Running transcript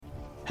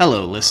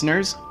Hello,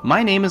 listeners.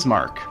 My name is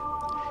Mark.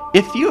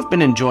 If you have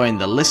been enjoying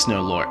the Listener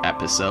Lore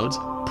episodes,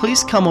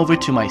 please come over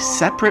to my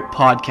separate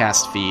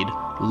podcast feed,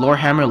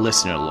 Lorehammer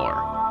Listener Lore.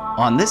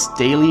 On this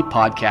daily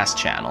podcast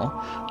channel,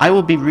 I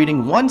will be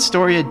reading one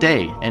story a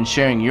day and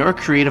sharing your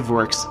creative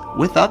works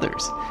with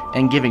others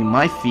and giving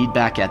my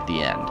feedback at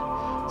the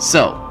end.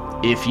 So,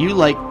 if you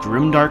like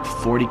grimdark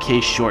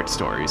 40k short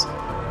stories,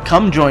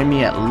 come join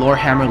me at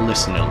Lorehammer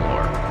Listener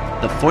Lore,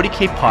 the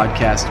 40k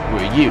podcast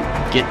where you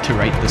get to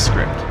write the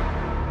script.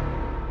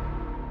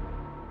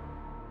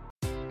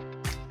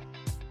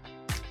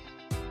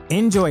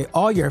 Enjoy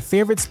all your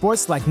favorite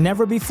sports like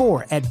never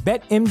before at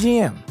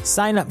BetMGM.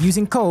 Sign up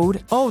using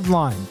code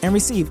OLDLINE and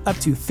receive up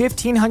to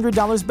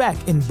 $1,500 back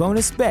in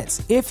bonus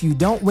bets if you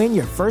don't win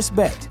your first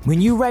bet.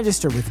 When you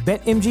register with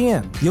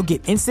BetMGM, you'll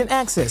get instant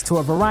access to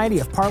a variety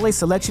of parlay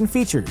selection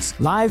features,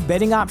 live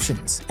betting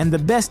options, and the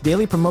best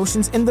daily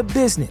promotions in the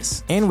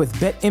business. And with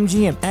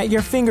BetMGM at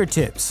your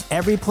fingertips,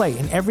 every play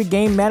and every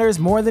game matters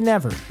more than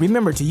ever.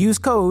 Remember to use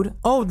code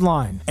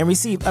OLDLINE and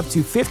receive up to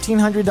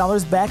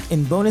 $1,500 back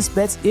in bonus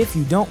bets if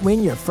you don't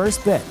win your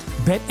first bet.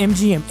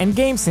 BetMGM and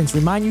GameSense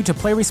remind you to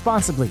play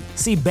responsibly.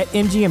 See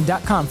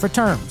BetMGM.com for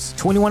terms.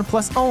 21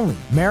 plus only.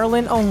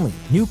 Maryland only.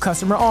 New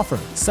customer offer.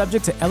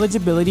 Subject to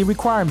eligibility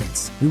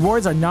requirements.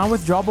 Rewards are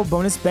non-withdrawable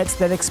bonus bets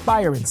that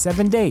expire in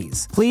 7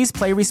 days. Please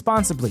play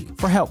responsibly.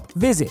 For help,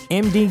 visit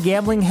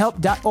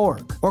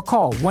mdgamblinghelp.org or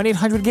call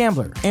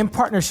 1-800-GAMBLER in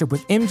partnership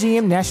with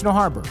MGM National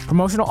Harbor.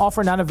 Promotional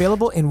offer not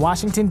available in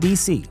Washington,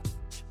 D.C.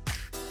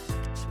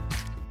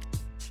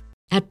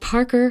 At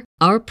Parker,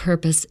 our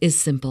purpose is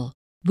simple.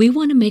 We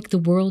want to make the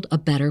world a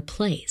better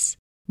place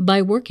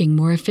by working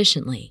more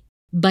efficiently,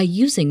 by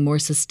using more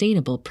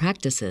sustainable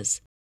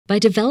practices, by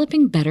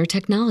developing better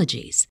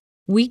technologies.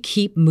 We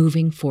keep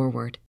moving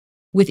forward.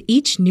 With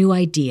each new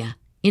idea,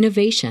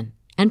 innovation,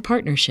 and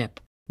partnership,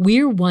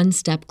 we're one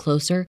step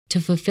closer to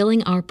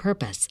fulfilling our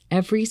purpose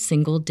every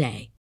single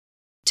day.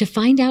 To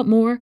find out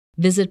more,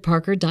 visit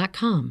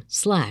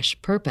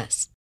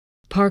parker.com/purpose.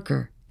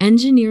 Parker,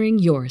 engineering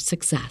your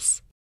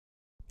success.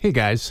 Hey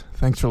guys,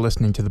 thanks for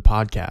listening to the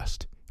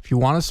podcast. If you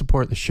want to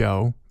support the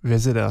show,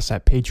 visit us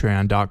at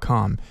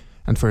patreon.com,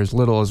 and for as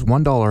little as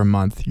 $1 a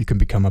month, you can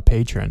become a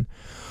patron.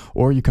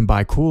 Or you can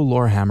buy cool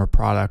Lorehammer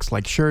products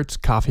like shirts,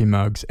 coffee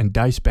mugs, and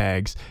dice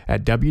bags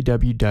at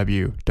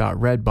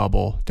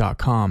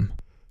www.redbubble.com.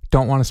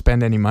 Don't want to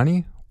spend any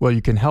money? Well,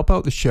 you can help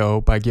out the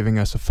show by giving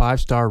us a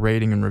 5-star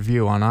rating and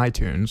review on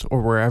iTunes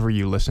or wherever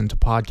you listen to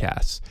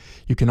podcasts.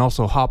 You can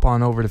also hop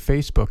on over to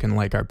Facebook and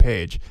like our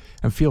page,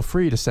 and feel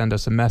free to send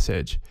us a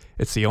message.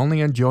 It's the only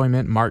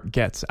enjoyment Mark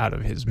gets out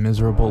of his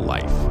miserable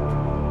life.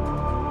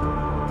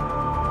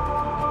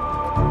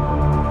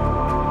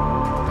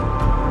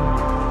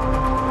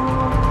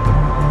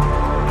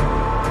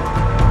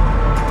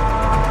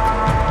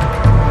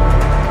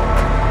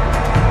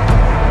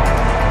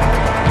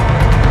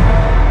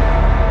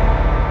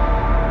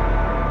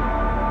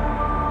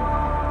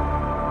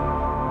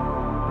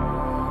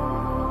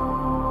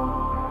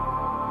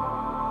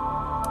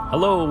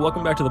 Hello,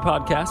 welcome back to the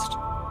podcast.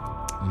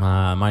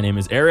 My name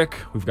is Eric.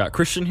 We've got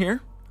Christian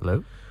here.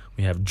 Hello.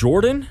 We have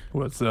Jordan.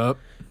 What's up?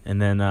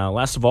 And then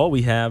last of all,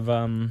 we have...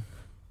 I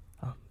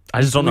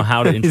just don't know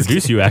how to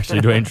introduce you, actually.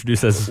 Do I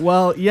introduce as...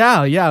 Well,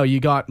 yeah, you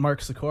got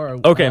Mark Sikora.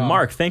 Okay,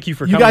 Mark, thank you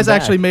for coming You guys back.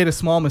 actually made a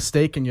small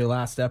mistake in your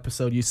last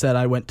episode. You said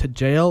I went to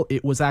jail.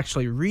 It was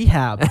actually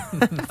rehab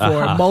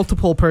for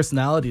multiple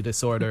personality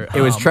disorder.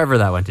 It was Trevor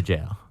that went to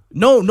jail.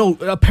 No,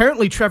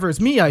 apparently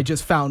Trevor's me, I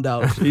just found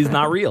out. He's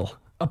not real.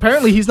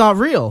 Apparently he's not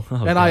real.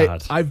 Oh, and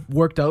God. I've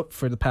worked out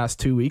for the past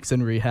 2 weeks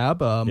in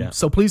rehab. Yeah.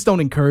 So please don't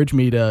encourage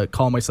me to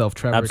call myself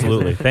Trevor.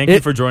 Absolutely. Thank you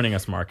for joining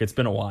us, Mark. It's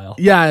been a while.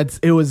 Yeah,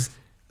 it was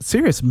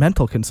serious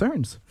mental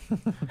concerns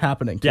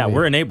happening to Yeah, me.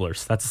 we're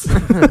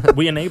enablers.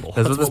 We enable.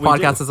 That's what this we do.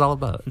 podcast is all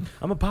about.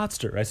 I'm a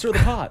potster. I stir the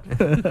pot.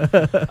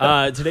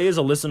 Today is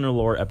a listener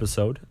lore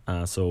episode.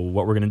 So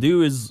what we're going to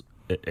do is,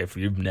 if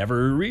you've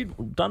never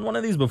done one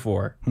of these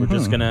before, we're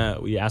just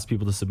we ask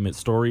people to submit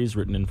stories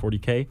written in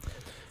 40K,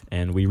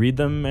 and we read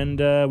them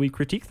and we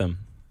critique them.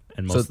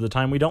 And most of the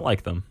time we don't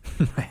like them.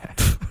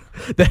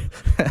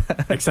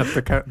 Except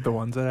the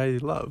ones that I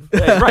love.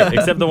 Right,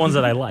 except the ones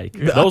that I like.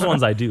 Those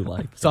ones I do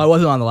like. So I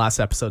wasn't on the last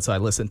episode, so I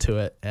listened to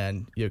it,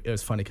 and it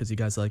was funny because you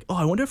guys are like, oh,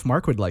 I wonder if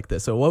Mark would like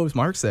this. So what was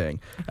Mark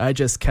saying? I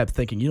just kept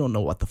thinking, you don't know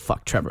what the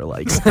fuck Trevor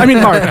likes. I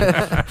mean, Mark.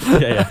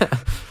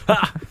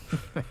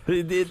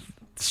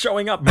 It's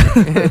showing up.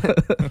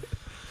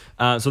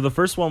 So the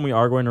first one we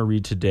are going to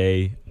read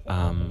today,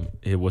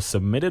 it was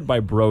submitted by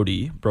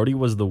Brody. Brody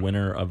was the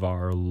winner of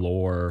our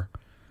lore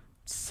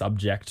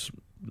subject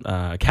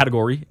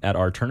category at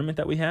our tournament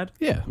that we had.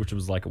 Yeah. Which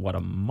was like, a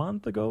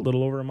month ago? A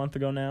little over a month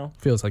ago now.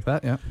 Feels like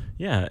that, yeah.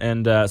 Yeah,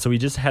 and so we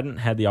just hadn't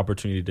had the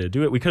opportunity to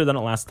do it. We could have done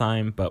it last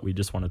time, but we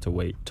just wanted to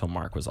wait till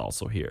Mark was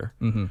also here.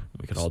 Mm-hmm.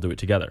 We could all do it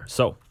together.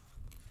 So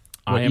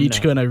we're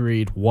each going to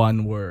read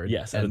one word.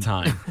 Yes, at a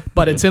time.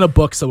 But it's in a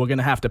book, so we're going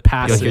to have to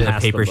pass You'll it. hear the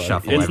Pass paper book.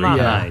 shuffle It's every not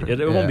time. right.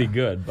 It won't be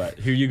good, but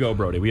here you go,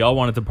 Brody. We all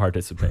wanted to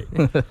participate.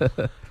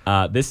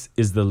 This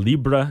is the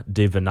Libra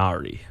de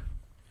Venari.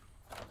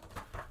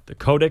 The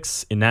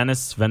Codex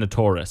Inanus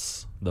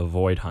Venatoris, the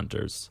Void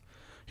Hunters.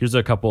 Here's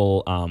a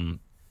couple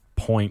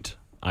point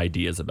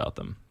ideas about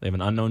them. They have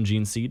an unknown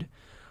gene seed.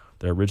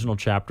 Their original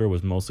chapter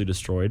was mostly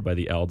destroyed by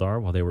the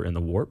Eldar while they were in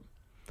the warp.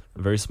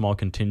 A very small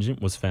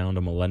contingent was found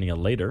a millennia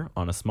later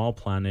on a small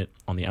planet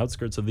on the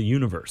outskirts of the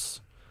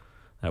universe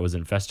that was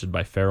infested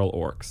by feral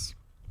orcs.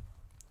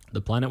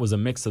 The planet was a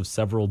mix of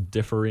several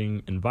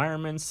differing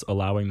environments,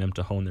 allowing them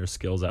to hone their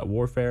skills at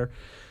warfare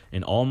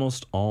in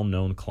almost all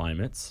known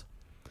climates.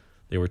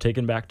 They were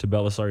taken back to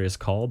Belisarius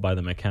Cawl by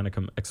the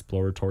Mechanicum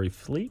exploratory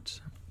fleet.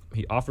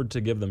 He offered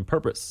to give them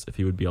purpose if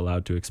he would be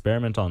allowed to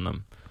experiment on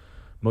them.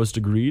 Most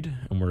agreed,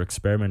 and were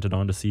experimented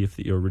on to see if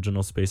the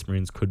original Space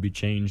Marines could be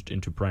changed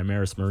into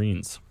Primaris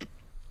Marines.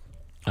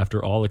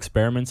 After all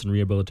experiments and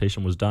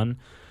rehabilitation was done,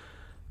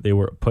 they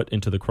were put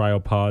into the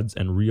cryopods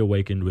and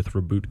reawakened with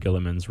Reboot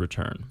Guilliman's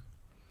return.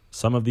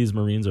 Some of these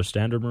Marines are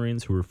standard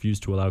Marines who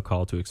refused to allow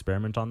Cawl to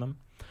experiment on them,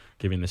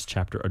 giving this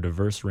chapter a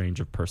diverse range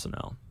of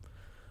personnel.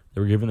 They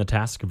were given the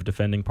task of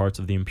defending parts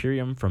of the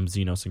Imperium from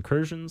Xenos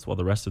incursions, while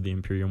the rest of the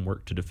Imperium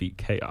worked to defeat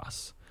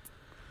Chaos.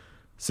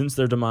 Since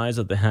their demise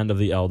at the hand of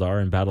the Eldar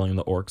and battling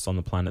the orcs on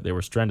the planet they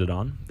were stranded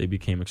on, they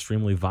became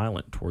extremely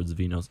violent towards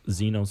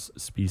Xenos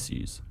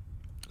species.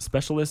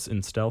 Specialists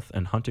in stealth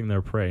and hunting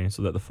their prey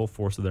so that the full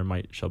force of their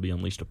might shall be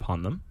unleashed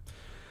upon them,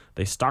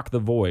 they stalk the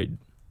void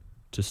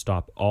to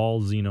stop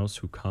all Xenos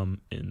who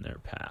come in their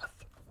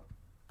path.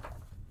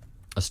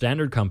 A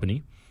standard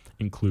company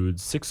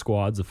includes 6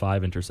 squads of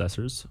 5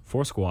 intercessors,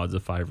 4 squads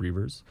of 5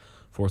 reavers,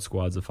 4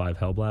 squads of 5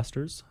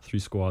 hellblasters, 3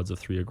 squads of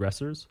 3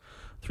 aggressors,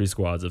 3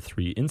 squads of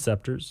 3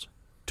 inceptors,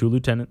 2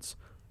 lieutenants,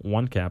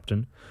 1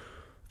 captain,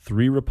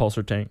 3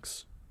 repulsor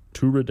tanks,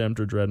 2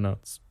 redemptor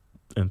dreadnoughts,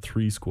 and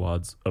 3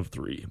 squads of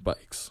 3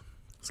 bikes.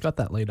 It's got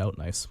that laid out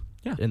nice.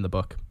 Yeah. In the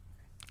book.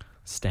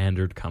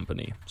 Standard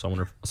company. So I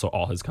wonder so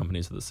all his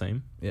companies are the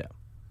same? Yeah.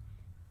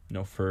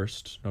 No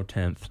first, no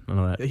 10th, none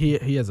of that.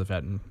 He has a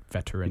veteran.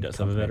 He does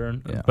have a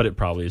veteran, Yeah. but it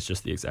probably is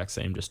just the exact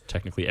same. Just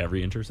technically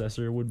every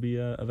intercessor would be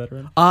a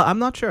veteran. I'm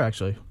not sure,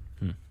 actually.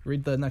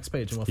 Read the next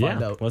page and we'll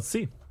find out. Let's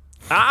see.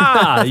 You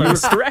were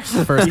correct.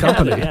 First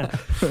company. Yeah.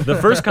 The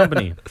first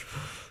company.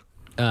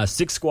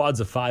 6 squads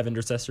of 5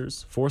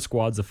 intercessors, 4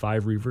 squads of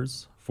 5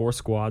 reavers, 4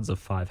 squads of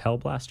 5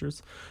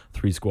 hellblasters,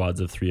 3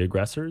 squads of 3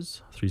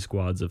 aggressors, 3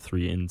 squads of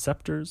 3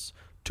 inceptors,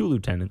 2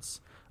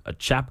 lieutenants, a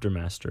chapter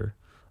master,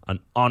 an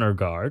honor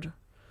guard,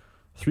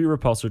 3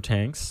 repulsor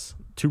tanks,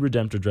 2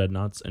 redemptor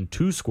dreadnoughts, and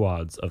 2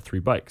 squads of 3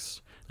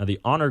 bikes. Now, the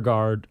honor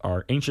guard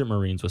are ancient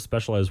Marines with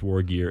specialized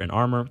war gear and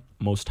armor,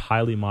 mostly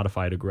highly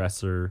modified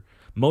aggressor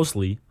and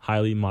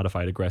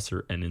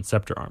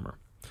inceptor armor.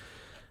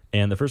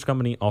 And the first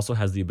company also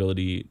has the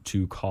ability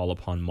to call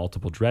upon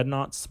multiple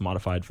dreadnoughts,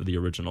 modified for the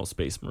original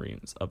Space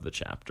Marines of the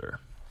chapter.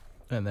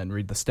 And then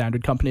read the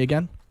standard company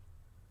again.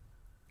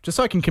 Just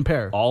so I can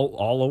compare.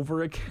 All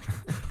over again?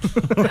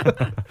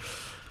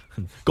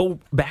 Go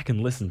back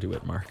and listen to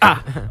it, Mark.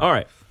 All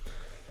right.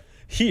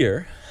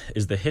 Here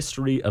is the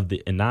history of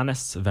the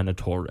Inanus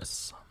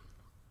Venatoris.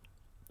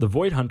 The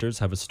Void Hunters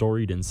have a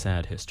storied and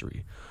sad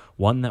history,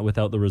 one that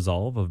without the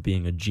resolve of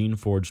being a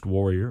gene-forged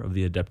warrior of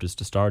the Adeptus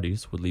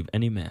Astartes would leave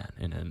any man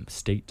in a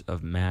state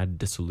of mad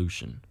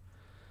dissolution.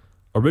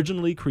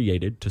 Originally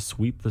created to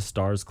sweep the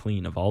stars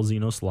clean of all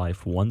Xenos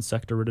life one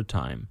sector at a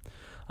time,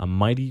 a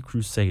mighty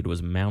crusade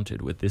was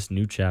mounted with this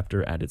new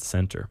chapter at its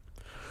center.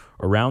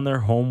 Around their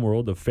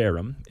homeworld of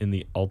Ferrum, in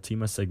the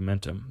Ultima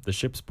Segmentum, the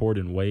ships poured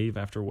in wave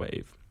after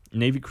wave.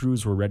 Navy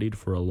crews were readied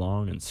for a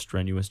long and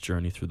strenuous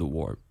journey through the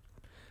warp.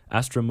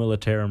 Astra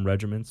Militarum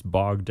regiments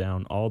bogged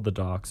down all the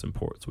docks and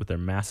ports with their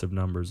massive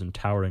numbers and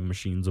towering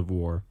machines of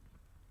war.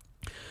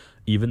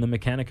 Even the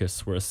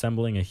Mechanicus were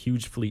assembling a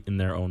huge fleet in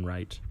their own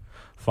right,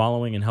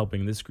 following and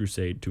helping this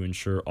crusade to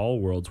ensure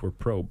all worlds were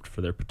probed for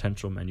their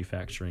potential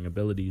manufacturing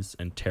abilities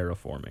and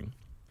terraforming.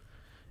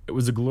 It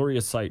was a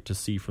glorious sight to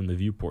see from the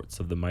viewports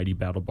of the mighty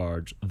battle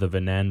barge, the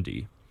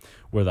Venandi,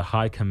 where the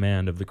high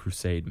command of the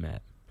crusade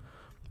met.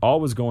 All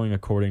was going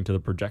according to the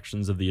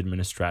projections of the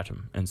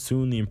Administratum, and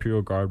soon the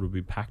Imperial Guard would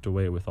be packed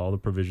away with all the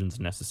provisions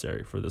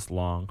necessary for this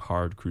long,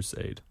 hard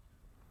crusade.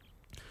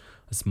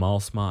 A small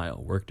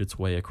smile worked its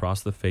way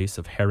across the face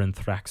of Heron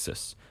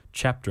Thraxus,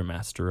 chapter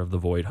master of the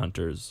Void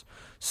Hunters.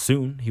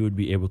 Soon he would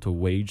be able to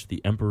wage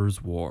the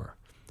Emperor's War,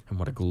 and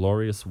what a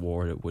glorious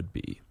war it would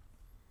be.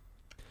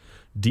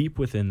 Deep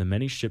within the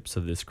many ships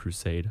of this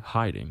crusade,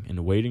 hiding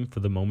and waiting for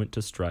the moment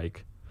to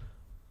strike,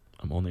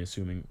 I'm only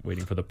assuming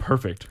waiting for the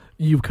perfect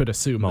You could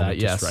assume moment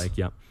that, yes. to strike,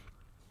 yeah,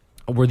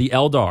 were the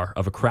Eldar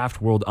of a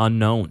craft world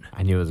unknown.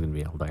 I knew it was going to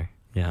be Eldar.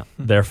 Yeah.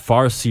 Their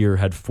Farseer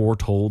had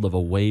foretold of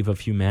a wave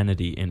of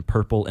humanity in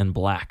purple and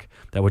black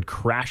that would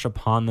crash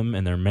upon them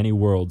and their many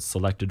worlds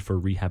selected for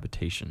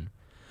rehabilitation.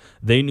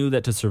 They knew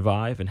that to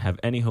survive and have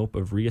any hope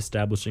of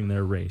reestablishing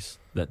their race,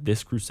 that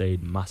this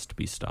crusade must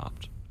be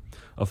stopped.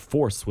 A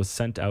force was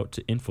sent out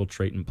to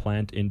infiltrate and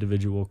plant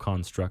individual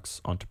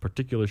constructs onto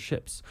particular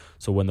ships,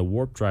 so when the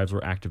warp drives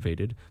were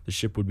activated, the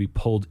ship would be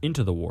pulled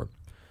into the warp.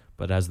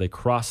 but as they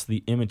crossed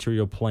the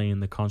immaterial plane,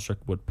 the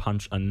construct would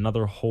punch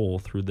another hole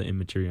through the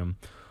immaterium,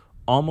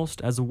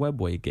 almost as a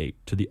webway gate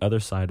to the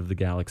other side of the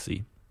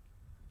galaxy.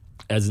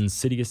 As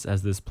insidious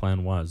as this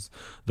plan was,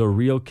 the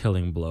real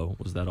killing blow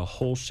was that a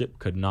whole ship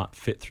could not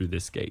fit through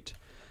this gate,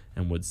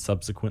 and would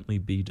subsequently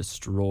be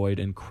destroyed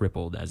and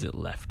crippled as it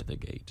left the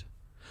gate.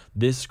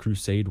 This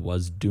crusade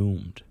was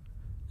doomed,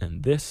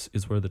 and this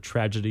is where the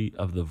tragedy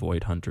of the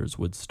Void Hunters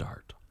would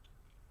start.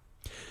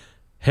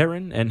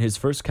 Heron and his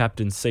first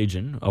captain,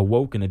 Sajin,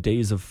 awoke in a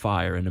daze of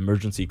fire and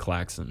emergency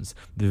klaxons.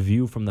 The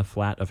view from the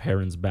flat of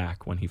Heron's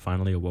back when he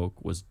finally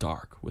awoke was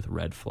dark with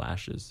red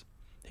flashes.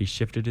 He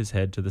shifted his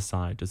head to the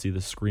side to see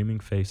the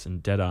screaming face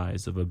and dead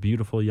eyes of a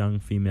beautiful young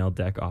female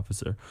deck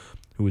officer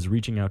who was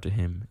reaching out to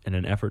him in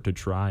an effort to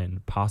try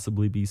and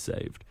possibly be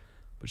saved,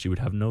 but she would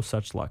have no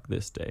such luck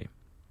this day.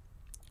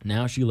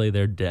 Now she lay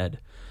there dead.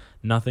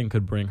 Nothing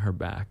could bring her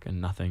back, and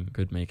nothing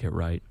could make it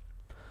right.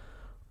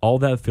 All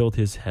that filled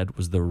his head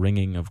was the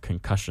ringing of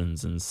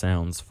concussions and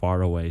sounds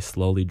far away,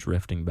 slowly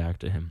drifting back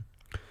to him.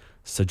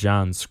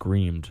 Sajin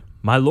screamed,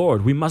 "My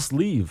lord, we must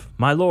leave!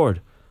 My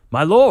lord!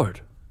 My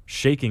lord!"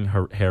 shaking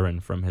Heron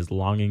from his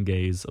longing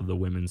gaze of the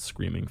woman's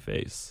screaming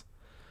face.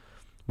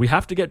 "We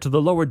have to get to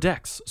the lower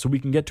decks so we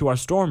can get to our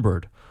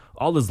Stormbird.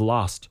 All is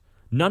lost.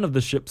 None of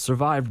the ships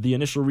survived the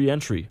initial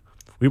re-entry.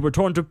 We were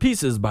torn to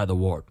pieces by the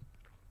warp."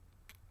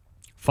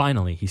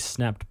 Finally, he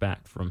snapped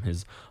back from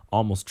his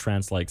almost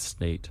trance-like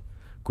state.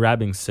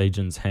 Grabbing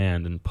Sajin's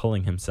hand and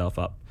pulling himself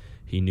up,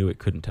 he knew it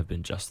couldn't have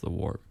been just the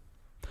warp.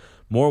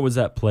 More was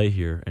at play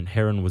here, and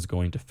Heron was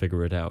going to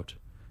figure it out.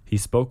 He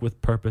spoke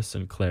with purpose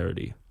and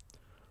clarity.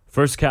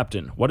 "First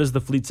Captain, what is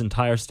the fleet's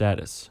entire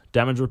status?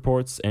 Damage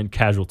reports and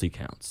casualty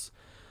counts."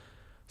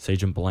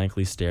 Sajin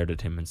blankly stared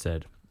at him and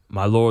said,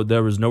 "My lord,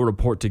 there is no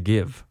report to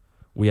give.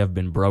 We have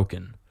been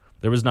broken.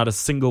 There is not a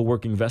single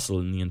working vessel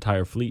in the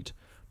entire fleet.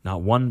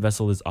 Not one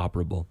vessel is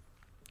operable.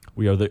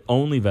 We are the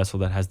only vessel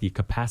that has the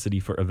capacity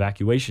for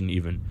evacuation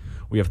even.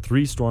 We have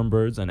 3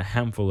 Stormbirds and a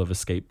handful of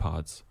escape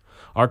pods.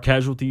 Our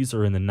casualties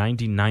are in the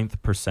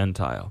 99th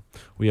percentile.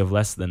 We have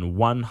less than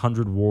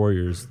 100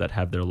 warriors that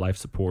have their life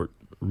support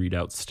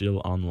readout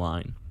still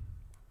online."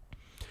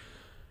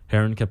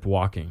 Heron kept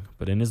walking,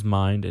 but in his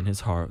mind and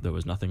his heart there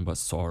was nothing but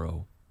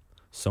sorrow.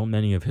 So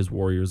many of his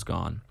warriors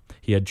gone.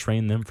 He had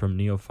trained them from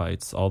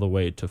neophytes all the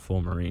way to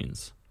full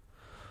Marines.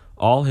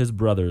 All his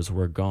brothers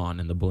were gone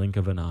in the blink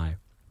of an eye,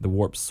 the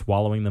warp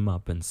swallowing them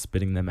up and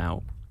spitting them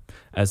out.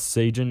 As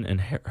Sajin and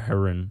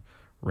Heron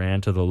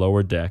ran to the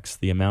lower decks,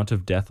 the amount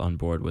of death on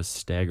board was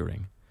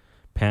staggering.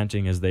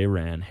 Panting as they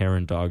ran,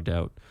 Heron dogged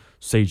out,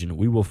 "Sajin,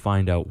 we will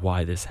find out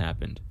why this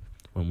happened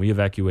when we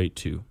evacuate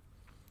too."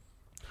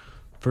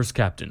 "First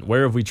Captain,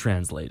 where have we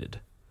translated?"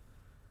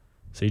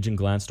 Sajin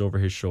glanced over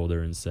his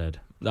shoulder and said,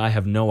 "I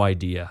have no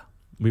idea.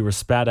 We were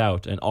spat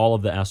out, and all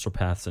of the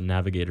astropaths and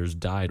navigators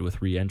died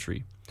with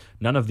re-entry.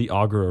 None of the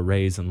auger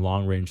arrays and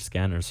long-range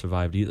scanners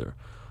survived either.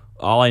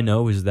 All I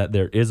know is that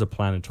there is a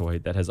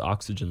planetoid that has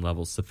oxygen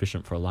levels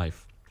sufficient for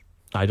life.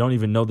 I don't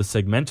even know the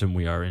segmentum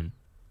we are in."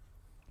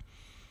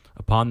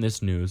 Upon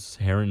this news,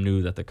 Heron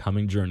knew that the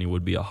coming journey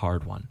would be a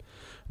hard one,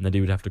 and that he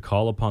would have to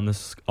call upon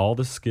all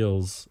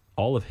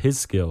of his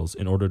skills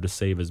in order to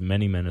save as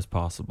many men as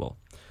possible.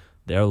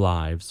 Their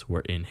lives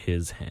were in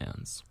his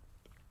hands.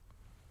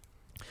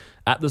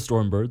 At the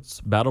Stormbirds,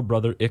 Battle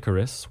Brother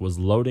Icarus was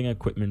loading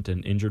equipment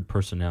and injured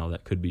personnel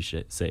that could be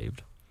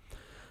saved.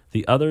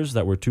 The others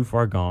that were too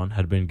far gone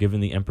had been given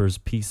the Emperor's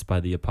peace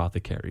by the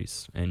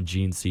apothecaries, and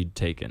gene seed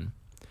taken.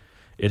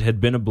 It had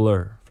been a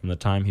blur from the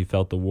time he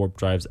felt the warp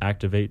drives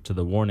activate to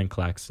the warning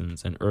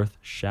klaxons and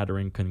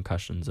earth-shattering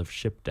concussions of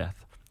ship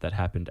death that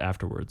happened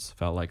afterwards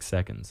felt like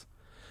seconds.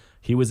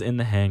 He was in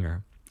the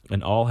hangar,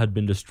 and all had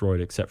been destroyed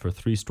except for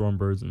 3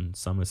 Stormbirds and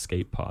some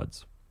escape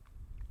pods.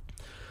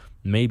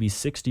 Maybe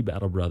 60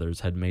 Battle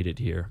Brothers had made it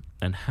here,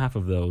 and half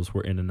of those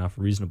were in enough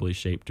reasonably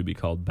shape to be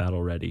called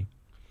battle-ready.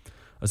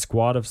 A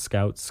squad of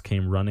scouts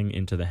came running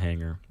into the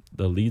hangar.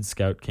 The lead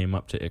scout came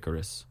up to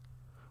Icarus.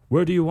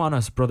 "Where do you want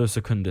us, Brother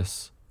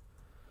Secundus?"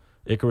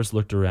 Icarus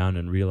looked around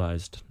and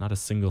realized not a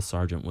single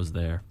sergeant was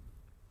there.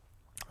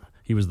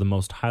 He was the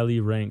most highly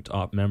ranked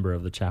member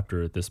of the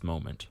chapter at this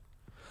moment.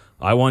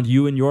 "I want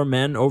you and your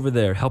men over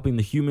there helping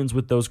the humans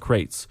with those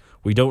crates.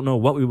 We don't know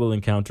what we will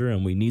encounter,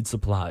 and we need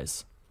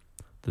supplies."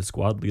 The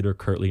squad leader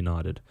curtly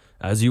nodded.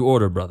 "As you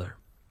order, brother."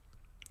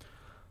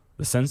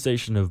 The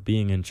sensation of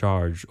being in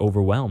charge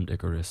overwhelmed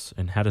Icarus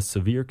and had a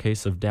severe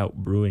case of doubt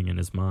brewing in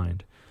his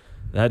mind.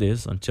 That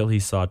is, until he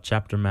saw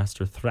Chapter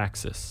Master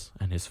Thraxus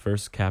and his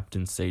first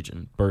Captain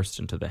Sajin burst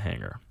into the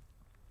hangar.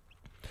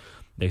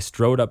 They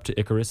strode up to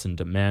Icarus and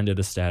demanded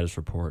a status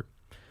report.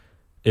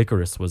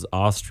 Icarus was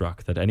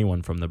awestruck that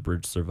anyone from the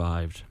bridge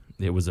survived.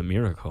 It was a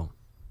miracle.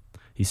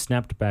 He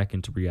snapped back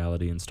into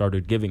reality and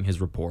started giving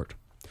his report.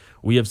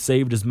 "We have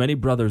saved as many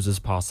brothers as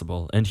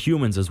possible, and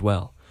humans as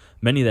well.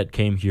 Many that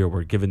came here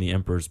were given the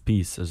Emperor's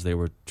peace as they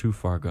were too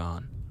far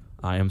gone.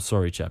 I am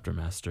sorry, Chapter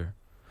Master.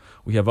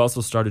 We have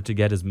also started to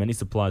get as many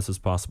supplies as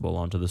possible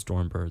onto the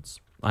Stormbirds.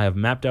 I have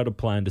mapped out a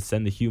plan to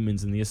send the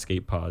humans in the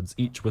escape pods,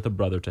 each with a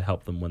brother to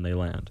help them when they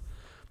land.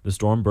 The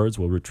Stormbirds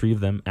will retrieve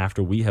them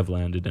after we have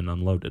landed and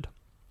unloaded.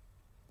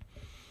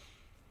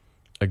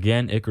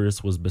 Again,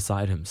 Icarus was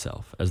beside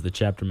himself as the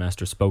chapter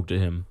master spoke to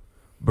him.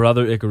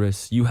 Brother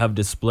Icarus, you have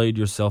displayed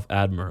yourself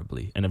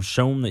admirably and have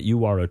shown that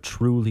you are a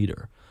true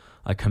leader.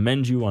 I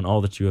commend you on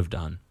all that you have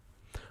done.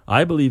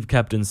 I believe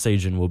Captain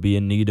Sagen will be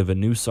in need of a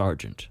new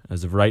sergeant.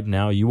 As of right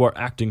now, you are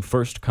acting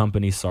first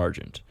company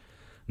sergeant.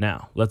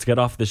 Now, let's get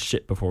off this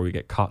ship before we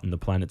get caught in the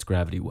planet's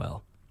gravity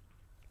well.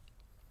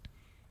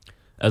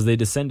 As they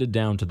descended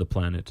down to the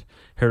planet,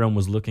 Hiram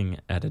was looking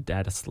at a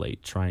data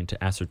slate trying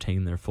to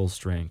ascertain their full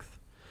strength.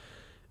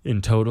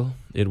 In total,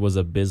 it was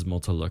abysmal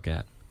to look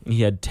at.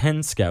 He had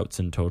 10 scouts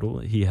in total.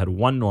 He had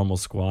 1 normal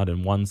squad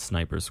and 1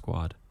 sniper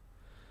squad.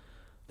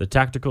 The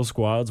tactical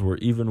squads were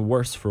even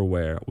worse for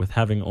wear, with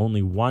having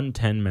only 1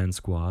 10-man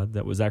squad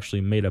that was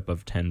actually made up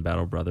of 10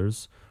 battle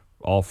brothers,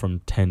 all from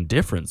 10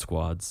 different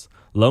squads,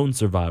 lone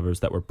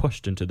survivors that were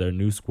pushed into their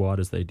new squad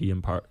as they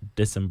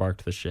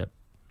disembarked the ship.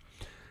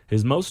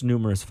 His most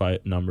numerous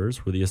fight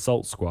numbers were the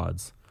assault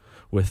squads,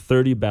 with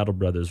 30 battle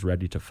brothers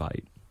ready to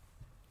fight.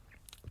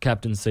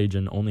 Captain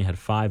Sagen only had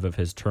 5 of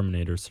his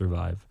Terminators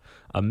survive,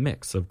 a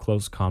mix of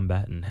close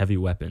combat and heavy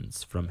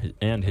weapons from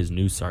his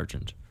new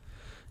sergeant.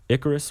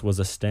 Icarus was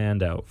a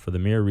standout for the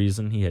mere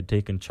reason he had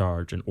taken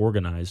charge and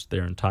organized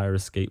their entire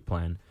escape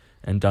plan,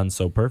 and done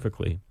so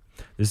perfectly.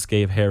 This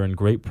gave Heron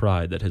great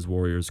pride that his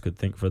warriors could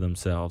think for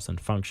themselves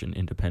and function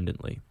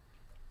independently.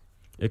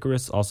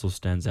 Icarus also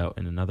stands out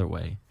in another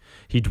way.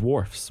 He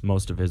dwarfs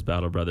most of his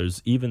battle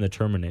brothers. Even the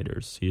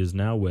Terminators he is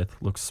now with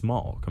look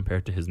small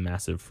compared to his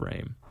massive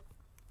frame.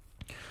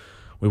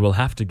 We will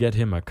have to get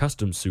him a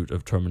custom suit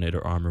of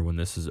Terminator armor when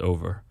this is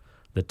over.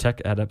 The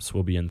tech adepts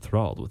will be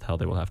enthralled with how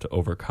they will have to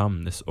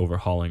overcome this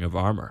overhauling of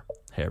armor,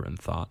 Heron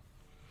thought.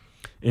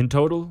 In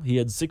total, he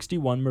had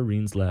 61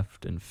 Marines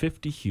left and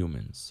 50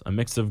 humans, a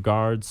mix of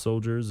guards,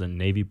 soldiers, and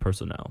Navy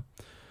personnel.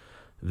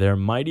 Their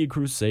mighty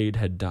crusade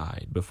had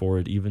died before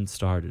it even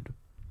started.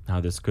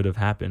 How this could have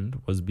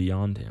happened was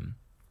beyond him.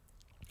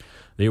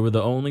 They were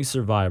the only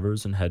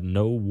survivors and had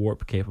no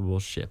warp-capable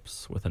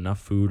ships, with enough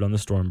food on the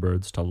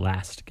Stormbirds to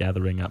last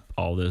gathering up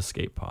all the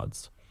escape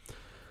pods.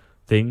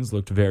 Things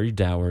looked very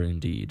dour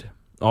indeed.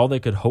 All they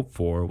could hope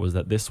for was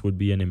that this would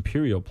be an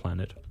imperial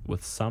planet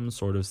with some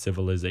sort of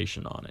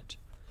civilization on it.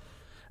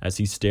 As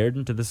he stared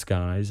into the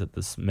skies at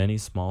the many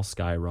small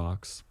sky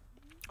rocks,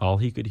 all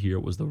he could hear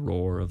was the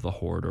roar of the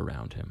horde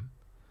around him.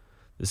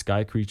 The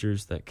sky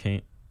creatures that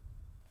came...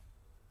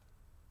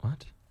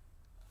 What?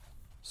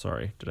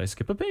 Sorry, did I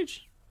skip a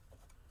page?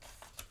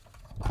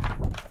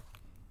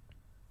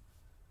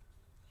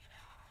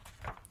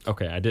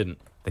 Okay, I didn't.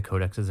 The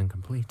codex is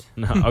incomplete.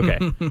 No, okay.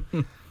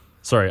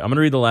 Sorry, I'm going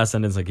to read the last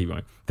sentence and keep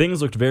going.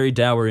 Things looked very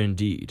dour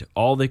indeed.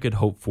 All they could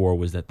hope for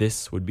was that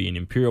this would be an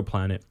imperial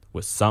planet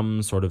with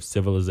some sort of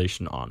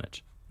civilization on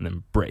it. And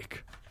then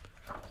break.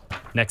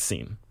 Next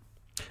scene.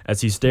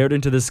 As he stared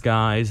into the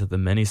skies at the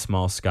many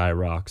small sky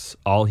rocks,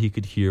 all he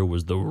could hear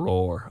was the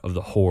roar of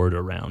the horde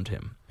around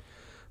him.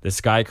 The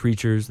sky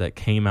creatures that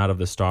came out of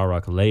the star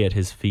rock lay at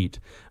his feet,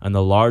 and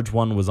the large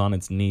one was on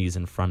its knees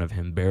in front of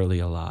him, barely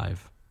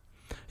alive.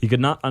 He could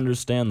not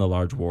understand the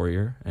large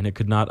warrior, and it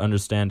could not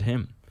understand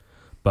him.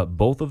 But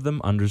both of them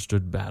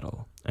understood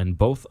battle, and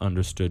both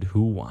understood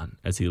who won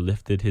as he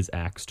lifted his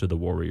axe to the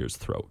warrior's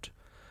throat.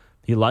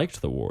 He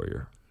liked the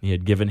warrior. He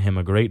had given him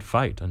a great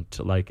fight,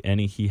 unlike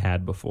any he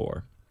had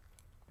before.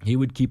 He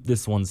would keep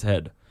this one's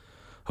head.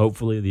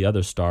 Hopefully the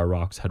other star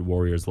rocks had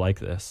warriors like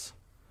this.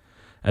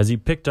 As he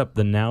picked up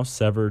the now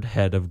severed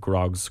head,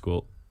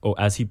 Grogskull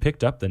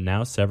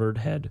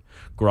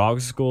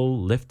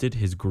lifted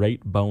his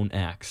great bone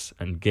axe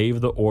and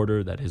gave the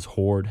order that his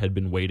horde had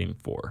been waiting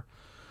for.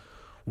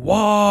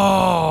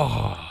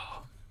 Whoa!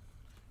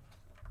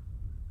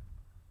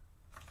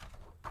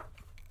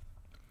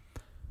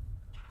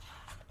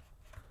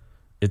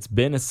 It's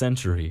been a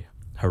century,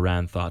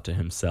 Haran thought to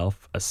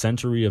himself, a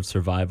century of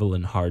survival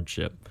and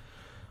hardship.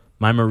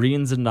 My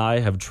Marines and I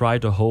have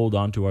tried to hold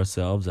on to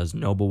ourselves as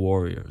noble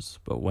warriors,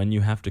 but when you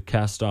have to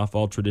cast off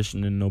all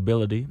tradition and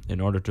nobility in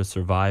order to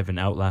survive and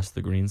outlast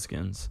the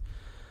Greenskins,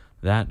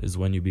 that is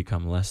when you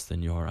become less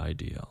than your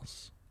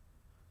ideals.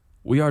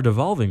 We are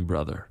devolving,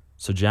 brother,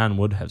 Sajan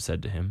would have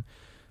said to him,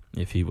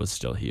 if he was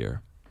still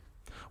here.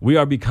 We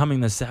are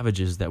becoming the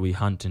savages that we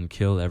hunt and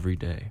kill every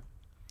day.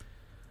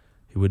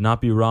 He would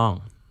not be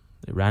wrong.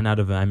 They ran out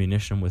of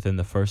ammunition within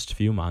the first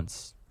few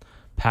months.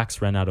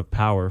 Packs ran out of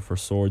power for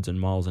swords and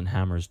mauls and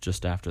hammers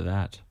just after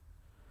that.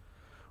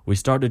 We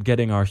started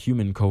getting our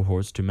human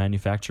cohorts to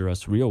manufacture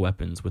us real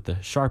weapons with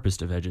the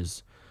sharpest of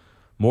edges.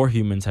 More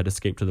humans had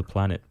escaped to the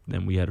planet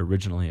than we had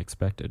originally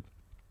expected.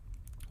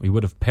 We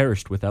would have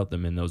perished without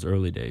them in those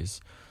early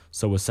days,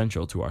 so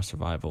essential to our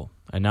survival,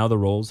 and now the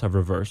roles have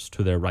reversed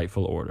to their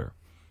rightful order.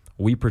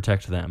 We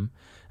protect them,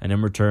 and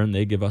in return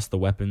they give us the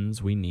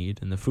weapons we need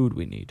and the food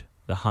we need,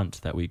 the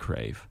hunt that we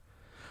crave.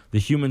 The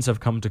humans have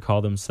come to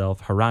call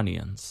themselves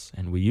Haranians,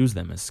 and we use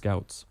them as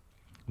scouts.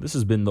 This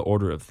has been the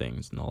order of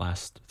things in the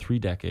last 3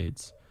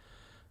 decades.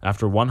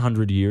 After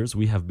 100 years,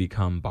 we have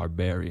become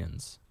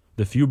barbarians.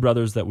 The few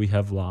brothers that we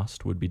have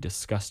lost would be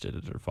disgusted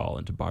at our fall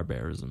into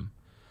barbarism.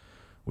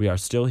 We are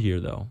still here,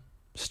 though,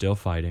 still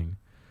fighting,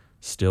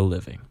 still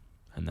living,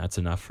 and that's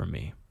enough for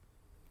me.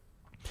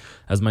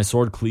 As my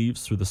sword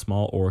cleaves through the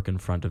small orc in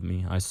front of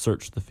me, I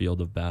search the field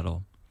of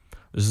battle.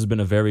 This has been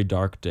a very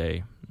dark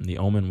day, and the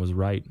omen was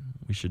right.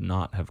 We should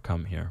not have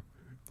come here.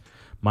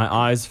 My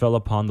eyes fell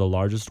upon the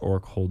largest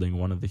orc holding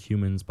one of the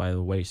humans by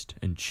the waist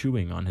and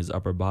chewing on his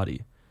upper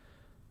body.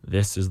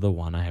 This is the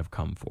one I have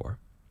come for.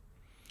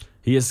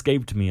 He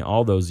escaped me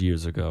all those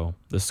years ago.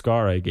 The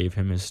scar I gave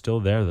him is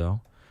still there,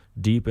 though.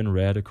 Deep and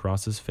red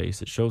across his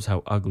face, it shows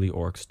how ugly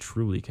orcs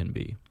truly can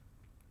be.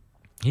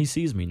 He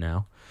sees me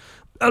now.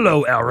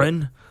 Hello,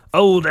 Aaron.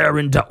 Old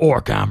Aaron de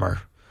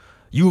Orkhammer.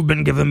 You've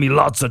been giving me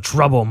lots of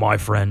trouble, my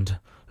friend.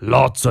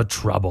 Lots of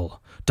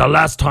trouble. The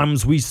last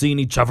times we seen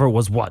each other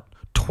was what,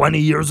 20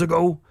 years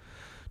ago?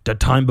 The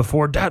time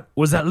before that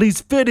was at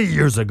least 50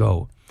 years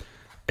ago.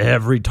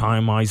 Every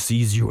time I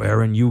sees you,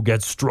 Aaron, you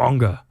get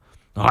stronger.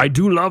 I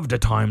do love the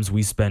times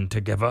we spend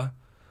together.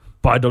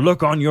 By the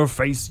look on your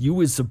face,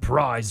 you is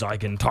surprised I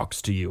can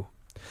talks to you.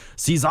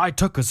 Sees I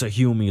took us a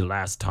Humie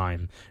last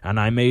time, and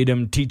I made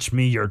him teach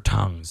me your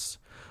tongues.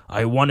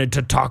 I wanted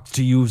to talk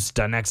to yous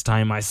the next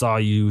time I saw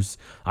yous.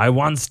 I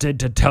wanted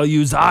to tell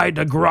yous I,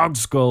 the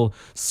Grogskull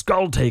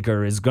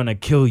Skulltaker, is gonna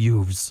kill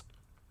yous.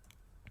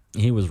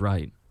 He was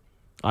right.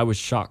 I was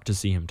shocked to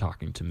see him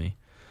talking to me.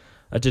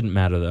 That didn't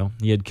matter, though.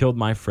 He had killed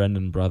my friend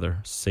and brother,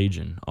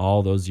 Sajin,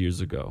 all those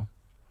years ago.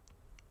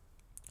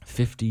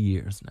 50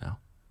 years now.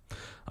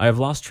 I have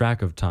lost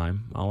track of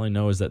time. All I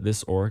know is that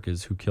this orc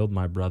is who killed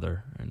my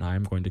brother, and I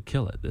am going to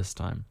kill it this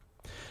time.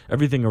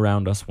 Everything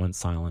around us went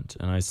silent,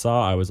 and I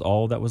saw I was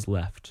all that was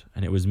left,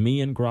 and it was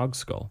me and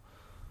Grogskull.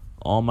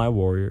 All my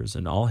warriors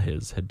and all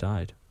his had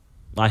died.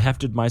 I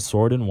hefted my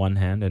sword in one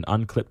hand and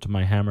unclipped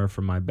my hammer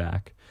from my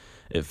back.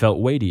 It felt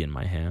weighty in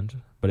my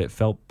hand, but it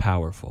felt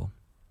powerful.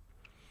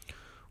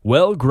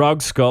 Well,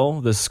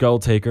 Grogskull, the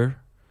Skulltaker,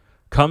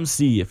 come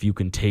see if you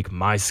can take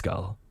my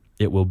skull.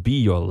 It will be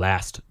your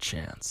last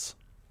chance.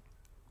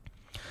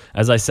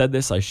 As I said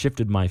this, I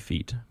shifted my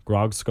feet.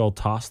 Grogskull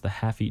tossed the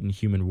half-eaten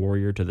human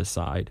warrior to the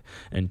side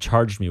and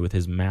charged me with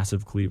his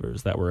massive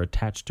cleavers that were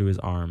attached to his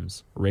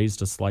arms, raised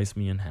to slice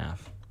me in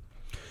half.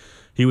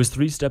 He was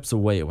 3 steps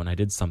away when I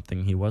did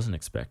something he wasn't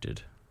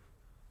expected.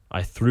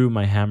 I threw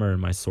my hammer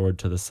and my sword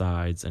to the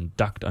sides and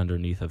ducked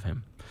underneath of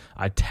him.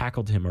 I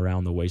tackled him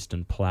around the waist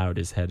and plowed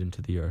his head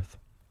into the earth.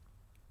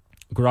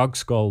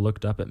 Grogskull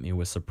looked up at me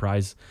with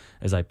surprise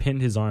as I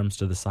pinned his arms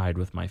to the side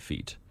with my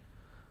feet.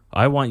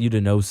 I want you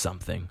to know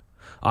something.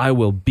 I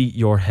will beat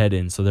your head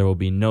in so there will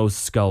be no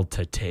skull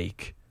to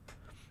take.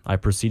 I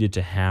proceeded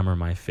to hammer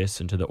my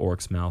fist into the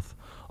orc's mouth,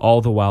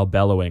 all the while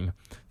bellowing,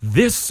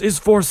 "This is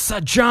for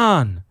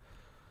Sajan!"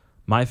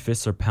 My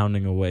fists are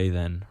pounding away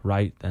then,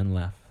 right, then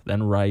left,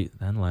 then right,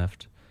 then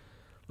left.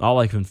 All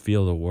I can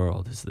feel the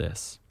world is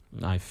this.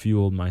 I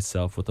fueled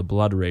myself with a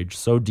blood rage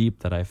so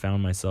deep that I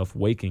found myself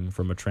waking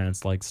from a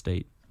trance-like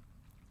state.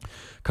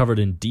 Covered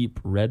in deep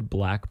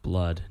red-black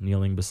blood,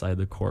 kneeling beside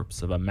the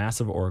corpse of a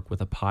massive orc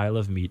with a pile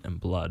of meat and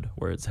blood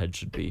where its head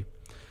should be.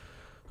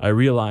 I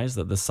realize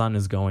that the sun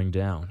is going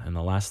down, and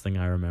the last thing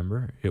I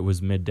remember, it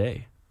was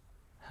midday.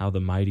 How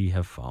the mighty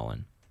have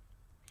fallen.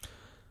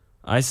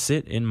 I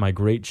sit in my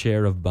great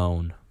chair of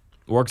bone.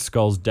 Orc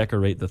skulls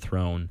decorate the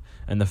throne,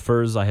 and the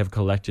furs I have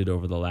collected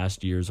over the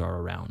last years are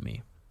around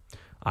me.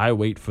 I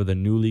wait for the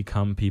newly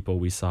come people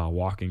we saw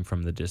walking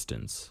from the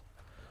distance.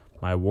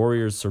 My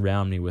warriors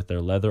surround me with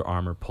their leather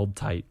armor pulled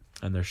tight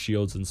and their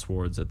shields and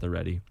swords at the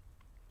ready.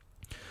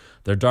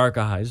 Their dark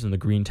eyes and the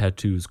green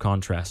tattoos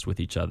contrast with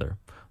each other.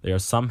 They are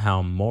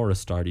somehow more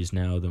Astartes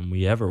now than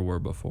we ever were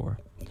before.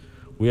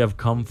 We have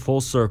come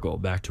full circle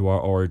back to our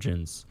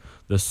origins.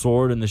 The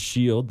sword and the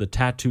shield, the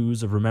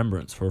tattoos of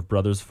remembrance for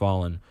brothers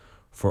fallen,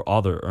 for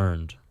other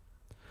earned.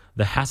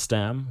 The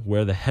Hastam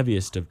wear the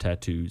heaviest of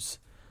tattoos.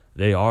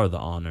 They are the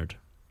honored.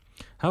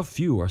 How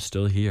few are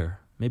still here.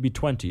 Maybe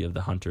 20 of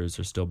the hunters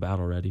are still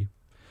battle-ready.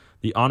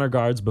 The honor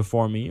guards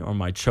before me are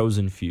my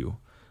chosen few,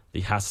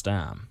 the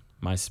Hastam,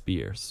 my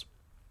spears.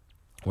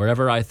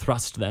 Wherever I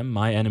thrust them,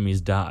 my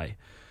enemies die.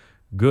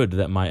 Good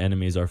that my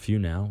enemies are few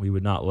now. We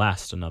would not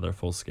last another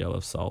full-scale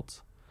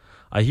assault.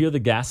 I hear the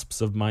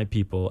gasps of my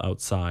people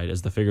outside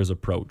as the figures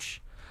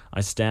approach.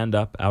 I stand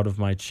up out of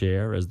my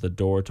chair as the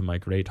door to my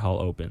great hall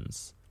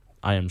opens.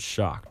 I am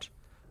shocked,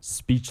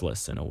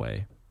 speechless in a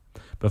way.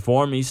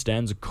 Before me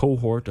stands a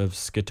cohort of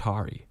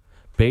Skitarii,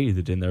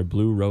 bathed in their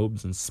blue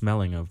robes and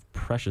smelling of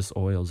precious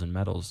oils and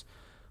metals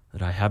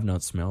that I have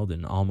not smelled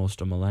in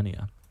almost a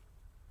millennia.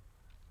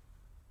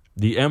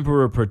 The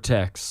Emperor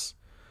protects,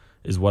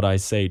 is what I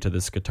say to the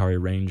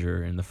Skitarii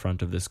ranger in the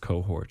front of this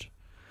cohort.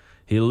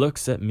 He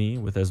looks at me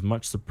with as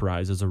much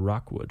surprise as a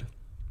rock would.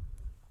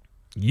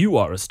 You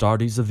are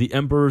Astartes of the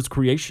Emperor's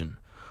creation.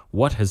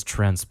 What has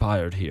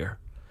transpired here?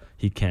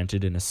 He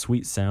canted in a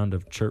sweet sound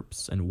of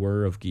chirps and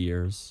whir of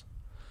gears.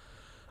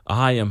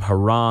 I am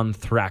Haran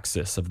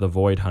Thraxis of the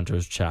Void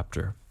Hunters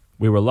chapter.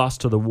 We were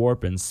lost to the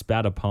warp and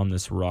spat upon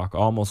this rock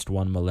almost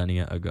 1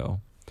 millennia ago.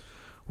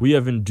 We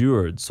have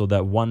endured so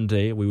that one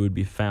day we would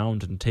be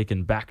found and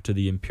taken back to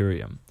the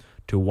Imperium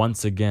to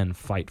once again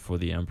fight for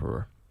the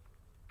Emperor.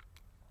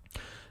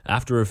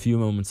 After a few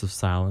moments of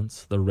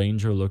silence, the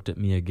ranger looked at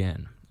me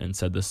again and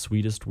said the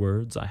sweetest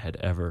words I had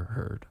ever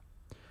heard.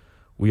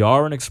 We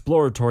are an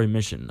exploratory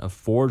mission of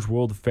Forge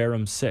World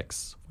Ferrum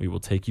 6. We will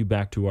take you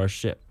back to our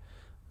ship,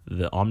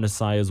 the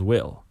Omnissiah's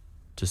will,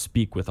 to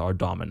speak with our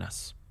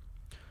Dominus.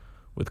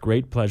 With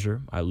great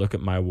pleasure, I look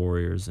at my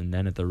warriors and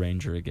then at the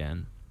ranger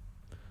again.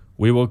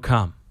 We will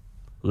come.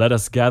 Let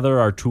us gather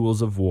our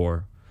tools of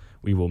war.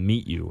 We will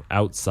meet you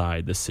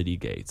outside the city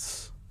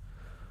gates.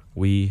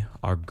 We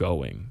are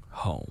going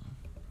home.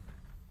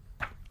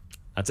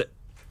 That's it.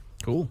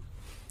 Cool.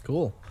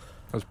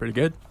 That was pretty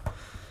good.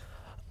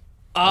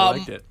 I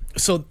liked it.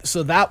 So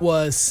that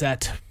was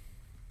set.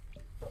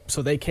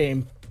 So they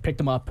came, picked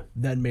them up,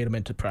 then made them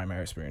into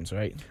primary Marines,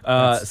 right?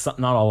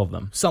 Not all of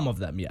them. Some of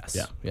them, yes.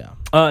 Yeah.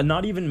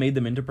 Not even made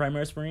them into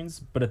primary Marines,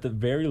 but at the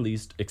very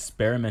least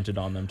experimented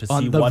on them to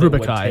see the what Rubikai, it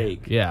would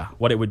take. yeah.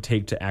 What it would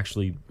take to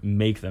actually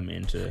make them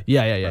into.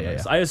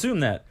 Yeah. I assume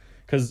that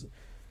because,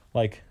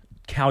 like,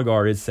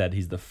 Calgar is said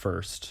he's the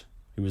first.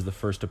 He was the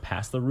first to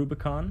pass the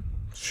Rubicon.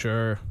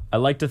 Sure. I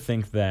like to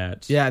think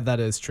that. Yeah, that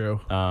is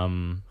true.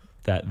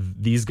 That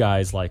these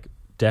guys like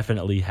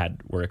definitely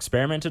were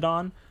experimented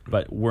on,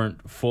 but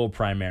weren't full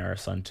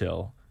Primaris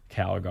until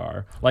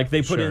Calgar. Like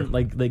they put in,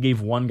 like they gave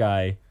one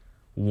guy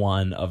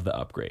one of the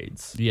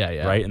upgrades.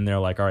 Yeah. Right, and they're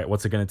like, all right,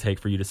 what's it going to take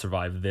for you to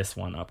survive this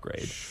one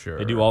upgrade? Sure.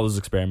 They do all those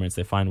experiments.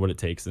 They find what it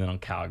takes, and then on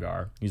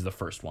Calgar, he's the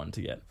first one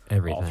to get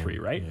all three.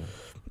 Right.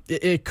 Yeah.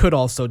 It could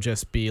also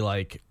just be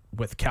like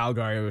with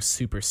Calgar, it was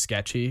super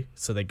sketchy,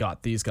 so they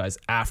got these guys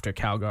after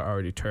Calgar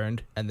already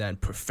turned, and then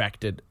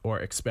perfected or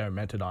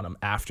experimented on them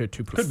after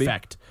to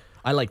perfect.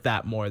 I like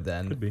that more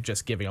than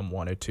just giving them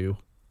one or two.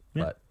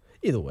 Yeah. But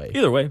either way,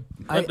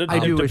 I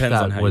do wish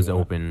that was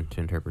open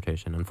to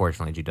interpretation.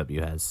 Unfortunately,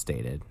 GW has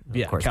stated,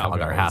 of course,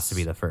 Calgar has to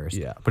be the first.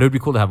 Yeah. But it would be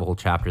cool to have a whole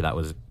chapter that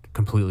was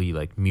completely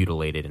like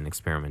mutilated and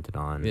experimented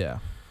on. Yeah.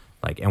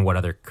 Like, and what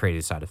other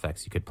crazy side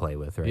effects you could play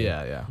with, right?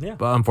 Yeah.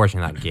 But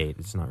unfortunately, that gate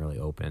is not really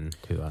open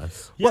to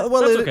us. Yeah,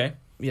 well, that's okay.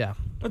 Yeah,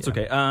 that's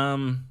okay.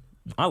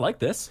 I like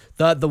this.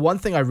 The one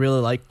thing I really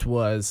liked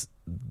was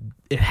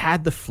it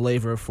had the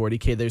flavor of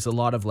 40K. There's a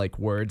lot of like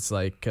words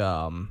like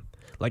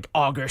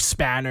auger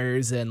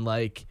spanners and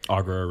like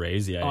auger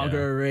arrays,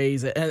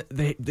 arrays, and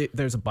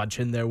there's a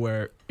bunch in there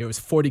where it was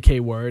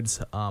 40K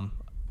words. I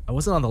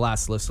wasn't on the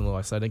last listen,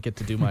 so I didn't get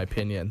to do my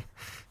opinion.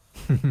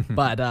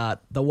 But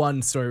the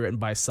one story written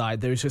by Side,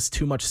 there's just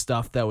too much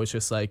stuff that was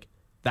just like,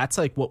 that's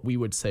like what we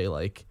would say,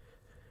 like,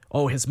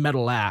 oh, his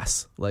metal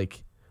ass,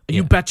 like,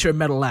 you bet your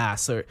metal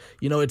ass, or,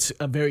 you know, it's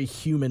a very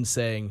human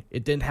saying.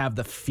 It didn't have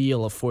the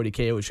feel of 40K.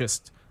 It was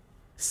just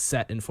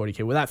set in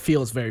 40K. Well, that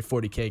feels very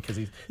 40K because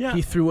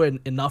he threw in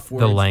enough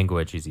words. The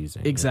language he's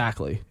using.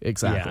 Exactly.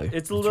 Yeah,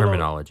 it's a little,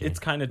 terminology. It's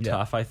kind of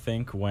tough, I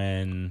think,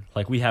 when,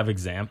 like, we have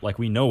like,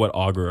 we know what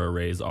auger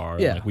arrays are.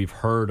 Yeah. Like, we've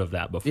heard of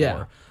that before.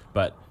 Yeah.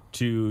 But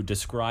to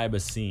describe a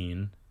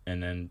scene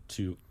and then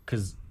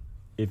because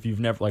if you've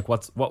never, like,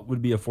 what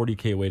would be a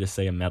 40K way to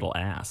say a metal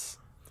ass?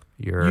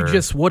 You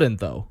just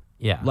wouldn't, though.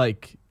 Yeah.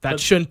 Like, that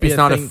shouldn't be it's a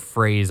not thing. a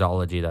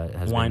phraseology that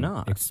has Why been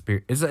not?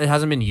 It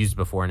hasn't been used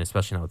before, and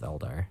especially not with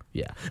Eldar.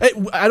 Yeah.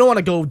 I don't want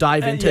to go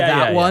dive into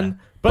that one,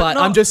 but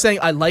no. I'm just saying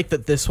I like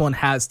that this one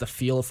has the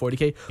feel of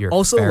 40K. Your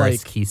also,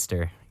 Ferris like,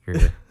 Keister.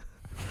 Your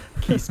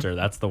Keister,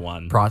 that's the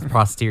one.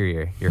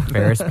 Posterior. Your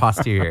Ferris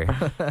posterior.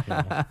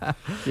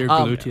 Your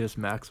gluteus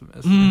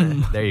maximus.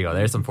 There you go.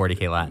 There's some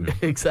 40K Latin.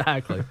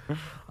 Exactly.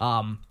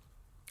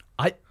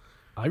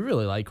 I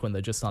really like when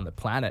they're just on the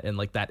planet and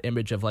like that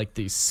image of like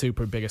these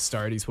super big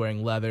Astartes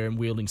wearing leather and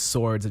wielding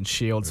swords and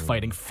shields,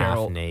 fighting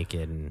feral, half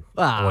naked and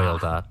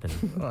oiled up.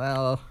 And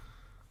well,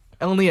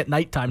 only at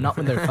nighttime, not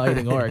when they're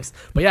fighting orcs.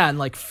 But yeah, and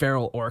like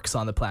feral orcs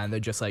on the planet, they're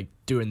just like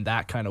doing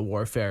that kind of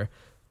warfare.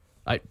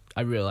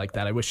 I really like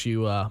that. I wish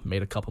you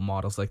made a couple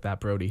models like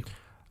that, Brody.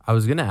 I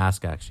was going to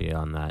ask, actually,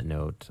 on that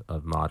note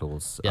of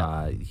models.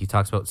 Yeah. He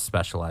talks about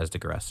specialized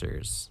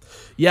aggressors.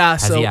 Yeah,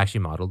 Has he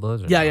actually modeled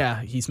those? Or not?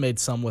 Yeah. He's made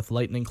some with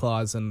lightning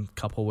claws and a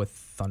couple with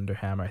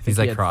Thunderhammer. I think He's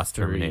he like had cross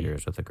 3.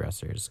 Terminators with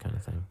aggressors kind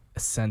of thing.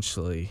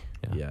 Essentially,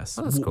 yes.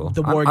 Oh, that's cool.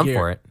 The war I'm gear.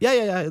 for it.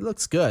 Yeah. It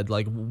looks good.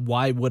 Like,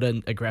 why would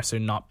an aggressor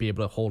not be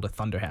able to hold a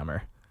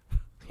Thunderhammer?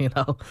 You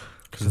know?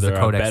 Because the they're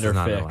codex better does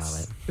not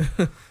fix. allow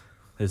it.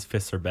 His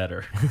fists are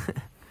better.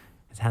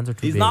 His hands are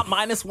too He's big. not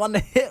 -1 to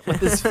hit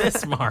with his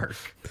fist, Mark.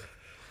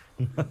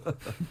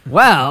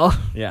 Well,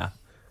 Yeah.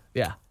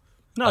 yeah.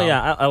 No,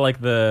 I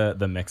like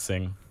the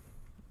mixing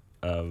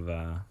of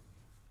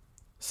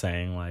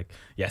saying, like,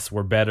 yes,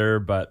 we're better,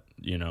 but,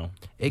 you know,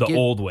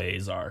 old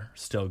ways are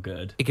still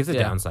good. It gives a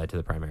Yeah. downside to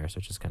the Primaris,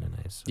 which is kind of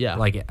nice. Yeah.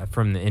 Like,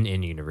 from the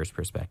in-universe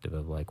perspective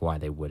of, like, why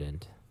they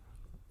wouldn't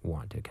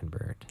want to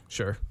convert.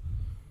 Sure.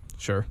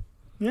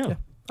 Yeah.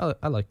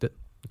 I liked it.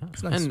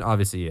 It's nice. And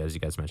obviously, as you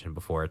guys mentioned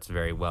before, it's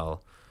very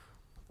well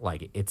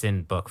like it's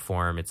in book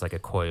form. It's like a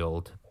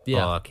coiled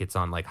book. It's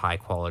on like high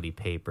quality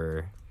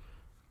paper.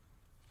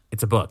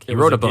 It's a book. He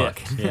wrote a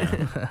book.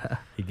 Yeah.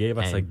 He gave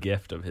us a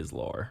gift of his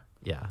lore.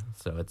 Yeah.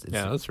 So it's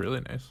that's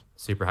really nice.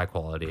 Super high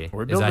quality.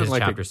 We're Is that his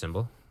like chapter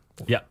symbol?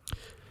 Yeah.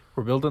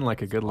 We're building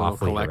like a good little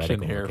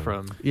collection here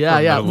from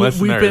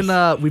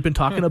We've been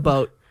talking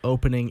about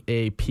opening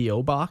a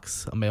PO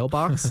box, a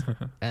mailbox,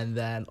 and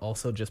then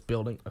also just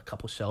building a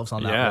couple shelves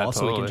on that wall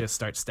so we can just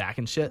start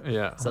stacking shit.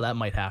 Yeah. So that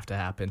might have to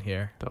happen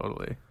here.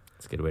 Totally.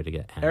 It's a good way to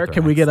get Eric,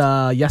 can we get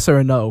a yes or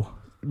a no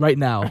right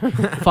now?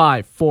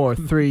 5, 4,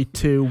 3,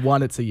 2,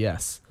 1. It's a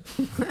yes.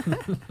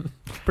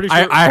 Pretty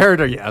sure. I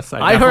heard a yes.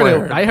 I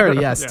heard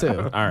a yes too.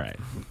 All right.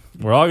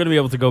 We're all going to be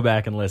able to go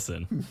back and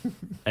listen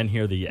and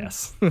hear the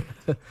yes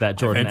that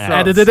Jordan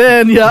added. Edit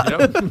it in,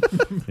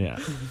 yeah.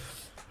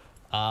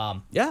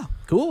 Yeah.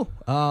 Cool.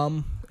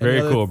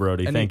 Very cool,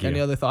 Brody. Thank you. Any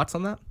other thoughts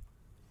on that?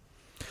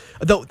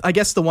 Though I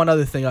guess the one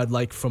other thing I'd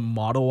like from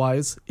model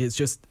wise is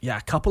just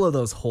a couple of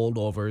those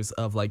holdovers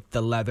of like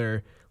the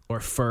leather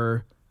or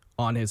fur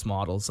on his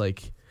models,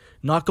 like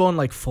not going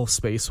like full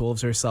Space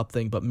Wolves or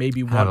something, but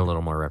maybe have a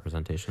little more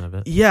representation of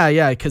it.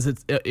 Yeah, because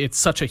it's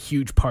such a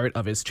huge part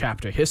of his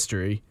chapter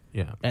history.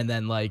 Yeah, and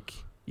then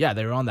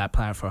they were on that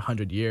planet for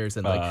 100 years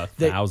and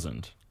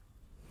 1,000.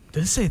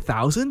 Did it say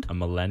 1,000? A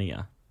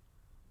millennia.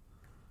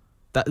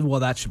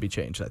 That should be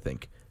changed, I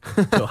think,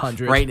 to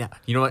 100 right now.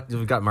 You know what?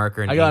 We've got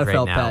marker and I got a right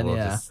felt now. pen. We'll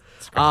just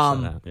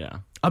scratch that. Yeah,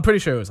 I'm pretty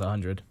sure it was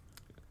 100.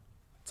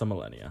 It's a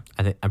millennia.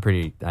 I'm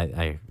pretty.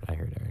 I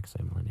heard Eric say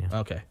millennia.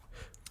 Okay.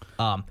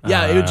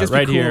 It would just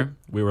right be cool. here.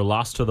 We were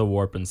lost to the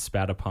warp and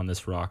spat upon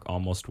this rock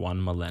almost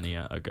 1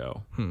 millennia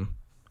ago.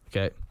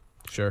 Okay,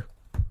 sure.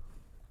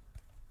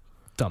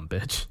 Dumb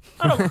bitch.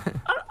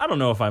 I don't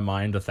know if I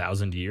mind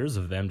 1,000 years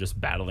of them just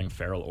battling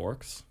feral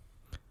orcs.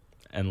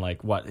 And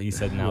like what he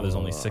said, now there's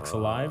only 6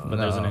 alive, but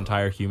there's an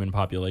entire human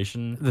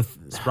population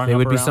sprung They up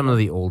would be around some them. of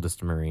the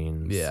oldest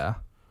Marines. Yeah.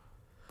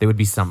 They would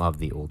be some of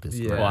the oldest.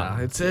 Yeah,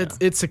 Marines.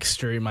 it's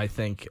extreme. I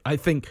think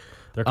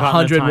They're caught in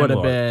a 100 time would have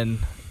warp. been.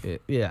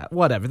 Yeah,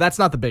 whatever. That's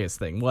not the biggest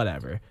thing.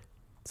 Whatever.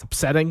 It's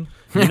upsetting.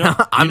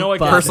 I'm what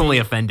personally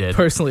offended.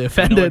 Personally You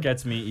offended. know what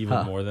gets me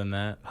even more than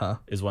that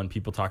is when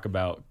people talk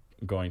about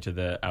going to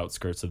the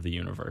outskirts of the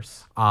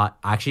universe.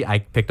 Actually, I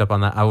picked up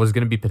on that. I was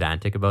going to be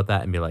pedantic about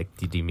that and be like,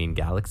 "Did he mean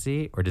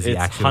galaxy, or does he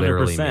actually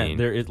literally mean?"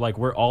 There is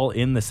we're all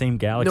in the same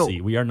galaxy.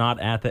 No. We are not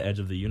at the edge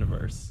of the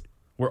universe.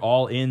 We're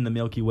all in the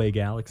Milky Way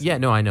galaxy. Yeah,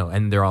 no, I know,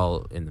 and they're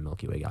all in the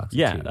Milky Way galaxy.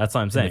 Yeah, too, that's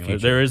what I'm saying.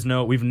 There is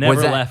no. We've never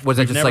left. Was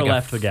that we've just never like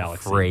left a the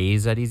galaxy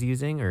phrase that he's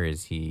using, or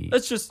is he?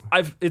 That's just.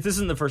 This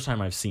isn't the first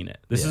time I've seen it.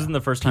 This isn't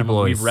the first time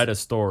People we've read a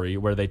story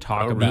where they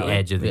talk about the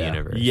edge of the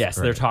universe. Yes,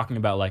 right. They're talking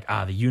about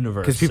the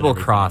universe. Because people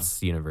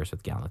cross universe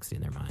with galaxy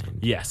in their mind.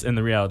 Yes, and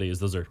the reality is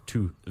those are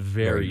two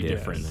very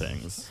different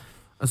things.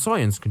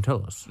 Science can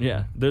tell us.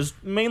 Yeah, there's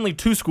mainly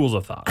 2 schools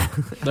of thought.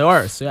 There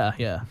are,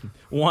 yeah.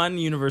 One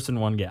universe and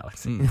one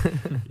galaxy.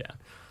 Yeah.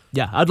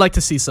 Yeah, I'd like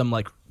to see some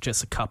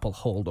just a couple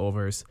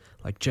holdovers,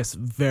 just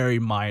very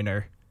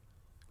minor,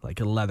 like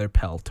a leather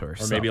pelt or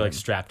something. Or maybe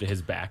strapped to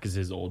his back is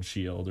his old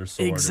shield or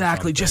sword.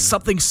 Exactly, just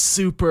something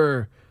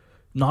super,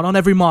 not on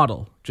every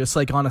model, just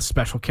on a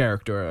special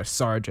character or a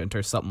sergeant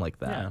or something like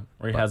that. Yeah,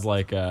 or he has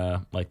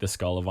the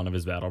skull of one of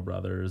his battle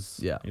brothers.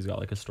 Yeah, he's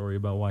got a story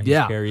about why he's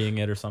carrying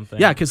it or something.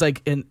 Yeah, because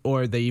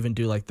or they even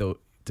do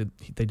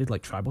they did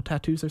tribal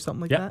tattoos or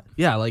something like that?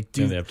 Yeah,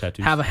 they have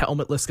tattoos. Have a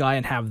helmetless guy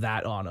and have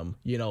that on him,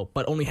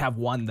 but only have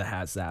one that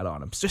has that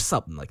on him. It's just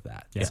something like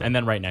that. Yeah, and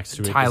then right next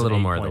to it tie is a little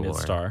an more of the 8-pointed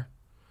lore. star.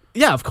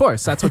 Yeah, of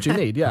course. That's what you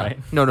need. Yeah. Right?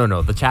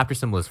 No. The chapter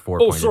symbol is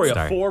 4-pointed star.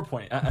 star. A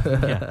 4-point.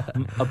 Yeah.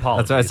 Apologies.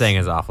 That's what I was saying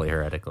is awfully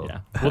heretical.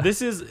 Yeah. Well,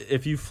 this is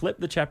if you flip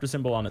the chapter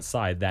symbol on its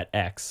side, that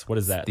X. What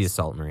is that? The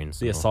Assault Marine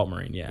symbol. The Assault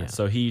Marine. Yeah.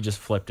 So he just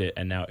flipped it,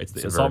 and now it's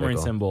the Assault Marine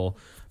symbol,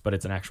 but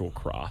it's an actual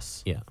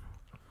cross. Yeah.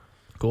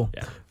 Cool.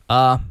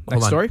 Yeah.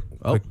 Next story.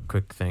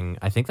 Quick thing.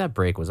 I think that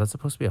break was that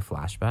supposed to be a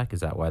flashback?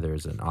 Is that why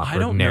there's an awkward I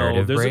don't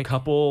narrative know. There's break? a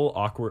couple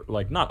awkward,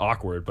 not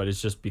awkward, but it's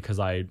just because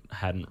I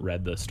hadn't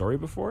read the story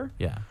before.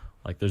 Yeah.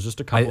 There's just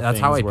a couple. That's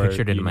how I where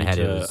pictured it in my head.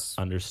 It to was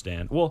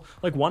understand. Well,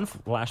 one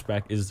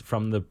flashback is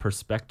from the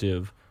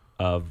perspective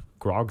of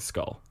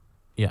Grogskull.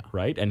 Yeah.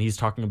 Right, and he's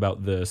talking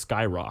about the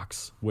Sky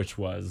Rocks, which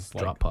was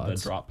drop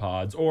pods. the drop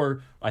pods,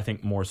 or I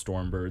think more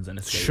Stormbirds and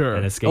escape. Sure.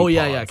 And escape oh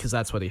yeah, pods. yeah, because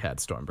that's what he had.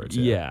 Stormbirds.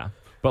 Yeah.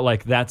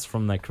 But that's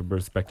from the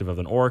perspective of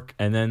an orc,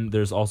 and then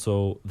there's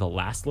also the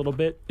last little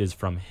bit is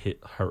from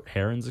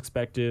Heron's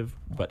perspective,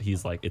 but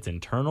he's it's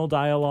internal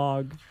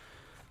dialogue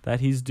that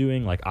he's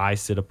doing. I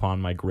sit upon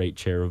my great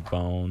chair of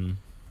bone.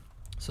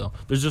 So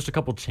there's just a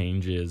couple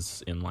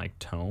changes in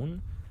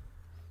tone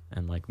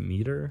and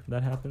meter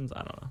that happens. I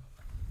don't know.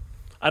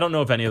 I don't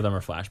know if any of them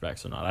are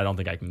flashbacks or not. I don't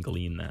think I can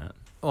glean that.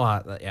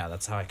 Well, yeah,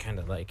 that's how I kind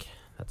of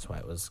that's why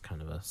it was kind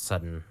of a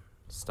sudden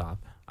stop.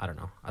 I don't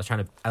know.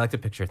 I like to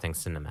picture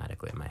things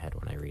cinematically in my head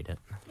when I read it.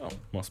 Oh,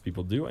 most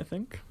people do, I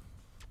think.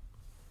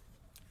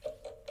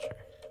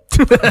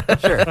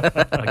 Sure.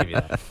 I'll give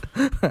you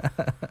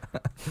that.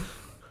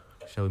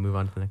 Shall we move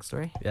on to the next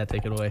story? Yeah,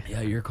 take it away.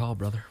 Yeah, your call,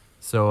 brother.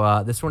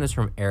 So this one is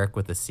from Eric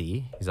with a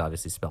C. He's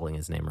obviously spelling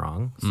his name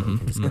wrong, so we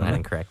can just go ahead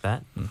and correct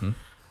that.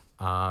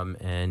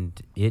 And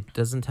it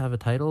doesn't have a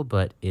title,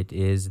 but it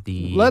is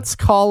the Let's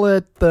call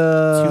it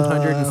the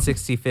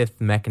 265th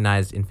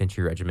Mechanized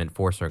Infantry Regiment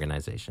Force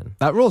Organization.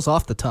 That rolls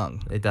off the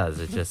tongue. It does.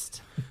 It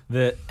just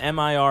The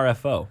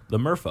MIRFO, the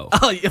MRFO.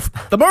 Oh,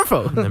 the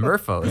Murpho. the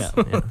Murphos,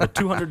 Yeah. The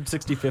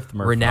 265th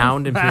MRFO.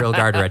 renowned Imperial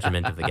Guard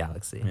Regiment of the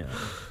galaxy. Yeah.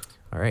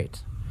 All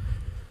right.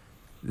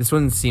 This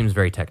one seems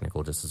very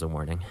technical, just as a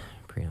warning.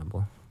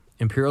 Preamble.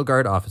 Imperial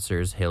Guard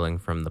officers hailing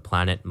from the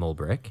planet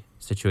Mulbrick,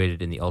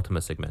 situated in the Ultima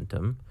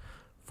Segmentum,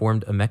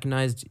 formed a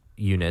mechanized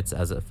units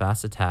as a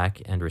fast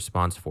attack and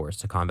response force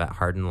to combat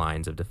hardened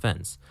lines of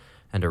defense,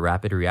 and a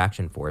rapid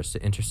reaction force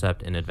to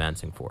intercept an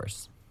advancing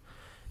force.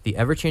 The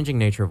ever-changing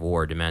nature of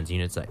war demands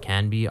units that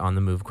can be on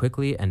the move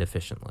quickly and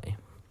efficiently.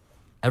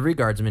 Every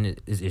guardsman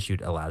is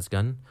issued a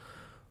lasgun,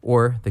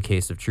 or, the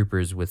case of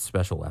troopers with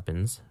special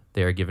weapons,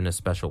 they are given a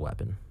special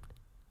weapon,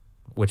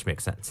 which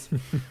makes sense.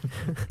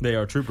 They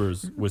are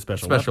troopers with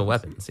special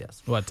weapons,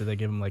 yes. What, do they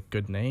give them like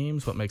good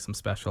names? What makes them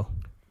special?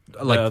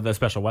 Like the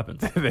special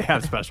weapons. They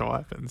have special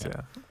weapons,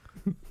 yeah.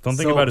 Don't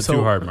think about it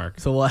too hard, Mark.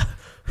 So what?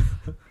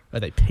 Are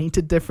they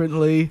painted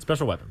differently?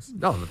 Special weapons.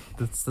 No,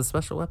 it's the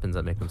special weapons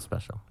that make them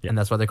special. Yeah. And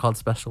that's why they're called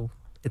special.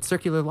 It's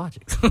circular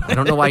logic. I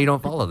don't know why you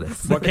don't follow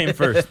this. What came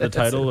first, the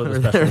title or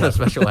the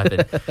special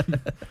weapon? special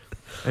weapon.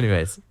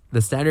 Anyways,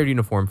 the standard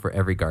uniform for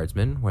every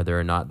guardsman, whether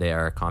or not they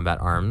are combat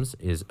arms,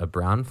 is a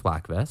brown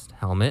flak vest,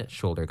 helmet,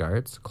 shoulder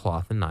guards,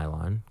 cloth and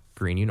nylon,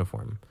 green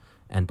uniform,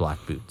 and black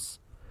boots.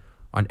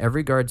 On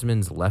every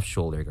guardsman's left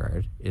shoulder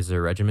guard is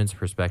their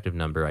regiment's respective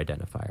number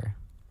identifier.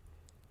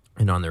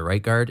 And on their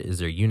right guard is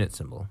their unit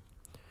symbol.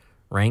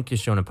 Rank is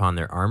shown upon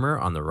their armor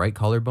on the right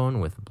collarbone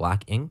with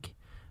black ink,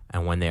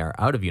 and when they are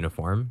out of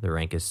uniform, the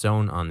rank is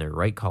sewn on their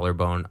right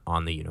collarbone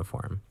on the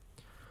uniform.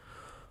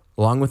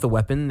 Along with the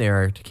weapon, they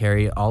are to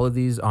carry all of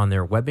these on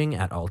their webbing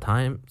at all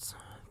times.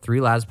 3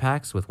 las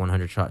packs with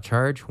 100-shot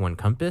charge, 1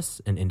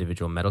 compass, an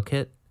individual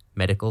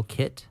medical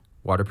kit,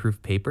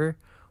 waterproof paper,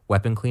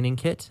 weapon cleaning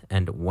kit,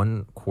 and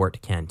 1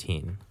 quart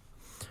canteen.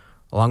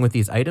 Along with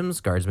these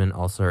items, guardsmen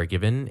also are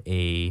given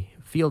a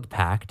field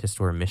pack to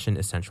store mission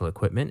essential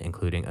equipment,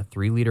 including a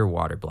 3-liter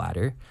water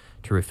bladder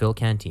to refill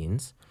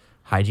canteens,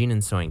 hygiene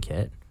and sewing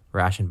kit,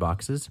 ration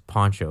boxes,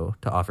 poncho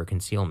to offer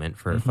concealment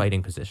for a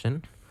fighting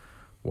position,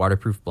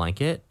 waterproof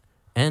blanket,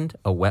 and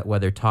a wet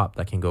weather top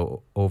that can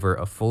go over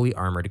a fully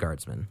armored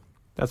guardsman.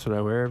 That's what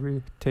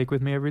I take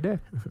with me every day.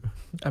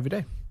 Every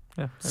day.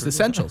 Yeah, It's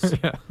essentials.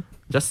 yeah.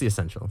 Just the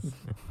essentials.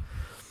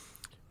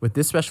 With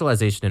this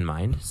specialization in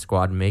mind,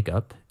 squad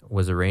makeup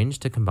was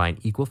arranged to combine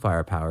equal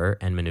firepower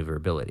and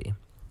maneuverability.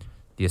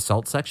 The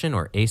assault section,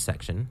 or A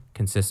section,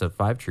 consists of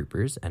 5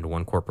 troopers and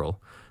 1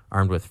 corporal,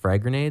 armed with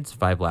frag grenades,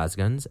 5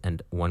 lasguns,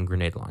 and 1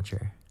 grenade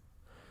launcher.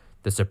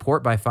 The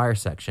support by fire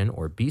section,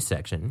 or B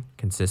section,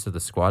 consists of the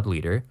squad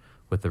leader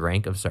with the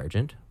rank of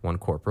sergeant, 1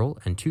 corporal,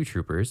 and 2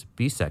 troopers.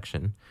 B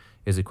section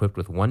is equipped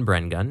with 1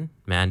 Bren gun,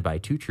 manned by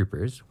 2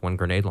 troopers, 1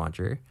 grenade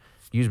launcher,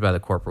 used by the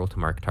corporal to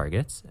mark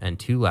targets, and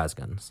 2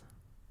 lasguns.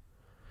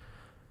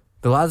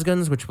 The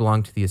lasguns, which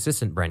belong to the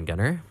assistant Bren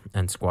gunner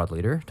and squad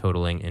leader,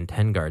 totaling in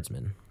 10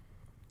 guardsmen.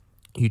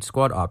 Each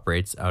squad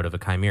operates out of a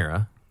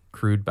chimera,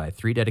 crewed by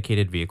 3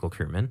 dedicated vehicle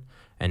crewmen,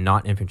 and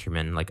not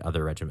infantrymen like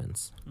other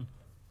regiments.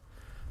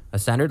 A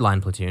standard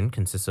line platoon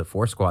consists of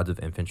 4 squads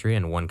of infantry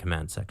and 1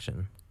 command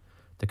section.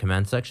 The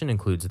command section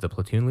includes the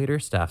platoon leader,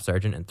 staff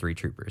sergeant, and 3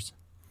 troopers.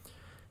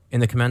 In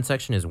the command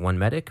section is 1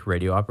 medic,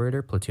 radio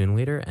operator, platoon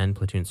leader, and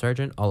platoon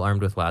sergeant, all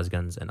armed with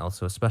lasguns, and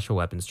also a special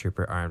weapons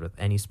trooper armed with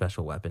any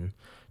special weapon,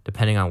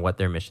 depending on what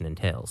their mission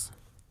entails.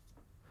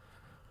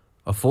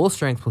 A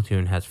full-strength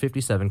platoon has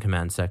 57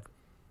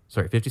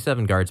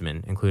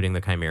 guardsmen, including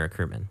the chimera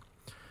crewmen.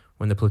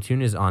 When the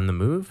platoon is on the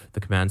move, the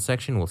command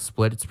section will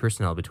split its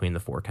personnel between the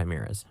 4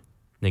 chimeras,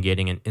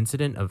 negating an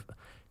incident of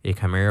a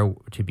chimera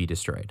to be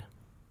destroyed.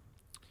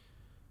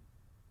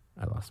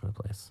 I lost my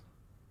place.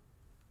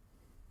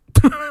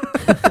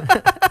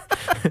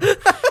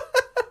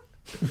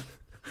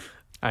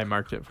 I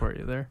marked it for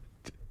you there.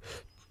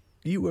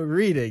 You were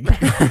reading.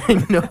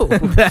 I know.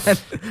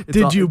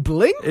 Did you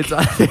blink?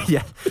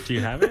 Yeah. Do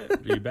you have it?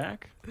 Are you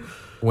back?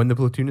 When the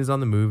platoon is on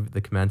the move,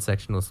 the command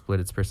section will split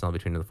its personnel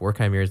between the 4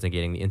 chimeras,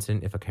 negating the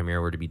incident. If a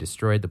chimera were to be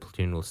destroyed, the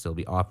platoon will still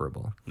be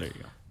operable. There you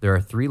go. There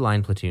are 3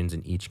 line platoons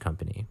in each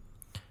company.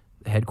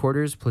 The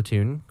headquarters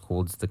platoon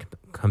holds the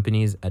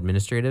company's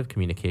administrative,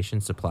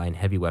 communication, supply, and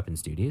heavy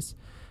weapons duties.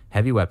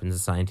 Heavy weapons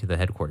assigned to the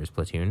headquarters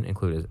platoon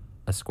include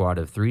a squad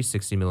of 3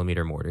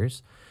 60mm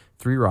mortars,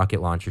 3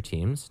 rocket launcher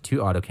teams, 2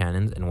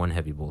 autocannons, and 1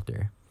 heavy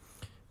bolter.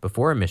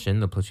 Before a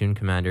mission, the platoon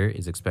commander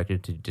is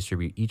expected to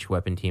distribute each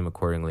weapon team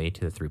accordingly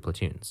to the 3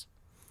 platoons.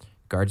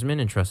 Guardsmen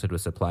entrusted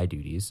with supply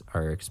duties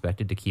are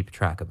expected to keep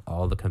track of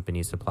all the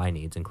company's supply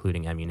needs,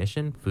 including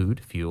ammunition, food,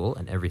 fuel,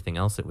 and everything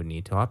else it would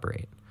need to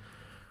operate.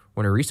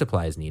 When a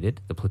resupply is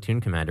needed, the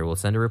platoon commander will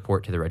send a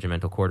report to the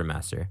regimental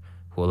quartermaster,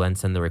 who will then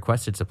send the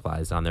requested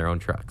supplies on their own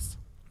trucks.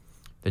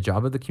 The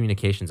job of the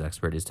communications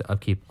expert is to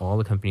upkeep all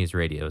the company's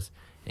radios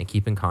and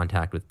keep in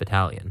contact with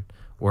battalion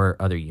or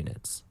other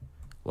units.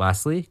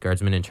 Lastly,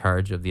 guardsmen in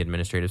charge of the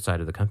administrative side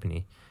of the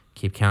company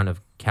keep count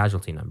of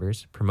casualty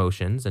numbers,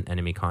 promotions, and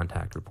enemy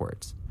contact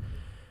reports.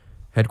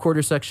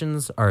 Headquarters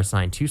sections are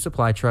assigned 2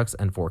 supply trucks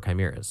and 4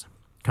 chimeras.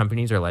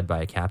 Companies are led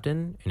by a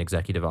captain, an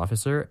executive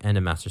officer, and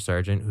a master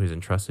sergeant who is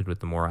entrusted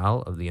with the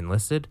morale of the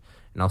enlisted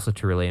and also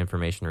to relay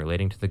information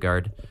relating to the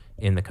guard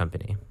in the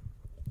company.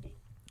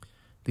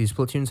 These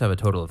platoons have a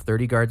total of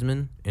 30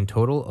 guardsmen. In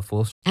total, a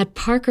full... At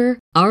Parker,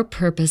 our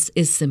purpose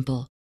is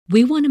simple.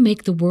 We want to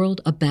make the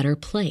world a better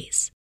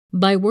place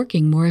by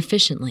working more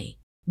efficiently,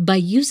 by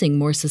using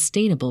more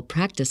sustainable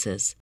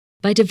practices,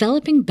 by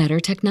developing better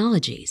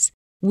technologies.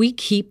 We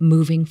keep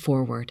moving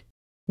forward.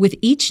 With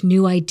each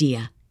new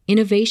idea,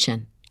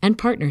 innovation, and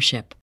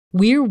partnership,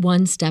 we're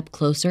one step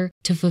closer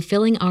to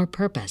fulfilling our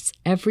purpose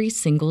every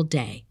single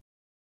day.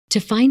 To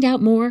find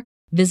out more,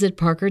 visit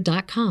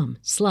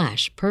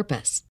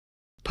parker.com/purpose.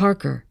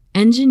 Parker,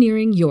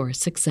 engineering your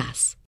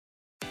success.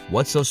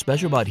 What's so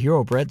special about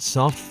Hero Bread's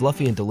soft,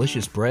 fluffy, and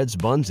delicious breads,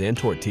 buns, and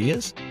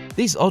tortillas?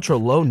 These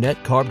ultra-low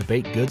net-carb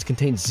baked goods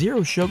contain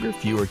 0 sugar,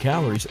 fewer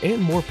calories,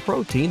 and more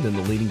protein than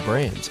the leading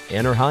brands,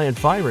 and are high in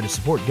fiber to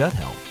support gut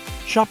health.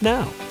 Shop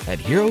now at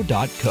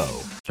hero.co.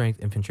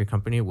 Strength Infantry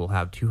Company will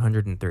have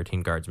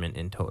 213 guardsmen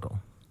in total.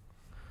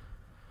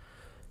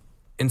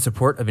 In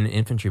support of an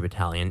infantry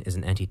battalion is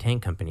an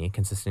anti-tank company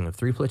consisting of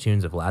 3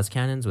 platoons of las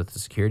cannons with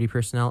security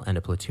personnel and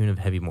a platoon of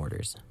heavy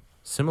mortars.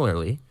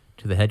 Similarly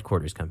to the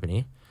headquarters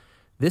company,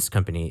 this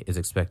company is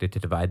expected to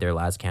divide their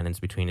las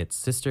cannons between its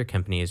sister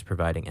companies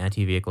providing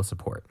anti-vehicle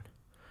support.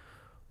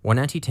 One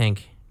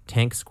anti-tank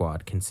tank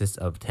squad consists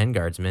of 10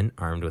 guardsmen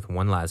armed with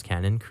 1 las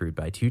cannon crewed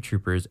by 2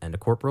 troopers and a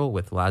corporal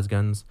with las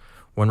guns,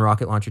 1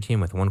 rocket launcher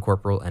team with 1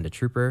 corporal and a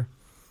trooper,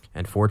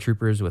 and 4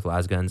 troopers with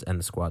las guns and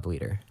the squad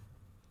leader.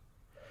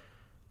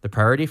 The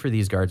priority for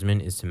these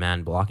guardsmen is to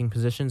man blocking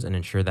positions and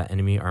ensure that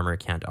enemy armor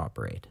can't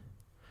operate.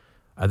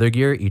 Other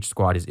gear each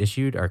squad is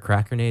issued are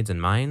crack grenades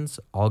and mines.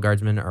 All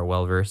guardsmen are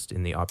well versed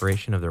in the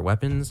operation of their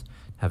weapons,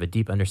 have a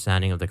deep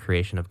understanding of the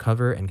creation of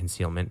cover and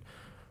concealment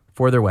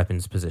for their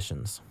weapons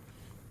positions.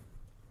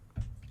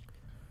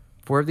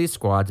 4 of these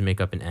squads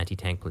make up an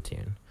anti-tank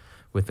platoon,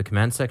 with the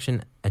command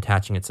section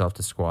attaching itself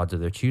to squads of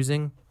their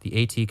choosing.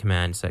 The AT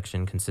command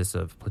section consists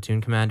of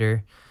platoon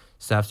commander,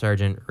 staff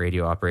sergeant,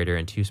 radio operator,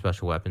 and 2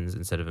 special weapons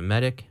instead of a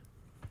medic,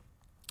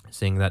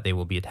 saying that they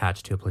will be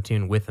attached to a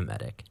platoon with a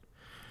medic.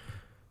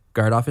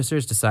 Guard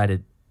officers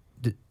decided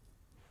that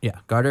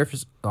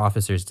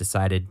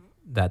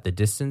the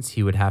distance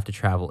he would have to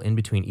travel in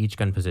between each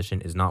gun position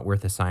is not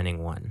worth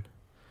assigning one.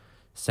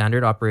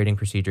 Standard operating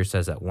procedure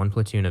says that 1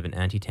 platoon of an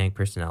anti-tank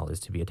personnel is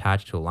to be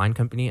attached to a line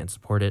company and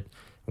support it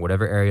in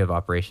whatever area of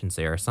operations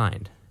they are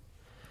assigned.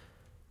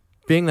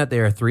 Being that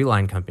there are 3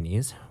 line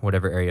companies,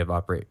 whatever area of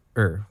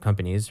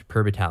companies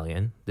per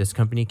battalion, this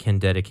company can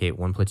dedicate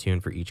 1 platoon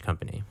for each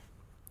company.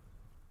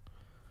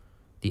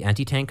 The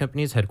anti-tank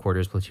company's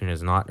headquarters platoon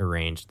is not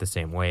arranged the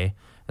same way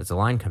as the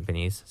line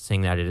companies,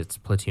 saying that its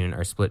platoon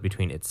are split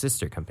between its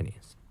sister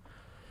companies.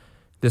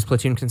 This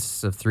platoon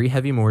consists of 3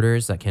 heavy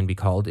mortars that can be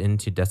called in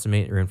to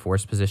decimate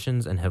reinforced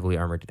positions and heavily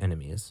armored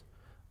enemies.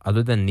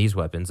 Other than these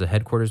weapons, the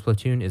headquarters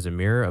platoon is a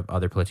mirror of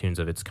other platoons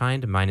of its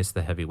kind, minus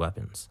the heavy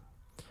weapons.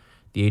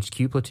 The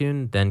HQ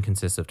platoon then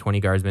consists of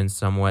 20 guardsmen,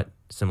 somewhat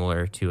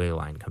similar to a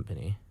line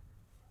company.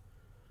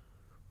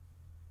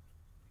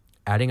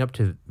 Adding up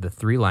to the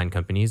 3 line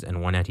companies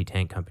and 1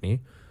 anti-tank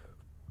company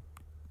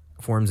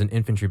forms an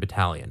infantry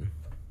battalion.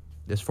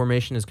 This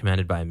formation is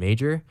commanded by a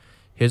major,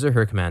 his or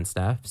her command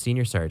staff,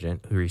 senior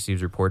sergeant, who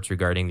receives reports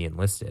regarding the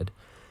enlisted,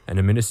 and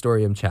a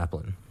ministerium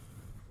chaplain.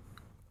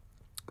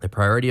 The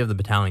priority of the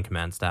battalion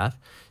command staff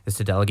is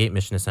to delegate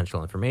mission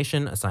essential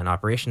information, assign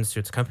operations to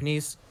its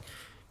companies,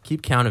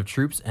 keep count of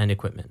troops and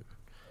equipment,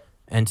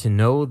 and to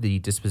know the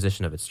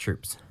disposition of its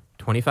troops.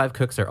 25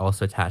 cooks are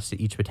also attached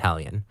to each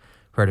battalion,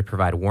 who are to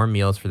provide warm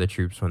meals for the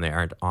troops when they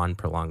aren't on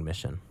prolonged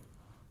mission.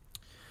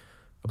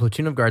 A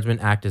platoon of guardsmen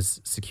act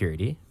as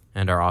security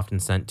and are often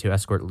sent to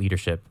escort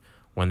leadership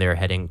when they are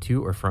heading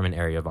to or from an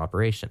area of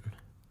operation.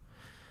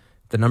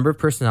 The number of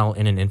personnel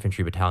in an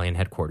infantry battalion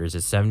headquarters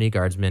is 70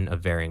 guardsmen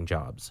of varying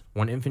jobs.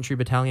 1 infantry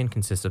battalion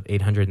consists of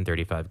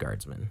 835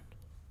 guardsmen.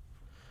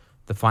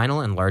 The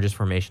final and largest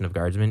formation of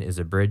guardsmen is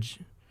a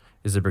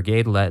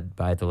brigade led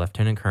by the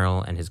lieutenant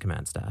colonel and his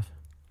command staff.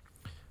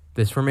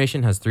 This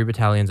formation has 3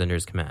 battalions under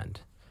his command.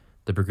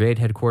 The brigade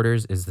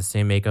headquarters is the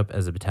same makeup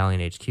as the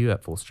battalion HQ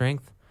at full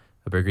strength.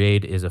 A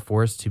brigade is a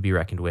force to be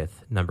reckoned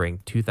with, numbering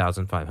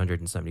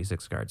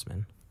 2,576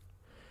 guardsmen.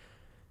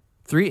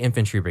 3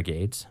 infantry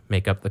brigades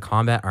make up the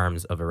combat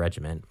arms of a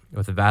regiment,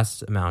 with a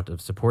vast amount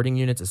of supporting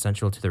units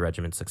essential to the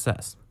regiment's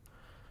success.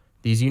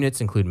 These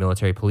units include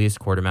military police,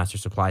 quartermaster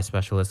supply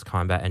specialists,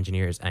 combat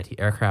engineers,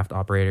 anti-aircraft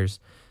operators,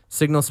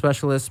 signal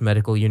specialists,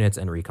 medical units,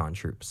 and recon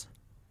troops.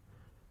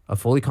 A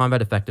fully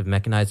combat effective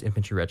mechanized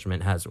infantry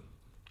regiment has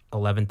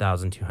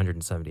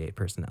 11,278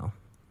 personnel.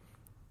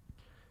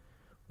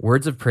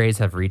 Words of praise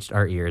have reached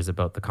our ears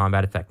about the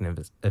combat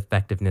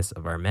effectiveness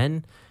of our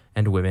men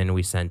and women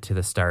we sent to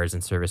the stars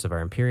in service of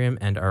our Imperium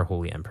and our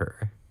Holy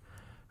Emperor.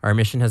 Our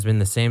mission has been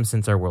the same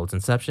since our world's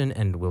inception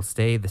and will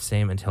stay the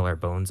same until our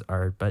bones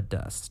are but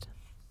dust.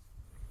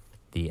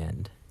 The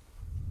end.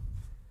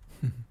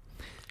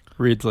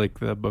 Reads like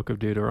the Book of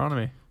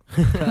Deuteronomy.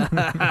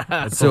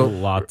 It's a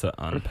lot to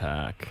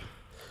unpack.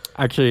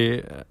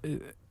 Actually,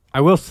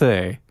 I will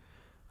say,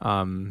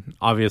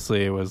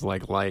 obviously it was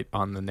like light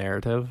on the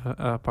narrative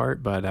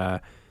part,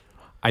 but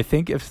I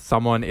think if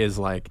someone is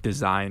like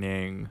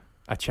designing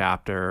a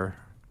chapter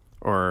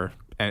or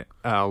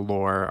a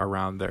lore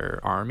around their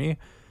army,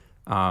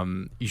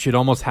 you should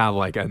almost have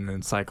like an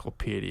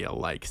encyclopedia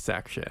like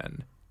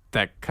section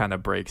that kind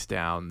of breaks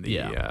down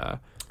the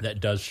that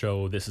does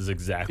show this is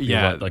exactly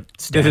what, like,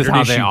 this is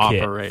how they issue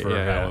operate kit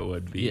for how it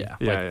would be.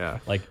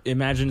 Like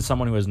imagine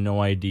someone who has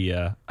no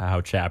idea how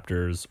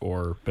chapters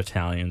or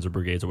battalions or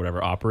brigades or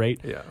whatever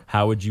operate. Yeah.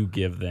 How would you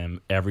give them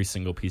every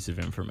single piece of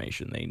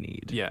information they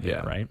need?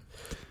 Yeah. Right?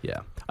 Yeah.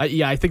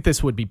 I think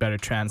this would be better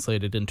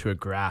translated into a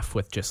graph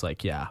with just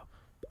like, a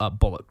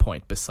bullet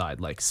point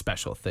beside like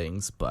special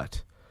things,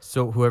 but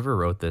So whoever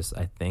wrote this,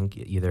 I think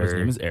either... His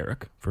name is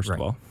Eric, first of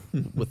all.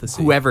 with the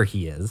C. Whoever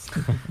he is.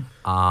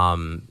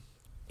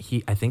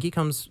 I think he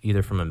comes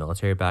either from a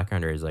military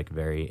background or is like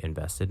very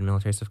invested in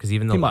military stuff. Because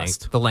even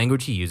the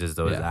language he uses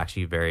though is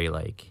actually very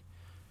like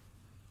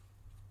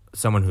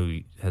someone who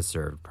has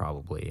served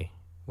probably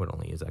would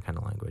only use that kind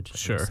of language.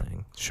 Sure.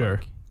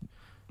 Like,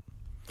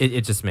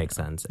 it just makes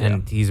sense,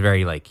 and he's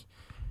very like.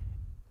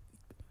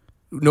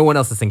 No one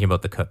else is thinking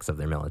about the cooks of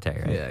their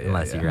military, right?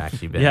 Unless you're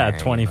actually been there.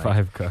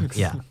 25 cooks.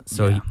 Yeah.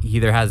 So he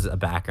either has a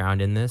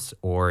background in this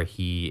or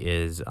he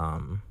is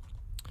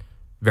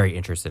very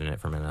interested in it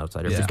from an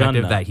outsider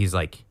perspective. That he's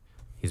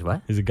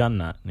what? He's a gun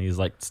nut, and he's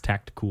like, it's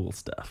tactical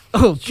stuff.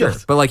 Oh, sure.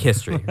 But like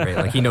history, right?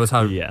 Like he knows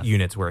how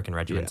units work and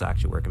regiments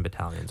actually work and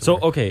battalions. So,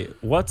 okay,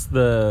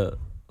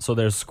 so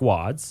there's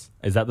squads.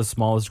 Is that the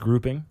smallest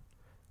grouping?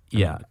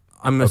 Yeah.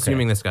 I'm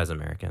assuming this guy's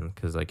American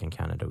because like in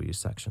Canada we use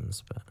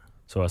sections, but...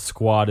 So a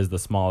squad is the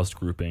smallest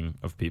grouping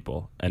of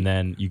people, and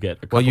then you get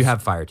you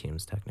have fire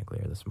teams technically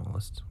are the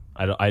smallest.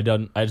 I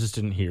just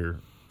didn't hear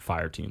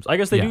fire teams. I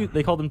guess they do.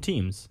 They call them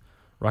teams,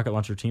 rocket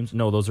launcher teams.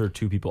 No, those are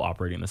two people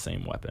operating the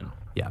same weapon.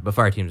 Yeah, but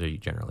fire teams are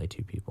generally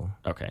two people.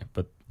 Okay,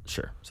 but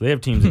sure. So they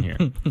have teams in here.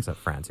 Except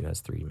France, who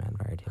has 3-man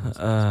fire teams.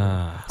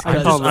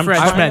 I'm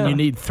Frenchman. You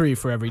need 3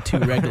 for every 2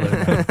 regular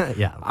men.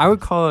 Yeah, I would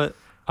call it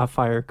a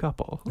fire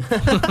couple.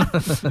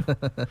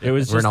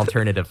 We're an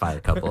alternative fire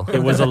couple.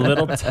 It was a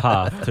little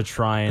tough to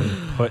try and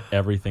put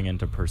everything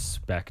into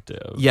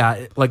perspective.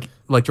 Yeah, like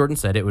Jordan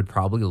said, it would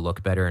probably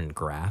look better in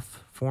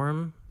graph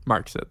form.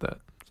 Mark said that.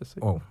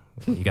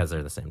 You guys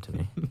are the same to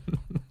me.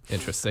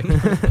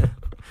 Interesting.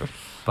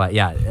 But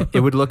yeah, it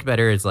would look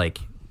better as like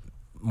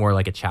more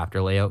like a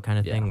chapter layout kind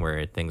of thing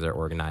where things are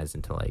organized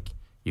into like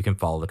you can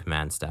follow the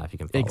command staff, you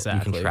can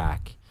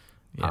track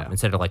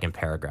instead of like in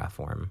paragraph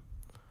form.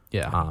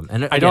 Yeah.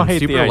 And I don't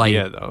hate the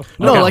idea though.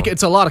 No, like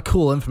it's a lot of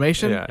cool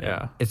information.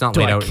 Yeah. It's not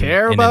Do laid I out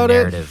care in about a it?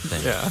 narrative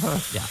thing.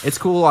 Yeah. It's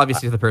cool,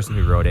 obviously, to the person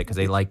who wrote it because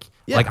they like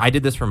I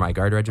did this for my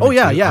guard regiment. Oh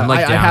yeah, too. yeah. I'm,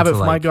 like, I have it down for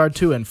to, my like, guard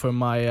too, and for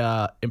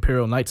my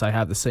Imperial Knights, I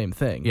have the same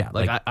thing. Yeah,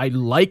 like like- I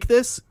like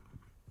this.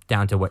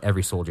 down to what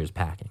every soldier is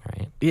packing,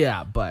 right?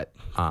 Yeah, but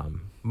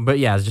But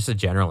yeah, it's just a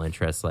general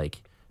interest.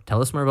 Like,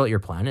 tell us more about your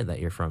planet that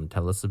you're from.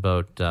 Tell us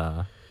about.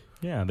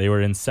 They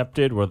were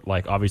incepted with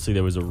like obviously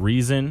there was a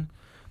reason.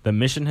 The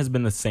mission has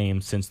been the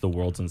same since the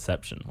world's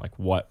inception. Like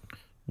what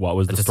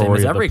was the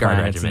story of every the guard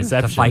planet's regiment,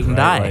 inception? to fight and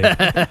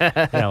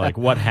die. Like, like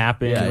what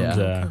happened?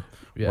 Yeah.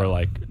 Or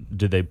like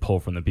did they pull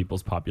from the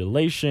people's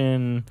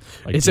population?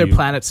 Like, is their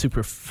planet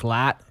super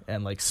flat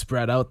and like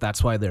spread out?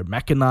 That's why they're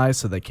mechanized,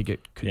 so they could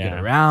get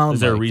around. Is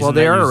there a reason? Well,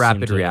 they that are you a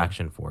rapid seem to-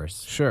 reaction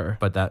force. Sure.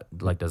 But that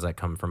does that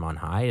come from on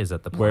high? Is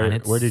that the Where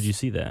planets? where did you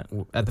see that?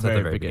 At the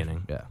very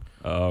beginning. Yeah.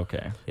 Oh,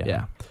 okay.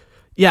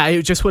 Yeah,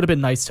 it just would have been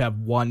nice to have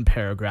one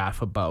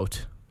paragraph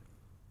about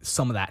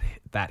some of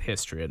that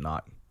history and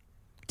not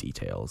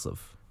details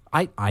of.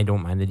 I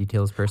don't mind the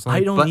details personally.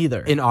 I don't but either.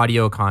 In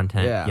audio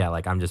content, Yeah.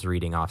 like I'm just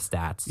reading off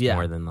stats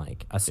more than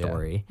like a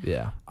story.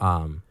 Yeah.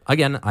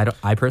 Again,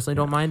 I personally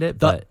don't mind it,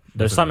 but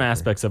There's some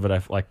aspects of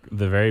it, like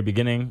the very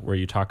beginning, where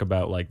you talk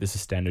about like this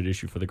is standard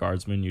issue for the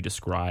guardsmen. You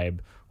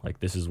describe like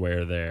this is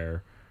where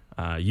their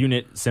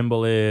unit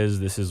symbol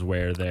is. This is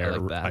where their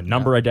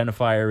number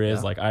identifier is.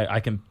 Yeah. Like I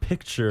can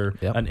picture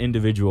an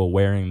individual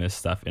wearing this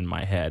stuff in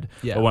my head.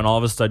 Yeah. But when all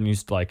of a sudden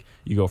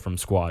you go from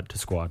squad to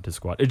squad to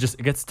squad, it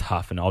gets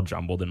tough and all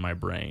jumbled in my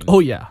brain.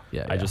 Oh yeah.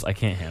 I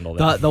can't handle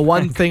that. The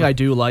one thing I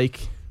do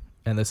like,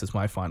 and this is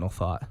my final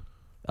thought,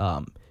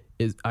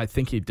 is I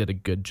think he did a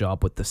good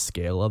job with the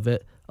scale of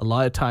it. A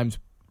lot of times,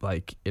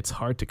 like it's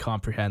hard to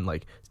comprehend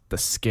like the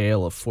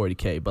scale of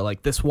 40K, but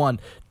like this one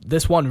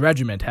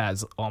regiment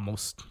has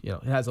almost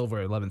it has over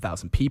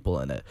 11,000 people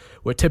in it.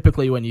 Where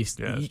typically when you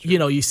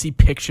you see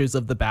pictures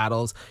of the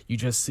battles, you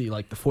just see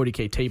like the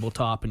 40K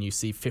tabletop and you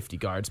see 50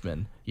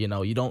 guardsmen. You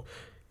don't.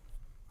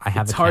 I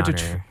have it's a hard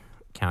counter.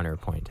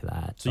 counterpoint to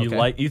that. So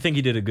you think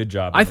he did a good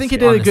job? I think he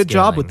scale. did a good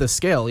job scaling. with the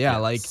scale. Yeah,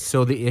 like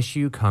So the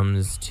issue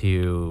comes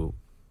to,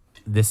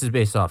 this is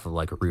based off of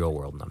like real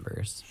world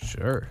numbers.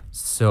 sure.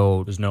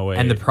 So There's no way.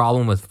 And the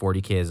problem with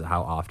 40K is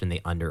how often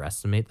they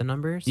underestimate the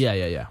numbers.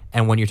 Yeah.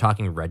 And when you're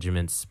talking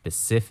regiments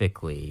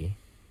specifically,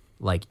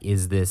 like,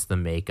 is this the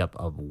makeup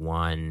of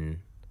one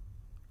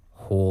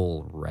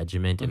whole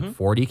regiment in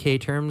 40K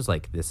terms?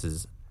 Like, this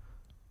is.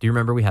 Do you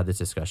remember we had this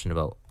discussion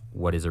about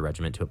what is a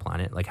regiment to a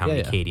planet? Like, how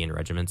many Cadian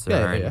regiments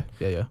there are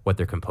and what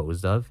they're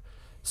composed of?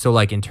 So,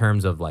 like, in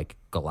terms of, like,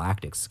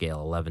 galactic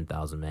scale,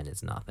 11,000 men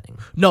is nothing.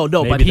 No,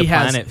 Maybe but the he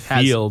planet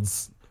has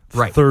fields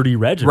Right. 30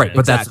 regiments. Right,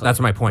 but Exactly. that's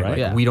my point. Right. Like,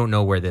 Yeah. we don't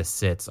know where this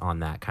sits on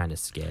that kind of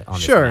scale. On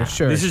Sure, this map.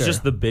 sure. This is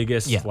just the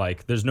biggest, Yeah.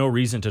 like, there's no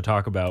reason to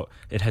talk about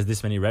it has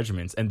this many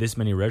regiments, and this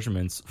many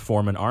regiments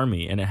form an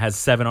army, and it has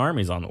 7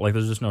 armies on it. Like,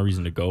 there's just no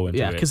reason to go into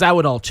Yeah, it. because that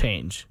would all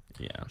change.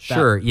 Yeah.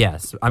 Sure,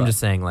 yes. I'm just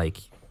saying, like,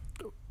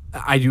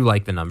 I do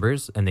like the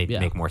numbers, and they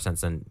make more sense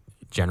than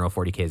general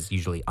 40K is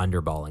usually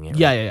underballing it.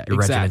 Yeah, right? yeah, Your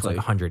regiment's exactly. like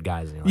 100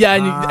 guys. And you're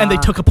like, Yeah, and they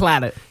took a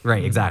planet.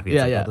 Right, exactly. It's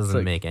Yeah, like, yeah. That doesn't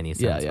So- make any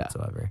sense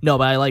whatsoever. No,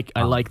 but I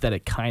like that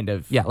it kind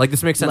of Yeah, like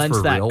this makes sense lends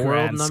for that real world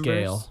grand numbers,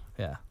 scale.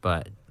 Yeah.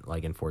 but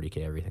like in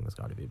 40K, everything's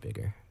got to be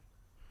bigger.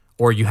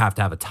 Or you have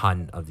to have a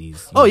ton of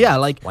these. Oh yeah,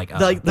 like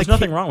There's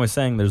nothing wrong with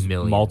saying there's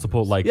Millions.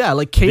 multiple, like, Yeah,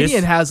 like Cadian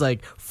this- has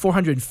like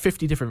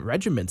 450 different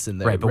regiments in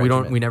there. Right, but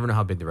we never know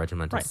how big the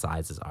regimental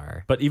sizes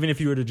are. But even if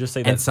you were to just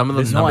say that. And some of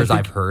the this- numbers I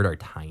I've think- heard are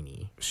tiny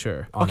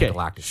Sure. on Okay. the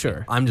galactic Sure.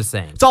 scale. I'm just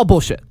saying. It's all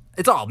bullshit.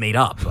 It's all made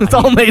up. It's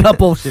all made up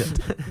bullshit.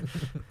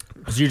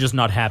 So you're just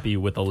not happy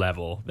with the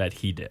level that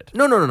he did.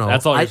 No.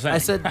 That's all you're I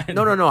saying. said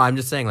no. I'm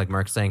just saying, like,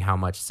 Mark's saying how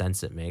much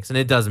sense it makes, and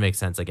it does make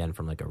sense again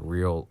from like a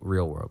real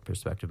world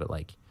perspective. But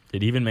like,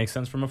 It even makes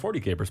sense from a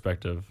 40K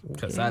perspective.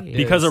 Because that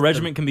Because is a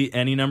regiment can be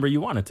any number you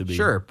want it to be.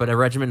 sure, but a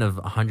regiment of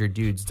 100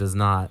 dudes does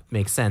not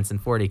make sense in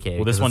 40K.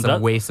 Well, this because one it's a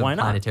does. waste of Why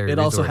not? planetary It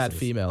also had resources.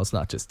 females,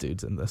 not just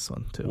dudes in this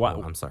one too. Why-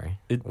 Oh, I'm sorry.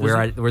 It We're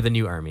doesn't- the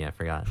new army. I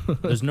forgot.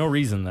 There's no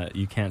reason that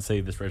you can't say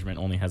this regiment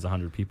only has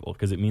 100 people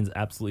because it means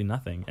absolutely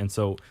nothing. And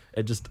so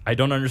I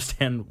don't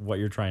understand what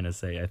you're trying to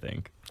say, I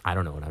think. I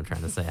don't know what I'm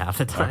trying to say half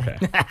the time.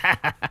 Okay.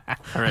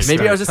 All right, Maybe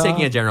so I was just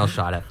taking a general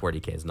shot at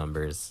 40K's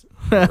numbers.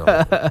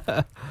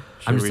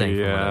 I'm just saying.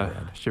 From what I read.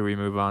 Should we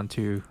move on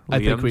to I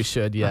think we Liam's?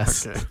 should,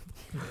 yes. Okay.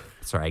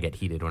 Sorry, I get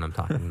heated when I'm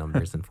talking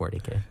numbers in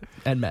 40K.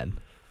 And men.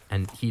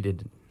 And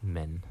heated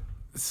men.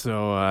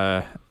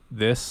 So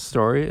this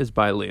story is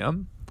by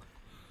Liam.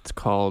 It's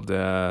called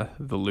The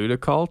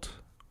Ludicult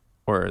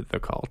or The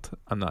Cult.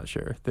 I'm not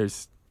sure.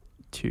 There's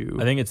 2.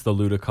 I think it's the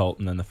Luda cult,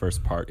 and then the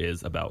first part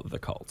is about the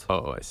cult.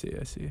 Oh, I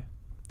see.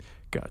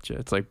 Gotcha.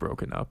 It's like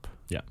broken up.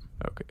 Yeah.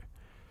 Okay.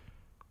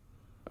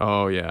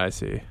 Oh, yeah, I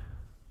see.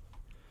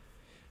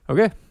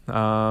 Okay.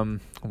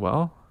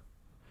 Well,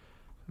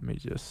 let me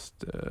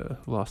just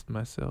lost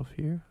myself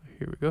here.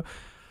 Here we go.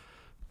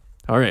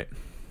 All right.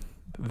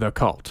 The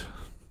cult.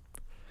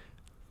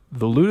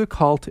 The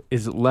Ludicult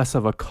is less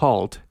of a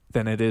cult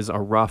than it is a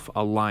rough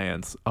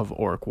alliance of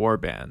orc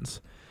warbands,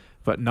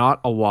 but not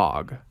a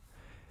WOG.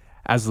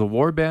 As the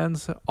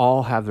warbands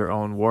all have their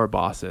own war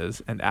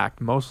bosses and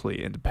act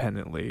mostly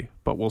independently,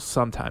 but will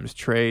sometimes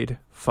trade,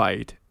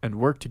 fight, and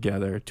work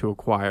together to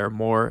acquire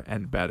more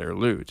and better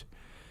loot.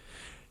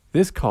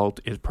 This cult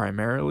is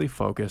primarily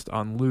focused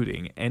on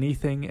looting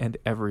anything and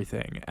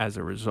everything as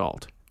a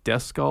result.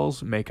 Death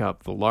Skulls make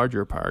up the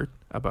larger part,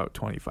 about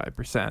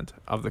 25%,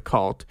 of the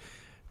cult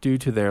due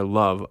to their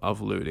love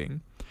of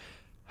looting.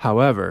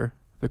 However,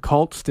 the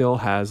cult still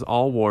has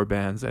all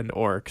warbands and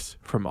orcs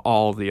from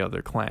all the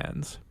other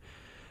clans.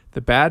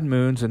 The Bad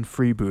Moons and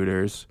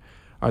Freebooters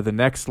are the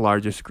next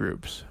largest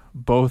groups,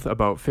 both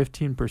about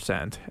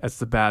 15%, as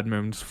the Bad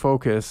Moons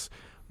focus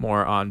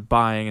more on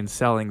buying and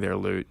selling their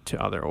loot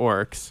to other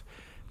orcs.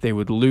 They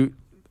would loot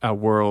a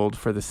world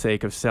for the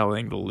sake of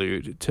selling the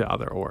loot to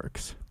other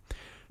orcs.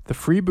 The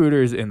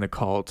Freebooters in the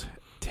cult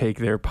take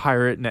their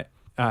pirate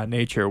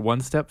nature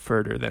one step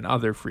further than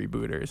other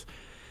Freebooters,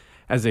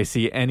 as they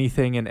see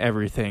anything and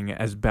everything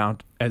as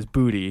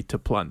booty to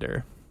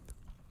plunder.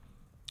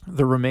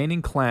 The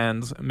remaining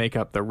clans make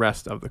up the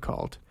rest of the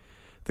cult.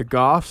 The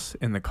Goths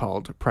in the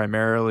cult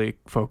primarily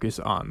focus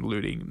on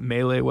looting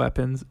melee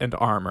weapons and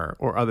armor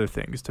or other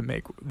things to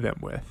make them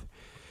with.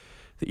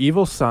 The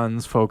Evil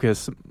Sons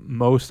focus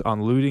most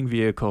on looting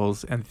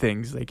vehicles and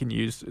things they can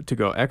use to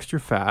go extra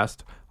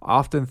fast,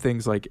 often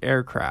things like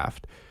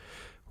aircraft,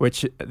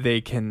 which they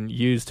can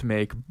use to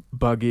make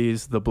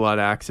buggies. The blood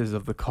axes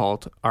of the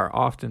cult are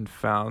often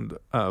found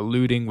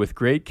looting with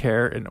great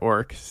care and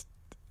orc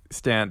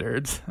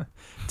standards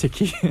to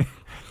keep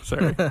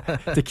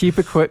to keep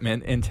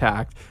equipment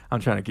intact. I'm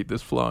trying to keep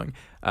this flowing,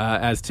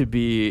 as to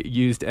be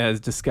used as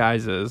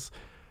disguises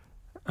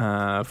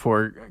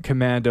for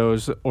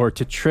commandos, or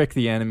to trick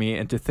the enemy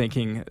into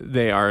thinking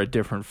they are a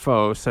different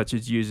foe, such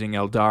as using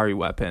Eldari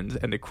weapons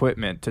and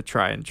equipment to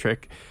try and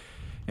trick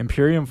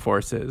Imperium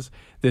forces.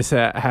 This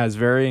has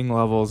varying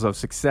levels of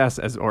success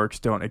as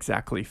orcs don't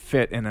exactly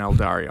fit in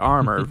Eldari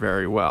armor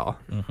very well.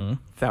 Mm-hmm.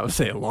 That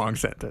was a long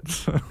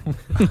sentence.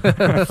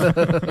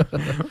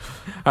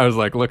 I was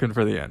like looking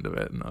for the end of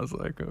it, and I was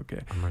like,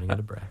 okay. I'm running out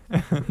of breath.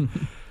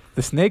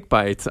 The snake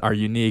bites are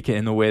unique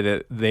in the way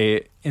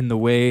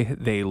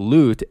they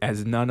loot,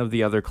 as none of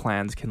the other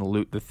clans can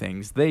loot the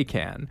things they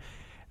can.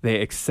 They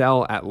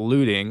excel at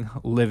looting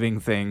living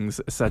things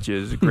such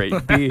as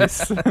great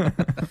beasts.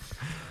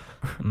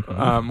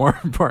 More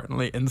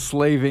importantly,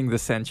 enslaving the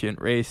sentient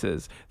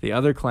races. The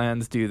other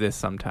clans do this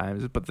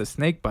sometimes, but the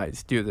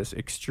snakebites do this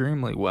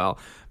extremely well,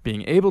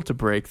 being able to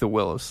break the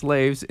will of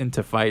slaves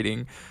into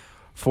fighting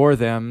for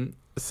them,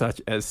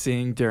 such as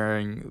seeing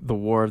during the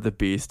War of the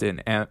Beast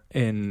in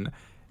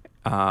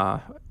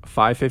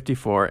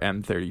 554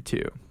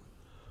 M32.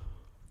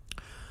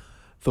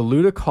 The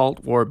loot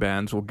occult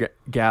warbands will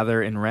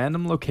gather in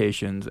random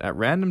locations at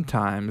random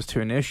times to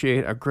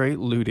initiate a great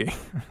looting,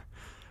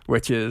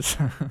 which is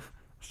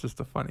it's just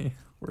a funny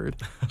word.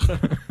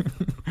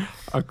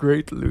 A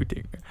great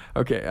looting.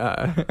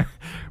 Okay,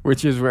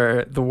 which is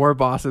where the war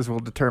bosses will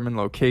determine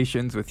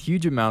locations with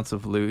huge amounts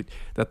of loot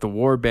that the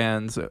war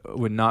bands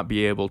would not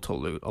be able to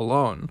loot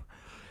alone.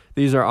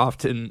 These are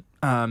often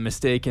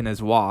mistaken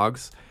as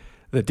wogs.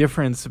 The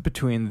difference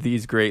between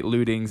these great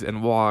lootings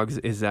and wogs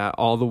is that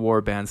all the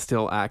war bands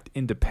still act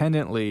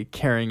independently,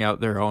 carrying out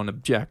their own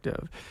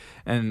objective,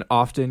 and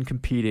often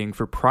competing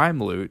for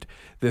prime loot.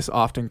 This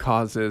often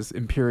causes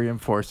Imperium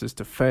forces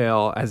to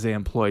fail as they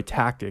employ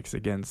tactics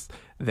against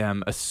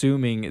them,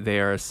 assuming they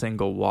are a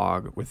single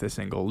wog with a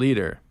single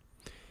leader.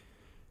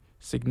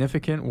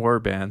 Significant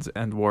warbands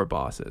and war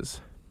bosses.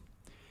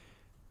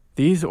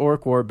 These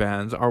orc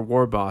warbands are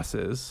war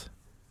bosses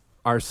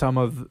are some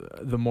of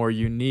the more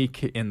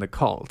unique in the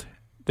cult.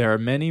 There are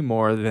many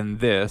more than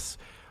this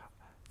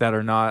that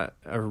are not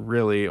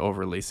really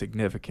overly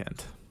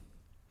significant.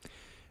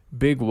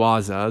 Big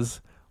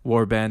Wazas,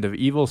 warband of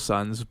evil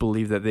sons,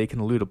 believe that they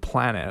can loot a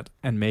planet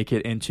and make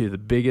it into the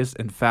biggest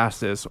and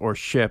fastest or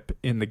ship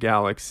in the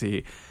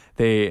galaxy.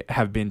 They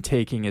have been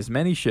taking as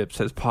many ships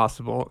as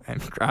possible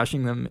and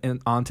crashing them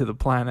onto the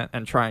planet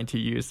and trying to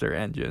use their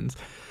engines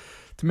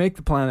to make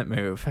the planet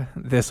move.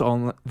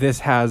 This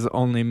has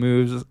only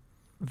moves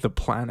the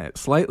planet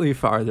slightly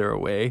farther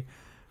away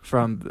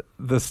from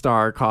the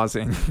star,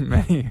 causing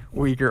many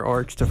weaker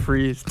orcs to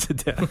freeze to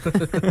death.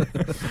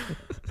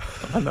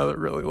 Another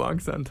really long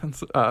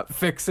sentence.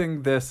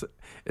 Fixing this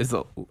is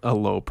a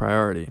low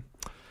priority.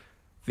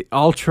 The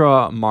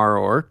Ultra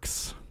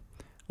Marorks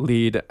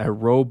lead a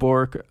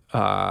Robork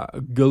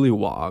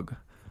Gullywog,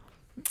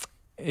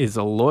 is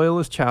a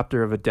loyalist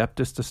chapter of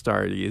Adeptus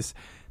Astartes.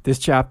 This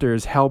chapter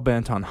is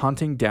hell-bent on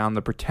hunting down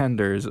the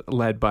Pretenders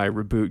led by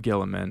Reboot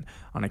Gilliman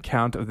on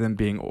account of them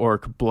being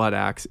orc blood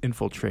axe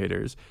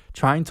infiltrators,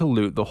 trying to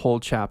loot the whole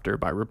chapter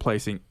by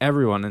replacing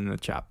everyone in the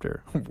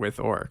chapter with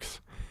orcs.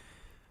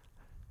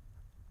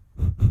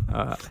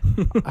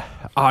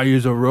 I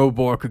use a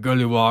Robork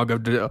Gullywog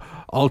of the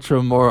Ultra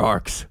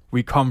Morarchs.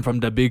 We come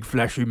from the big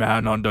fleshy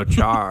man on the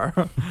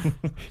char.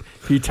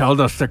 He told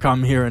us to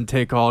come here and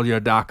take all your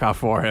Daka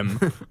for him.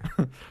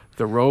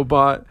 The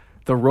Robork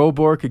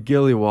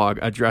Gullywog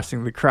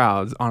addressing the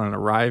crowds on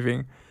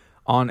arriving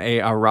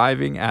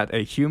at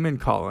a human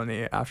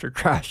colony after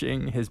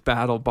crashing his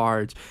battle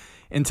barge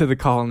into the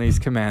colony's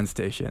command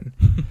station.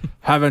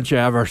 Haven't you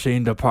ever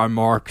seen the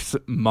Mararchs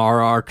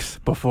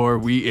before?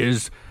 We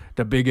is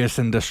the biggest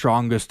and the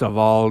strongest of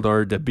all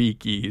the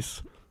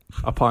Beakies.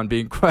 Upon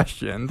being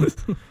questioned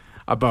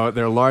about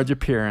their large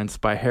appearance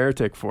by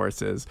heretic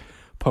forces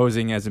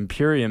posing as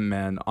Imperium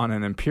men on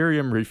an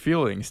Imperium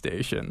refueling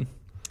station.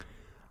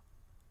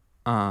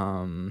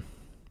 Wazog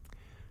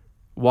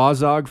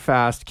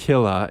Fast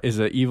Killa is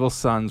an evil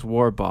son's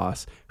war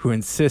boss who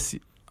insists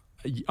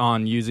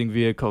on using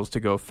vehicles to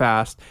go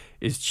fast,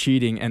 is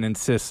cheating, and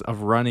insists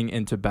of running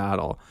into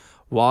battle.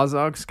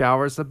 Wazog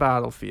scours the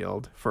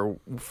battlefield for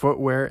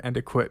footwear and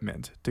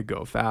equipment to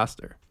go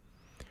faster.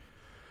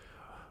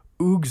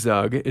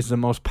 Oogzug is the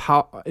most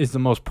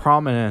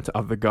prominent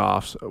of the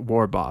Goths'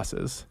 war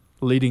bosses,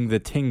 leading the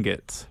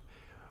Tingits.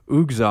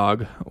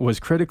 Oogzog was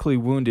critically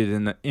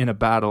wounded in a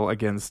battle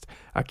against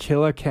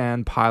Akilla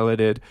Khan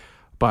piloted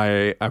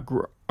by a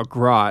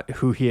Grot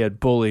who he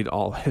had bullied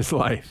all his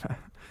life.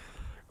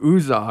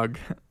 Oogzog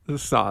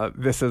saw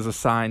this as a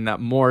sign that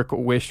Mork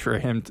wished for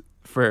him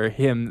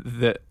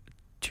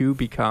to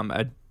become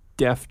a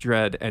Death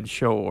Dread and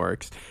show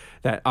orcs,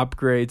 that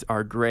upgrades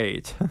are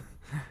great.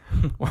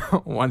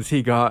 Once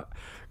he got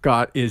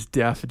his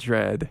Death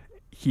Dread,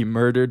 he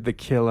murdered the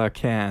Killa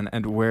Khan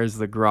and wears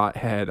the Grot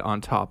head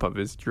on top of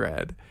his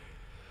dread.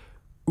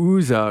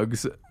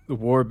 Oogzug's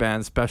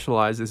warband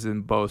specializes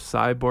in both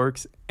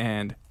cyborgs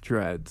and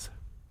dreads.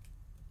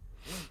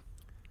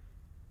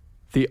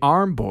 The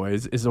Arm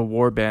Boys is a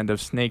warband of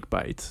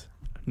snakebites,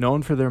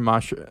 known for their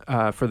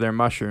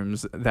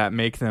mushrooms that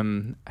make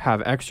them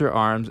have extra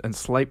arms and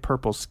slight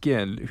purple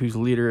skin, whose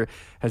leader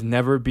has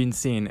never been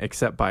seen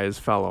except by his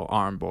fellow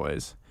Arm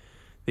Boys.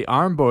 The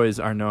Arm Boys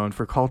are known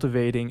for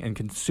cultivating and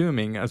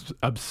consuming an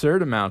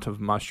absurd amount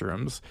of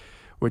mushrooms,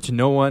 which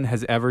no one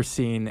has ever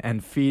seen,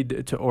 and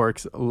feed to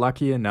orcs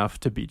lucky enough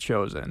to be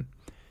chosen.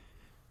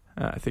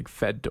 I think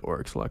fed to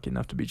orcs lucky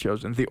enough to be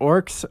chosen. The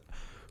orcs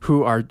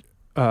who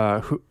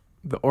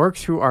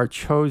are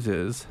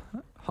chosen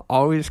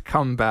always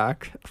come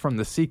back from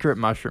the secret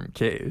mushroom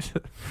caves.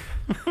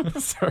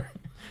 Sorry.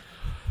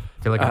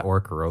 I feel like an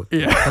orc wrote.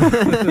 Yeah.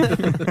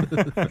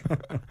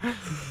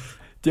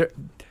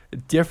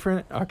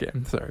 Different. Okay,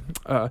 I'm sorry.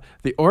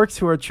 The orcs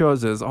who are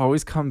chosen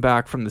always come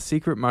back from the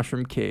secret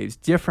mushroom caves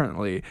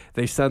differently.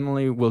 They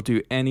suddenly will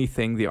do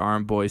anything the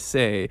Arm Boys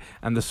say,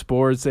 and the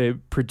spores they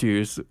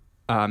produce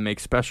make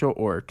special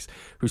orcs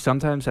who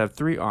sometimes have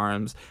 3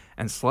 arms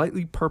and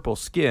slightly purple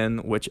skin,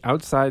 which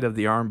outside of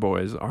the Arm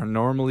Boys are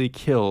normally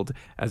killed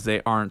as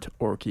they aren't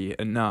orky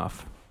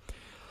enough.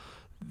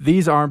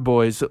 These Arm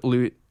Boys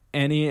loot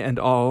any and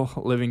all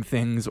living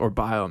things or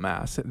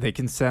biomass. They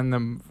can send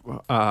them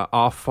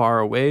off far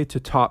away to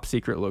top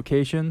secret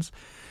locations.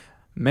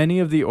 Many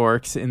of the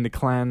orcs in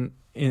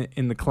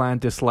the clan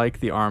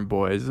dislike the Arm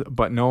Boys,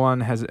 but no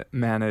one has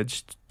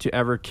managed to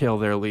ever kill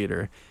their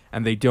leader,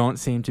 and they don't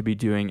seem to be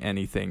doing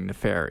anything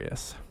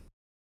nefarious.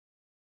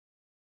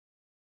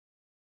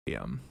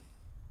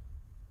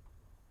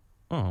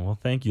 Oh, well,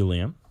 thank you,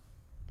 Liam,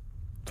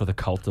 for the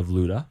cult of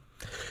Luda.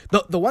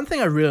 The one thing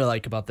I really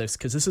like about this,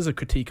 because this is a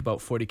critique about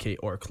 40k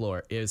orc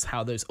lore, is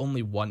how there's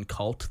only one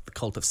cult, the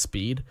cult of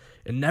speed.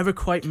 It never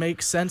quite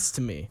makes sense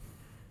to me.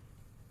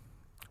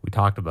 We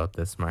talked about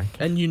this, Mark.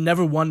 And you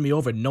never won me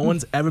over. No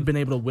one's ever been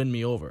able to win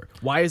me over.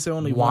 Why is there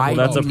only one?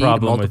 Well, that's a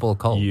problem with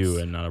cults? you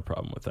and not a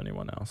problem with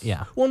anyone else.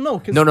 Yeah. Well,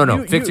 no.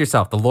 No. Fix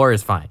yourself. The lore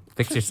is fine.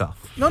 Fix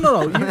yourself.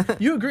 No.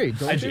 You agreed,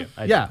 don't I you? do.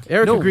 Yeah,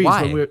 Eric agrees.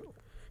 Why?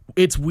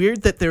 It's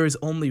weird that there is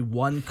only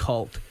one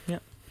cult. Yeah.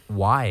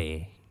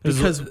 Why?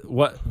 Because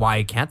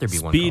why can't there be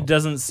one Speed cult?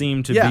 doesn't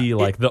seem to be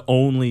like the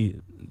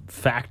only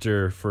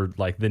factor for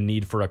like the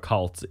need for a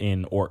cult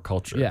in orc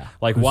culture. Yeah.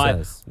 Like Who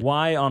says?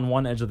 why on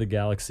one edge of the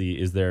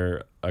galaxy is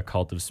there a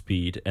cult of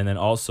speed, and then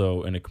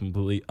also in a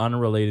completely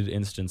unrelated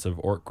instance of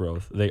orc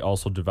growth, they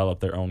also develop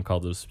their own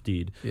cult of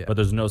speed. Yeah. But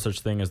there's no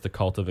such thing as the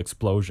cult of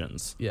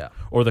explosions. Yeah.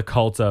 Or the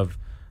cult of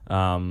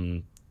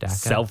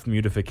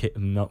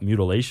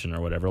self-mutilation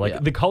or whatever.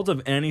 Like the cult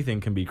of anything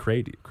can be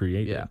created.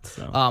 Yeah.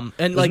 So. And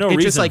There's like no it's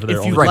reason just like for their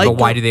if own you Right, like but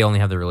why do they only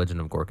have the religion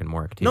of Gork and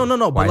Mork? Too? No.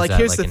 Why But like is that,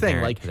 here's the thing: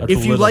 inherent like to them? That's if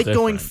a you little like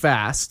going different.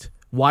 fast,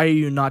 why are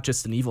you not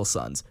just an evil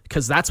sons?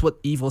 Because that's what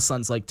evil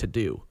sons like to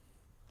do.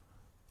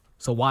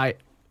 So why?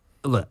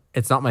 Look,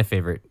 it's not my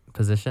favorite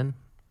position.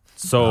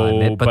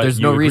 So, but there's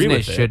no you agree reason it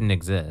with shouldn't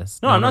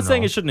exist. No, I'm not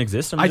saying it shouldn't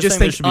exist. I just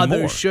saying think there should be more.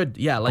 others should.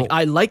 Yeah, like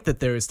I like that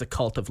there is the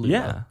cult of Luda.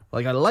 Yeah.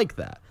 Like I like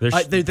that. There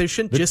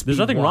shouldn't just be There's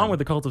nothing one. wrong with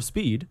the cult of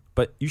speed,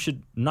 but you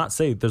should not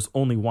say there's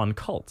only one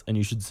cult, and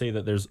you should say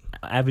that there's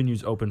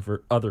avenues open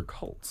for other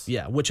cults.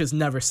 Yeah, which is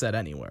never said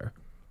anywhere.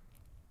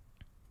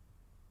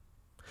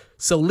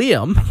 So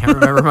Liam, I can't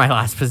remember my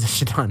last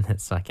position on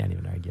this, so I can't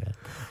even argue it.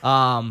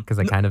 Because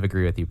I kind of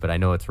agree with you, but I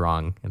know it's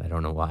wrong, and I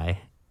don't know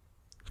why.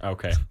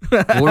 Okay.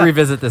 We'll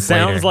revisit this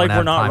later. Sounds like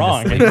when I we're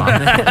not have time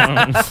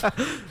wrong. to sleep on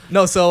it.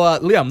 no, so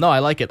Liam, no, I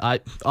like it.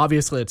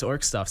 Obviously it's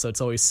orc stuff, so it's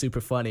always super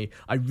funny.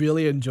 I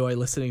really enjoy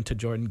listening to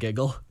Jordan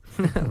giggle.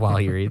 While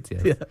he reads,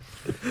 yes.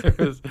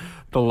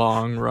 The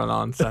long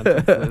run-on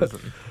sentences.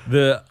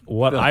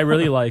 What I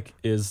really like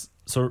is,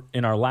 so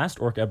in our last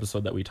orc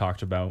episode that we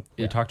talked about,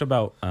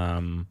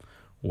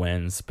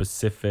 when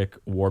specific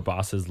war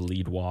bosses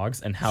lead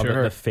wogs and how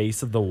the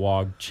face of the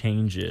wog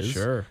changes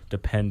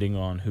depending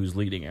on who's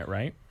leading it,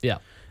 right? Yeah.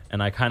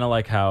 And I kind of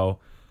like how,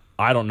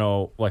 I don't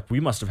know, like we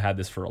must have had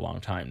this for a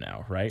long time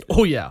now, right?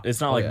 Oh, yeah. It's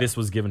not like this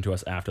was given to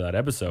us after that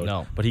episode.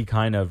 No. But he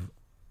kind of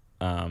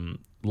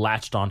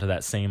latched onto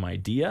that same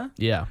idea.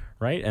 Yeah.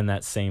 Right? And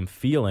that same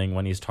feeling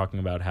when he's talking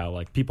about how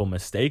like people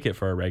mistake it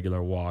for a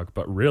regular wog,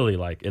 but really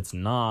like it's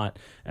not,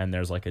 and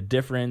there's like a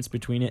difference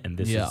between it, and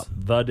this is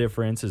the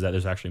difference, is that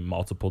there's actually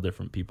multiple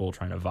different people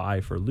trying to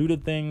vie for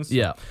looted things.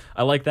 Yeah.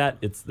 I like that.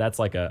 That's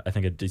like I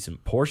think a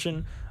decent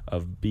portion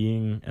of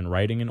being and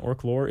writing in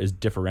orc lore is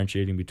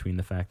differentiating between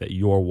the fact that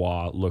your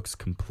WA looks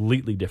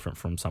completely different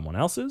from someone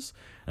else's.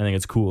 I think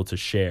it's cool to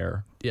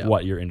share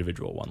what your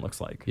individual one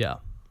looks like. Yeah.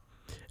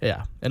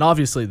 Yeah, and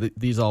obviously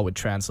these all would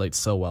translate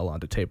so well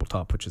onto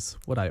tabletop, which is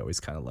what I always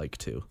kind of like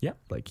too. Yeah,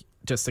 like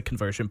just the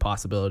conversion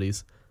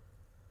possibilities,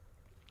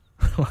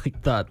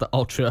 like the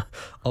ultra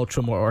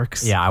more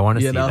orcs. Yeah, I want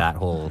to see that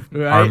whole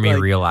army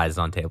realized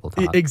on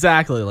tabletop.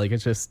 Exactly, like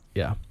it's just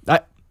I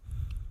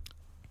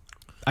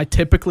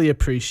typically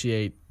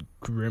appreciate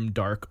grim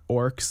dark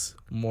orcs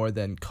more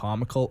than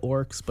comical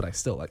orcs, but I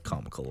still like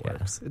comical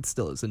orcs. It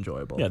still is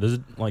enjoyable. Yeah, there's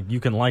like you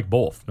can like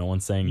both. No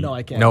one's saying no,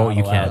 I can't. No,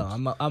 you can't.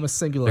 No, I'm a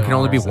singular. There can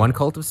only be one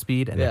cult of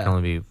speed, and there can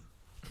only be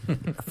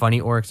funny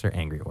orcs or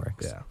angry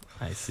orcs. Yeah,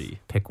 I see.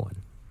 Pick one.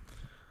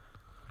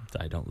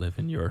 I don't live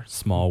in your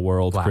small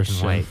world, Black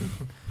Christian. and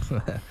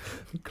white.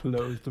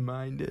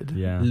 Closed-minded.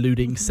 Yeah.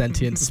 Looting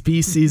sentient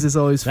species is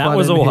always that fun.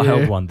 Was a here.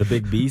 wild one. The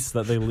big beast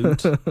that they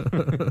loot.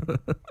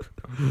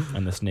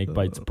 And the snake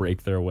bites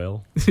break their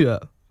will. Yeah.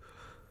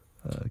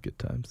 Good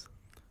times.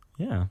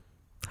 Yeah.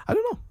 I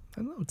don't know.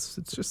 It's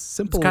just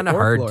simple. It's kind of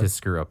orc hard lore. to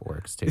screw up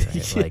orcs too.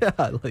 Right?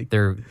 Like, like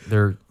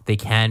they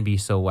can be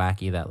so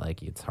wacky that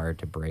like it's hard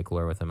to break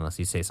lore with them unless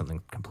you say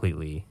something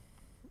completely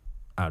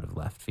out of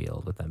left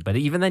field with them. But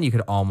even then, you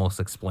could almost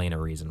explain a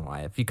reason why.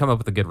 If you come up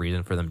with a good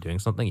reason for them doing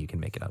something, you can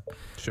make it up.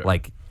 Sure.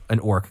 Like an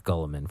orc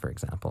Gulliman, for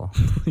example.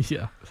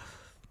 yeah.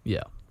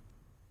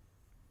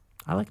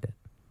 I liked it.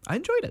 I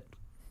enjoyed it.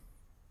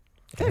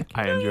 Okay.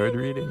 I enjoyed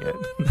reading it.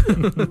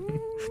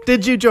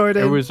 Did you,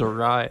 Jordan? It was a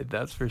ride,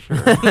 that's for sure.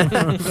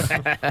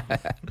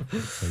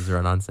 These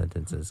run-on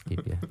sentences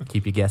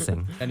keep you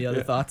guessing. Any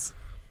other thoughts?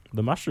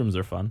 The mushrooms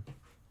are fun.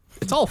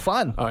 It's all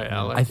fun. Oh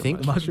yeah, I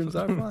think The mushrooms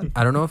are fun.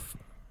 I don't know if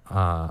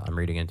I'm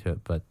reading into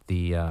it, but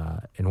the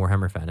in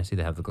Warhammer Fantasy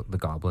they have the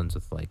goblins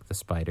with like the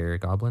spider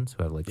goblins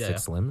who have like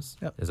 6 limbs.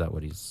 Yep. Is that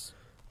what is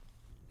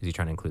he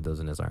trying to include those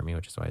in his army,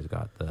 which is why he's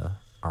got the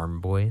arm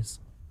boys?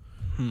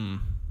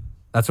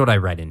 That's what I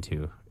read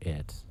into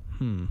it.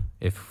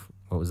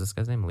 What was this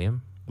guy's name?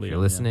 Liam? If you're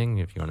listening,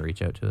 if you want to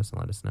reach out to us and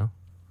let us know.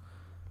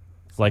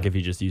 It's like if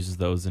he just uses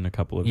those in a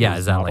couple of Yeah,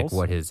 his is that novels. like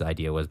what his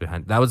idea was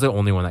behind? That was the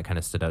only one that kind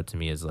of stood out to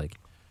me as like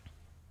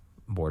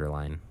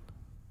borderline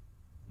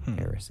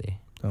heresy.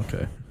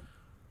 Okay.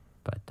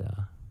 But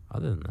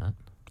other than that,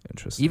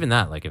 Interesting. even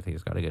that, like if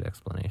he's got a good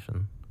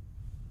explanation,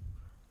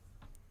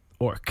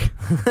 Orc.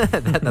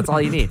 that's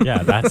all you need.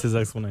 Yeah, that's his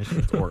explanation.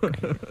 It's orc.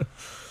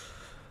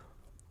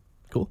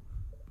 Cool.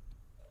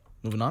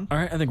 Moving on. All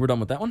right, I think we're done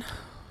with that one.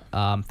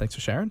 Thanks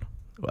for sharing.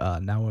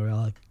 Now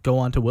we'll go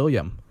on to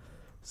William.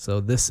 So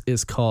this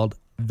is called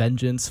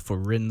Vengeance for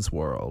Rin's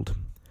World.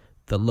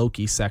 The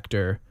Loki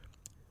sector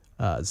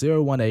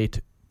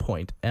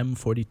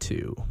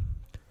 018.M42.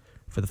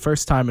 For the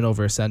first time in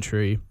over a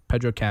century,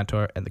 Pedro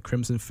Cantor and the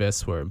Crimson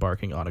Fists were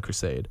embarking on a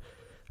crusade.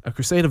 A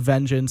crusade of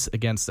vengeance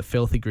against the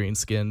filthy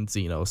green-skinned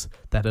Xenos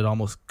that had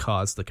almost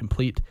caused the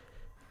complete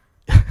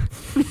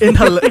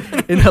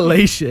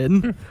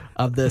inhalation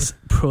of this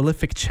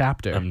prolific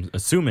chapter. I'm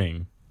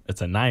assuming it's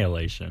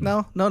annihilation.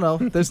 No.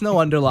 There's no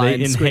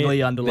underline,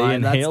 squiggly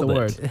underline. That's the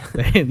word.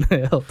 They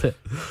inhaled it.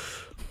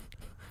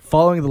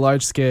 Following the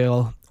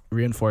large-scale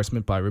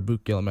reinforcement by Rabuk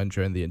Gilliman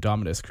during the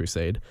Indominus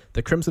Crusade,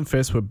 the Crimson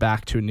Fists were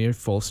back to near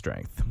full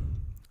strength.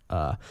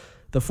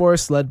 The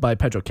force, led by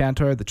Pedro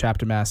Cantor, the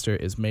chapter master,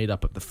 is made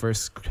up of the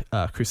First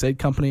Crusade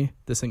Company.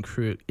 This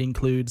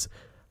includes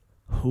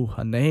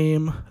a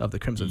name of the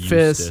Crimson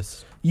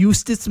Fist,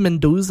 Eustace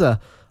Mendoza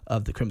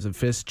of the Crimson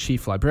Fist,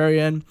 Chief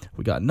Librarian.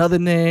 We got another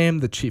name,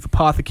 the Chief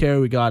Apothecary.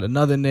 We got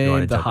another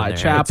name, the High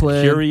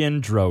Chaplain.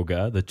 Curian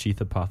Droga, the Chief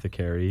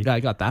Apothecary. Yeah,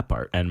 I got that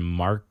part. And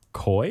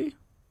Markoi.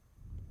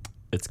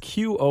 It's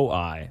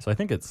QOI, so I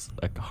think it's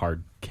a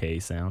hard K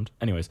sound.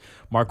 Anyways,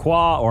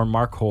 Marquois or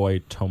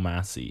Markoi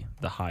Tomasi,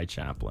 the High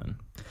Chaplain.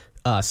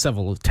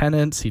 Several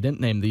lieutenants. He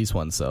didn't name these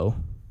ones, though.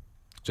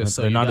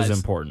 They're not as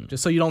important.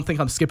 Just so you don't think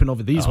I'm skipping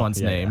over these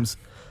ones' names.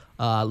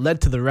 Yeah. Led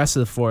to the rest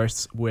of the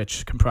force,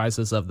 which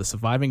comprises of the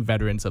surviving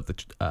veterans of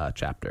the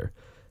chapter,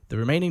 the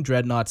remaining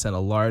dreadnoughts, and a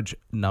large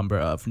number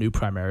of new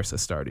Primaris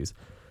Astartes.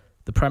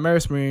 The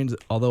Primaris Marines,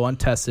 although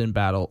untested in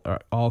battle, are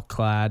all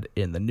clad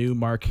in the new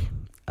Mark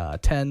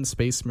 10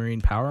 Space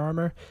Marine power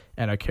armor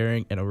and are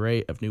carrying an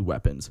array of new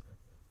weapons,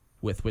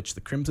 with which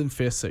the Crimson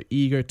Fists are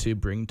eager to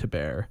bring to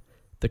bear.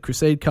 The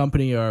Crusade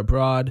Company are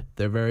abroad,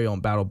 their very own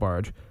battle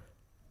barge,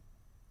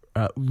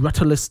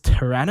 Rutulus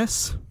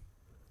Tyrannus.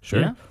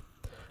 Sure.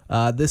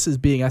 Yeah. This is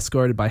being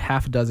escorted by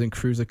half a dozen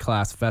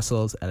cruiser-class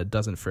vessels and a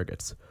dozen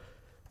frigates.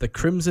 The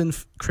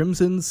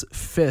Crimson's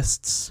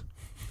Fists...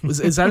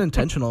 is that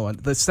intentional?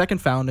 The second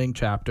founding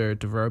chapter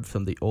derived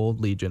from the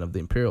old Legion of the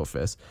Imperial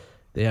Fist.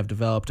 They have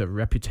developed a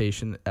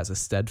reputation as a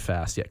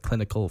steadfast yet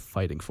clinical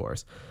fighting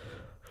force.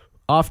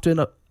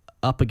 Often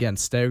up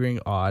against staggering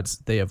odds,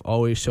 they have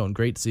always shown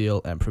great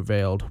zeal and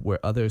prevailed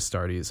where other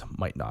Astartes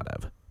might not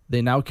have.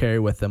 They now carry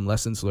with them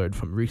lessons learned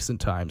from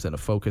recent times and a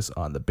focus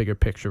on the bigger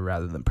picture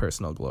rather than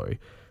personal glory.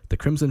 The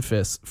Crimson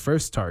Fist's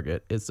first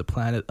target is the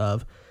planet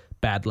of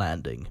Bad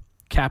Landing,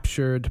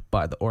 captured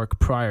by the Orc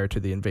prior to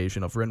the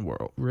invasion of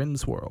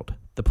Rin's World.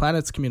 The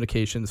planet's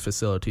communications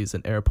facilities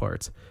and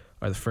airports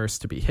are the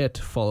first to be hit,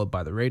 followed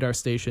by the radar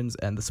stations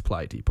and the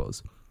supply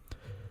depots.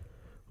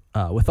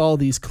 With all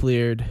these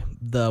cleared,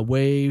 the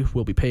way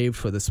will be paved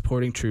for the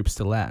supporting troops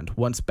to land.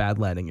 Once Bad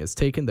Landing is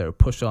taken, they will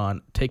push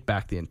on, take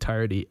back the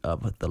entirety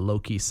of the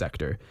Loki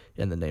sector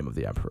in the name of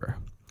the Emperor.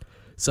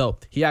 So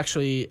he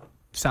actually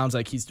sounds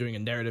like he's doing a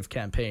narrative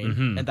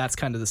campaign, and that's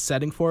kind of the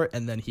setting for it.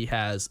 And then he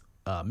has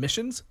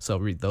missions. So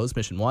read those.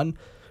 Mission 1,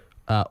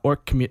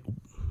 Orc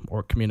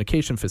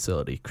Communication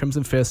Facility.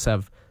 Crimson Fists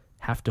have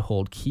to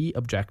hold key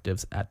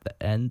objectives at the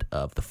end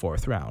of the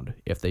 4th round.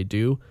 If they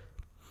do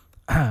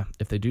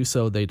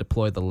so, they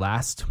deploy the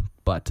last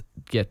but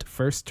get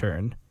first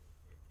turn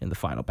in the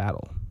final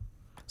battle.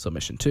 So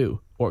mission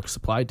 2, Orc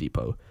Supply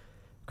Depot.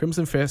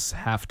 Crimson Fists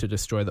have to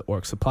destroy the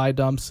Orc supply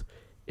dumps.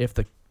 If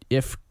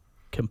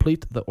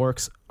complete, the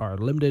Orcs are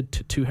limited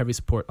to 2 heavy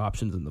support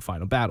options in the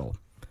final battle.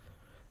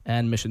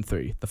 And mission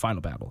 3, the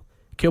final battle.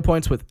 Kill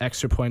points with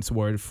extra points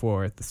awarded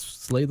for the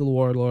Slay the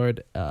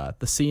Warlord.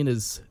 The scene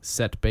is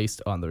set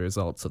based on the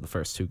results of the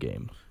first 2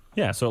 games.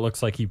 Yeah, so it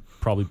looks like he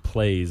probably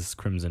plays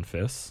Crimson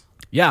Fists.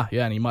 Yeah,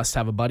 and he must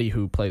have a buddy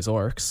who plays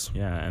orcs.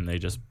 Yeah, and they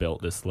just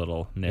built this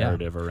little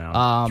narrative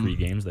around 3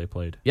 games they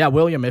played. Yeah,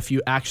 William, if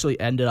you actually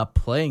ended up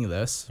playing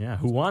this, Yeah,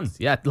 who won?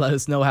 yeah, let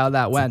us know how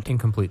that It's went. an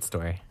incomplete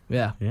story.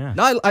 Yeah. Yeah.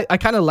 No, I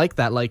kind of like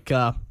that. Like,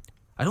 I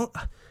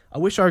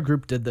wish our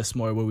group did this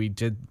more, where we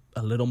did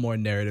a little more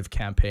narrative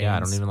campaigns. Yeah, I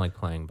don't even like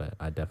playing, but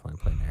I definitely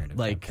play narrative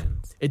like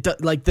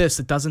campaigns. like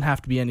this. It doesn't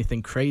have to be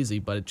anything crazy,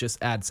 but it just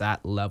adds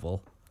that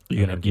level.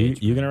 You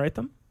gonna write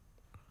them?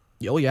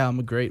 Oh yeah, I'm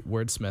a great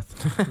wordsmith.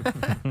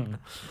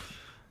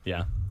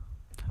 Yeah,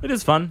 it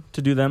is fun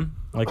to do them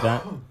like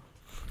that.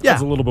 Yeah.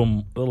 It's a little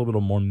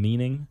bit more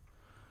meaning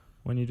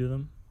when you do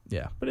them.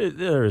 Yeah. But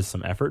there is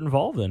some effort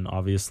involved, and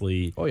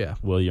obviously, Oh yeah.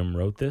 William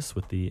wrote this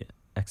with the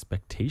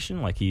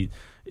expectation, like he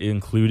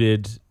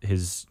included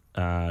his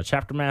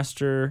chapter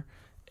master,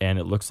 and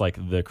it looks like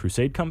the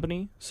Crusade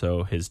Company.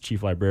 So his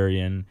chief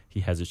librarian, he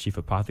has a chief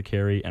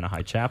apothecary, and a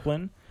high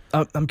chaplain.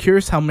 I'm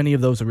curious how many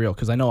of those are real,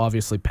 because I know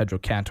obviously Pedro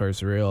Cantor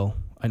is real.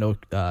 I know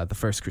the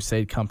First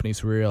Crusade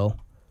Company's real.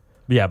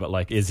 Yeah, but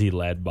like, is he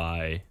led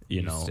by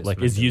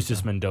is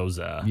Eustace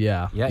Mendoza?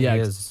 Yeah. Yeah, he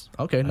is.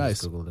 Okay, I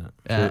nice. just Googled it.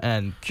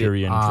 And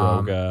Kyrian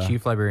Droga.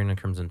 Chief Librarian of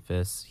Crimson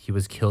Fists. He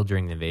was killed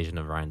during the invasion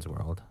of Ryan's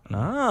World.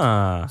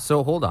 Ah,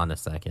 So hold on a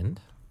second.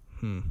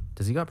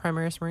 Does he got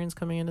Primaris Marines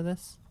coming into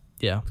this?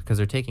 yeah. Because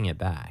they're taking it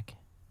back.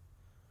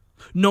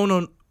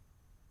 No.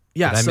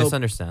 Yeah. Did I so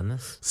misunderstand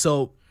this?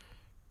 so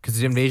Because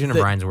the invasion of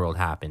Ryan's World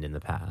happened in the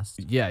past.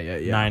 yeah.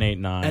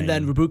 989. And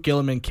then Rabuk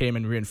Gilliman came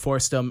and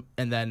reinforced them,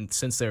 and then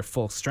since they're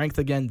full strength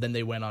again, then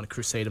they went on a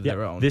crusade of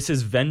their own. This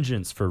is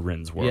vengeance for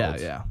Rin's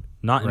World. Yeah.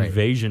 Not Right.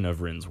 invasion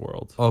of Rin's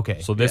World.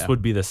 Okay. So this Yeah.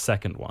 would be the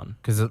second one.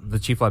 Because the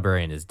Chief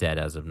Librarian is dead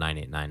as of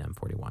 989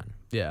 M41.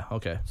 Yeah.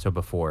 Okay. So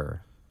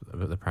before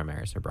the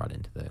Primaris are brought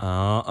into the...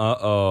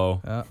 Uh-oh.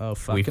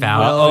 Fucking we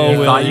found... William.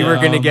 you thought you were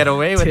going to get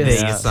away with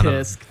Tisk, it, you son of...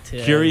 tisk,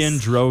 tisk. Kyrian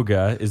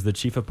Droga is the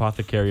chief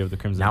apothecary of the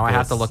Crimson Now I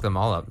have to Fists. look them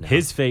all up now.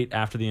 His fate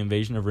after the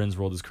invasion of Rin's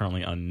World is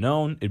currently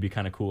unknown. It'd be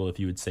kind of cool if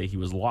you would say he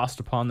was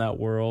lost upon that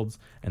world,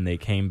 and they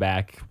came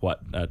back,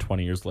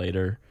 20 years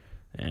later,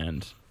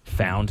 and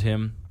found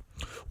him.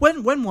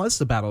 When was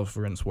the Battle of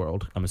Rin's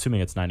World? I'm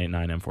assuming it's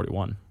 989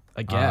 M41.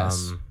 I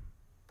guess.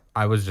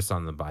 I was just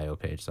on the bio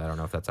page, so I don't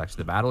know if that's actually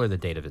the battle or the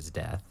date of his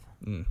death.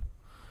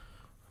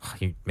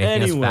 You're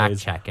making us fact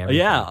check everything.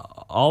 Yeah,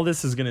 all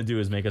this is going to do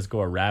is make us go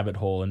a rabbit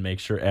hole and make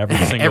sure every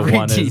single Every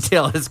one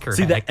detail is correct.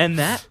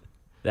 See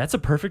that's a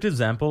perfect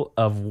example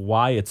of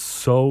why it's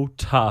so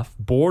tough,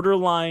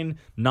 borderline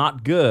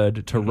not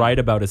good to write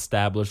about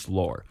established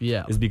lore.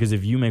 Yeah. Is because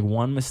if you make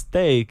one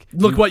mistake,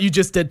 Look what you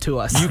just did to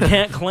us. you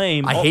can't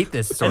claim. I hate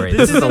this story. and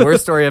This is the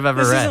worst story I've ever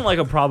This read. isn't like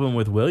a problem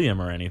with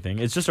William or anything.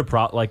 It's just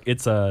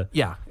it's a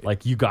Yeah.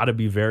 Like you got to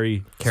be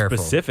very Careful.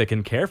 specific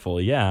and careful,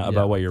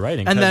 about what you're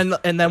writing. and 'Cause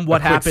then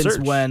what a quick happens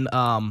search. when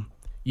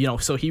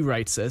so he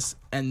writes this,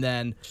 and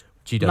then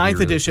GW ninth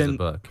releases edition a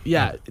book.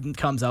 it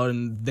comes out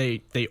and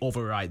they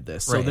override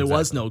this. So Right, there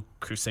was exactly. no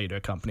Crusader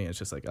Company. It's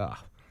just like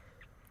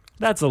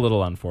that's a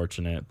little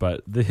unfortunate,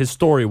 but his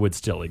story would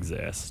still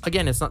exist.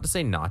 Again, it's not to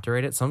say not to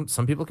write it. Some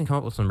people can come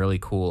up with some really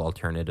cool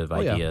alternative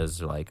yeah.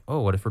 ideas, like,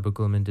 what if Rabuk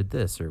Gilliman did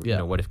this, or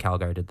Yeah. what if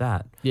Calgar did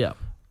that? yeah.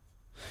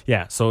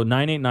 Yeah, so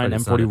 989 But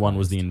it's not M41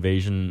 was advised. the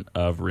invasion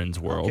of Rin's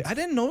World. Okay, I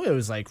didn't know it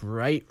was like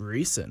right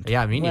recent.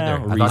 Yeah, me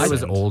neither. Well, I thought it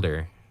was recent.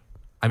 older.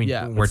 I mean,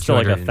 Yeah. we're It's still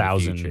like 200 in the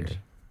 1,000. future.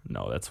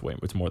 No, it's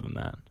more than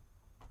that.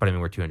 But I mean,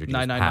 we're 200 years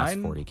past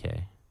 999?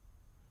 40K.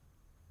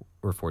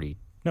 We're 40.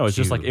 No, it's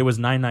just like it was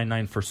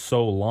 999 for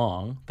so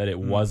long that it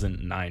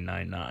wasn't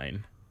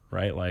 999,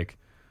 right? Like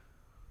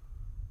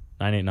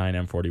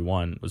 989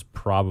 M41 was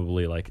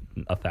probably like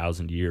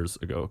 1,000 years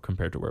ago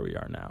compared to where we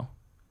are now.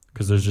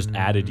 Because there's just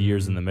added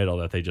years in the middle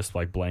that they just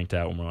like blanked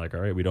out when we're like,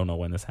 all right, we don't know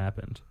when this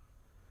happened.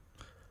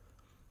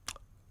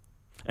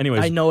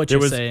 Anyways, I know what there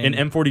you're was saying.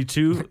 in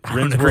M42, I don't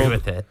Rin's agree World,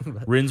 with it.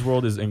 but- Rin's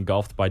World is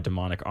engulfed by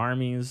demonic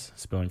armies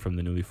spilling from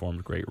the newly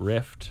formed Great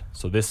Rift.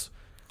 So this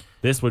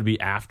would be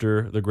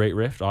after the Great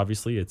Rift.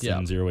 Obviously, it's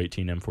in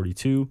 018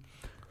 M42.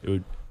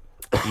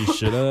 You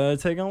should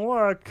have taken a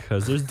look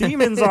because there's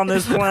demons on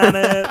this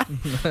planet.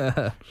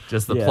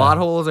 Just the Yeah. plot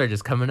holes are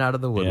just coming out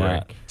of the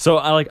woodwork. So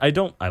I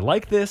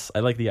like this. I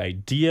like the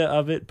idea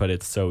of it, but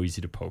it's so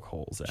easy to poke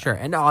holes at. Sure,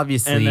 and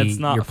obviously And that's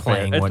not you're fair.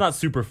 playing It's what not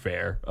super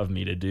fair of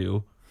me to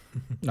do.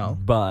 No.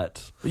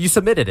 But you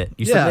submitted it.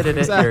 You Yeah, submitted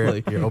exactly.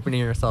 it. You're opening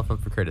yourself up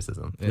for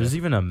criticism. there's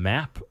even a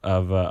map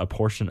of a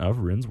portion of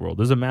Rin's World.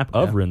 There's a map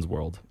of Rin's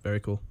World. Very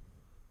cool.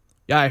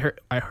 Yeah,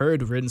 I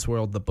heard Rin's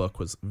World, the book,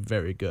 was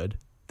very good.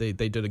 They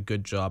did a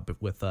good job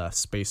with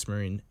Space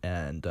Marine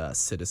and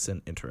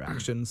citizen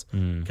interactions,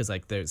 because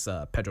like there's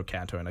Pedro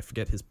Cantor and I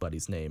forget his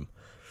buddy's name.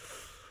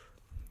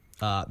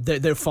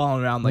 They're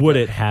following around like Would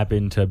it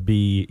happen to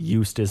be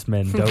Eustace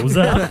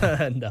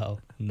Mendoza?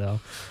 no.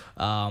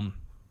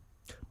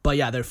 But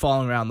yeah, they're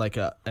following around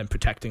and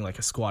protecting like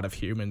a squad of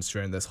humans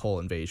during this whole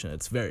invasion.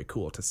 It's very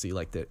cool to see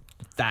like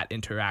that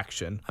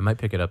interaction. I might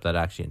pick it up. That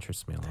actually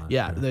interests me a lot.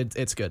 Yeah,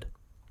 it's good.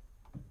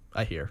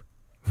 I hear.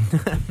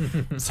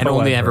 And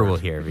only ever will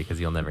hear, because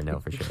you'll never know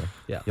for sure.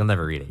 Yeah. You'll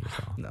never read it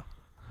yourself. No.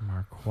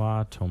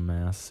 Marquis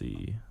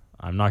Tomasi.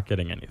 I'm not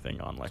getting anything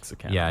on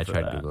Lexicon. Yeah, I for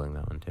tried that. Googling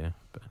that one too.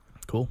 But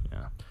Cool.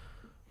 Yeah.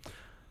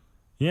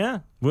 Yeah,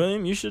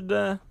 William, you should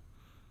let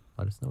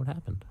us know what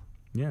happened.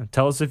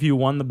 tell us if you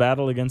won the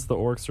battle against the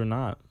orcs or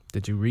not.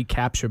 Did you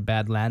recapture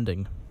Bad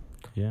Landing?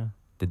 Yeah.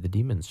 Did the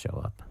demons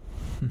show up?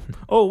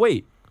 Oh,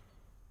 wait.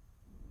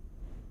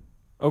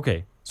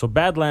 Okay, so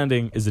Bad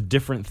Landing is a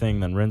different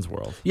thing than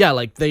Rindsworld. Yeah,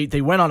 like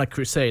they went on a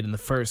crusade, and the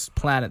first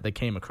planet they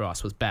came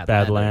across was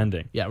Bad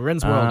Landing. Yeah,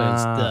 Rindsworld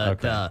is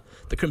okay.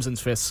 the Crimson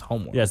Fist's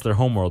homeworld. Yeah, it's their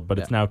homeworld, but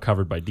it's now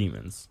covered by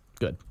demons.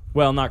 Good.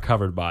 Well, not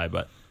covered by,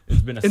 but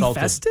it's been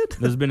assaulted. Infested?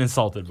 It's been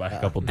insulted by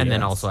a couple demons. And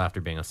then also after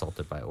being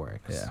assaulted by orcs.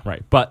 Yeah.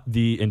 Right, but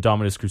the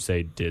Indominus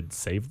Crusade did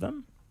save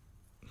them?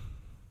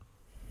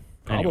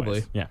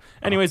 Probably.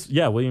 Anyways,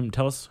 William,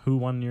 tell us who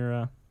won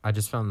your... I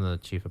just found the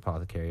chief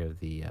apothecary of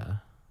the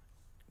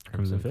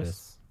Crimson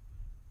Fist?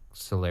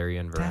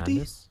 Solarian Daddy?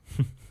 Verandis.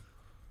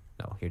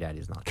 No, your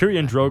daddy's not.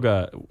 Kyrian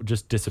Droga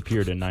just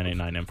disappeared in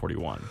 989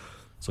 M41.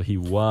 So he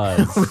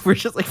was... We're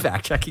just like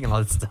fact checking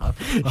all this stuff.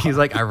 He's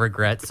like, I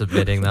regret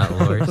submitting that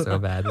lore so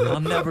badly. I'll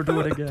never do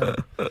it again.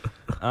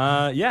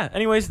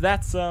 Anyways,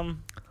 that's...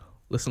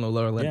 Listen to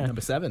Lower Limb, Yeah.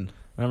 number 7.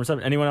 Number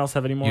 7. Anyone else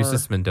have any more?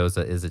 Eustace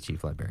Mendoza is a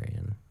chief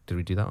librarian. Did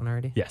we do that one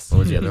already? Yes. What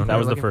was the other one? That we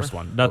was were the looking first for?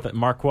 one. Nothing.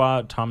 Marquis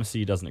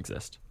Tomasi doesn't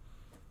exist.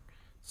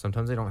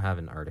 Sometimes they don't have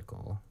an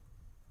article.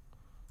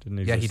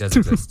 Didn't Yeah, he does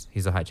exist.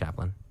 He's a high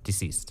chaplain.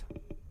 Deceased.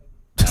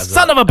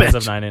 Son of a bitch! As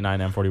of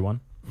 989 M41.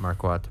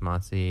 Marquis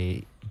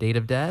Tomasi. Date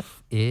of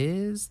death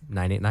is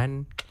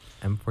 989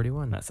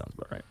 M41. That sounds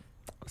about right.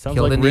 Sounds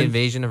Killed like in the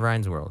invasion of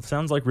Ryan's world.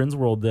 Sounds like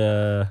Rindsworld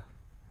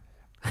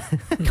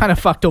Kind of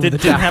fucked over the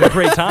didn't town. have a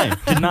great time.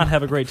 Did not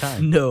have a great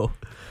time. No.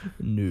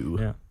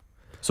 Yeah.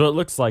 So it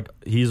looks like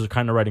he's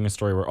kind of writing a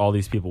story where all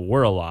these people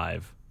were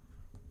alive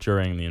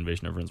during the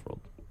invasion of Rindsworld.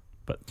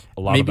 But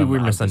a lot of Maybe them we're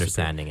have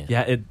misunderstanding it.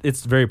 disappeared. Yeah,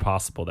 it's very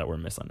possible that we're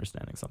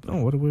misunderstanding something.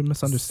 Oh, what are we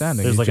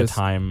misunderstanding? There's He's like just- a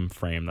time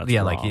frame that's Yeah,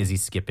 wrong. like is he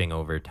skipping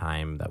over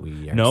time that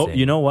we are No, seeing?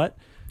 you know what?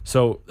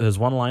 So there's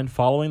one line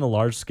following the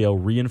large-scale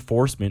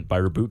reinforcement by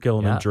Raboot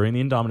Gilliman Yeah. during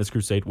the Indominus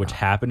Crusade, which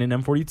happened in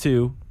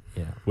M42,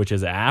 Yeah. which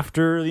is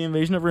after the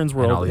invasion of And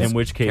all Rindsworld, these in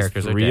which case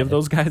characters are 3 of dead.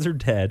 those guys are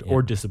dead Yeah.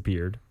 or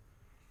disappeared.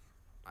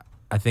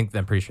 I'm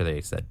pretty sure they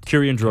said.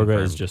 Kyrian Droga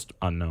is confirmed. just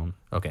unknown.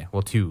 Okay,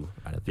 well, 2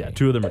 out of 3. Yeah,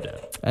 2 of them are dead.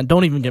 And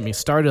don't even get me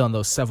started on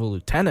those several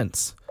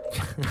lieutenants.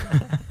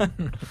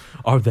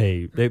 Are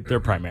they? They're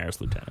Primaris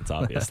lieutenants,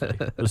 obviously.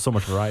 There's so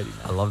much variety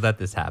now. I love that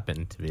this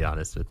happened, to be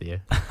honest with you.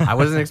 I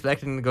wasn't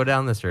expecting to go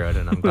down this road,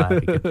 and I'm glad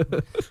we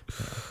could.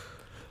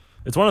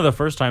 It's one of the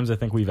first times I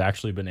think we've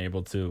actually been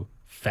able to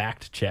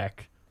fact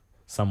check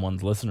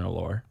someone's listener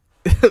lore.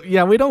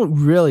 Yeah, we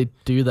don't really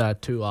do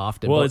that too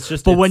often. Well, but, it's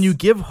just- But when it's- you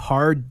give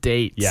hard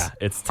dates, Yeah,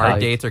 it's Hard tough.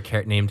 dates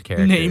are named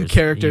characters. named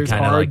characters, You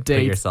kinda, hard like, put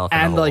dates, yourself in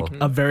a and like hole.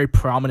 a very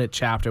prominent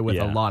chapter with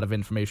a Yeah. lot of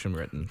information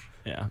written.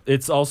 Yeah,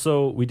 it's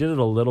also we did it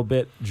a little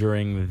bit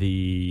during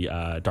the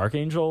Dark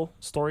Angel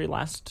story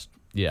last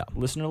Yeah,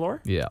 listener lore.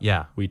 yeah,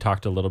 Yeah. We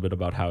talked a little bit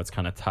about how it's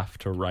kind of tough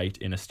to write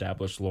in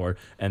established lore,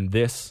 and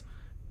this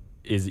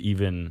is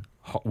even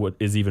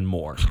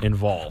more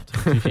involved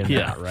in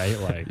that, right?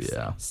 Like,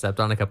 yeah. Stepped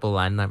on a couple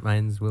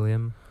landmines,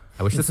 William.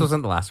 I wish this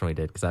wasn't the last one we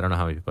did, because I don't know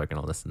how many people are going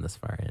to listen this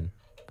far in.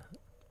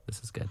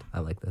 This is good. I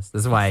like this.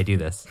 This is why I do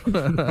this.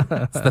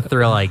 It's the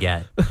thrill I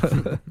get.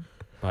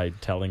 by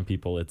telling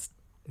people it's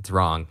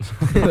wrong.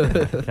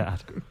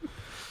 God.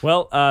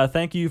 Well,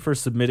 thank you for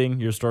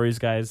submitting your stories,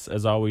 guys.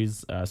 As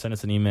always, send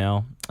us an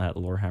email at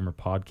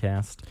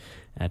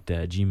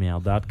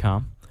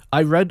lorehammerpodcast@gmail.com.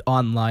 I read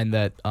online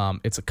that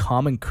it's a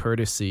common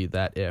courtesy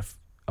that if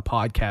a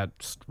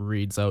podcast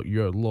reads out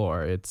your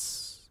lore,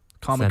 it's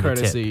common Send a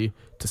courtesy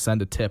to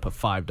send a tip of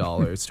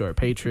 $5 to our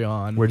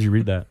Patreon. Where'd you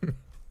read that?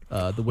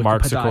 The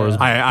Mark Sikora's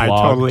Wikipedia. I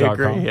blog.com. totally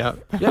agree. Yeah,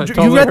 Yeah, I you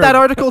totally read heard- that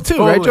article too,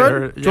 right, totally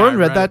Jordan? heard- yeah, Jordan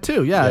read right. that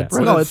too. Yeah, Yeah. it's,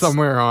 Read no, it it's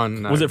somewhere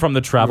on. Was it from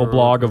the travel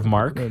blog of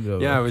Mark?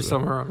 Yeah, it was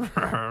somewhere on.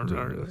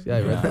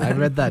 Yeah, I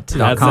read that too.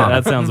 That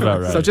sounds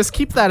about right. So just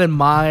keep that in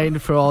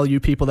mind for all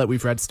you people that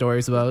we've read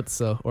stories about.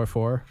 Or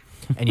for.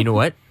 And you know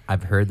what?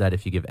 I've heard that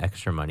if you give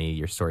extra money,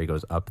 your story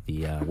goes up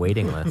the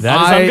waiting list.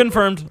 That is I-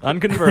 unconfirmed.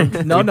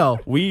 Unconfirmed. No.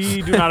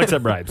 We do not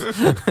accept bribes.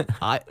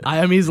 I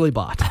am easily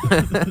bought.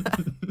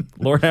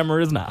 Lord Hammer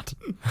is not.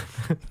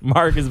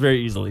 Mark is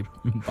very easily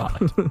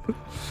bought. A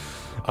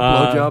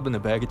blowjob and a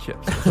bag of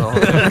chips. That's all.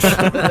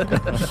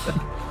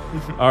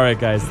 All right,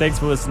 guys. Thanks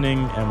for listening,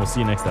 and we'll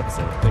see you next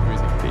episode. Take it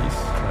easy. Peace.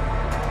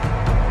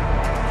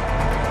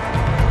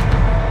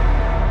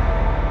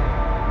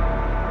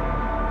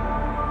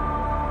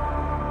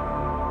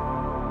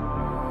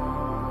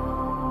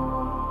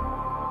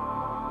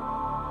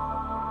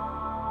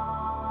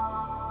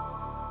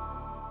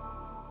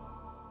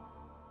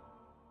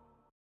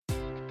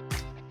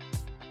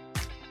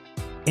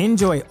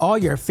 Enjoy all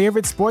your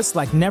favorite sports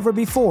like never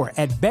before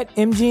at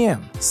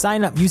BetMGM.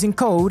 Sign up using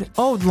code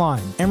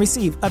OldLine and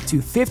receive up to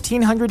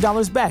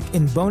 $1,500 back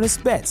in bonus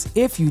bets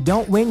if you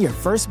don't win your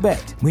first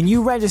bet. When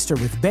you register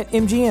with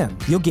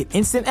BetMGM, you'll get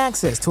instant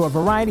access to a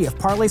variety of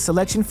parlay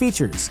selection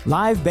features,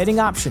 live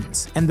betting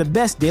options, and the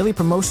best daily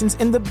promotions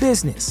in the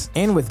business.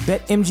 And with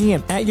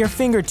BetMGM at your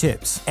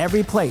fingertips,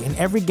 every play and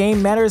every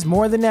game matters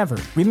more than ever.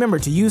 Remember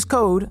to use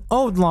code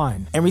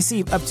OldLine and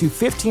receive up to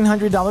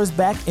 $1,500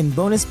 back in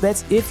bonus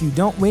bets if you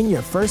don't win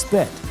your first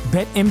bet.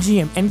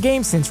 BetMGM and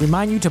GameSense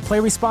remind you to play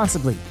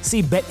responsibly.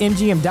 See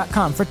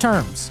BetMGM.com for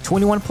terms.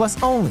 21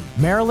 plus only.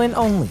 Maryland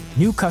only.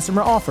 New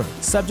customer offer.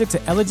 Subject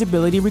to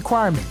eligibility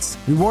requirements.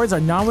 Rewards are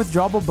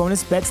non-withdrawable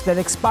bonus bets that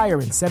expire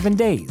in 7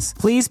 days.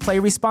 Please play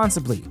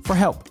responsibly. For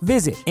help,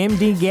 visit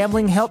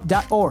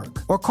mdgamblinghelp.org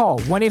or call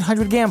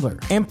 1-800-GAMBLER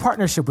in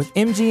partnership with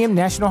MGM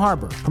National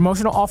Harbor.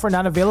 Promotional offer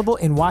not available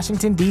in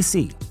Washington,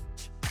 D.C.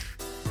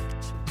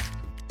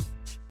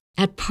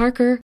 At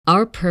Parker,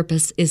 our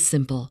purpose is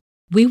simple.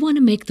 We want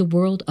to make the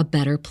world a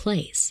better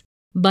place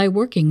by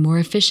working more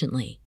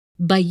efficiently,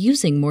 by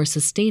using more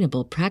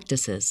sustainable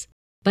practices,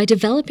 by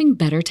developing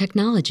better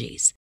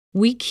technologies.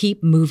 We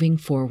keep moving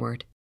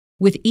forward.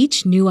 With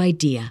each new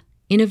idea,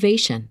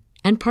 innovation,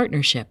 and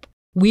partnership,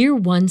 we're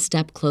one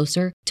step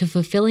closer to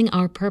fulfilling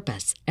our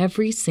purpose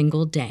every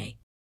single day.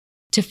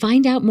 To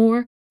find out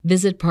more,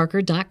 visit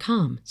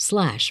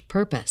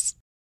parker.com/purpose.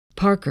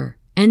 Parker,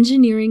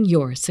 engineering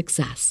your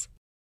success.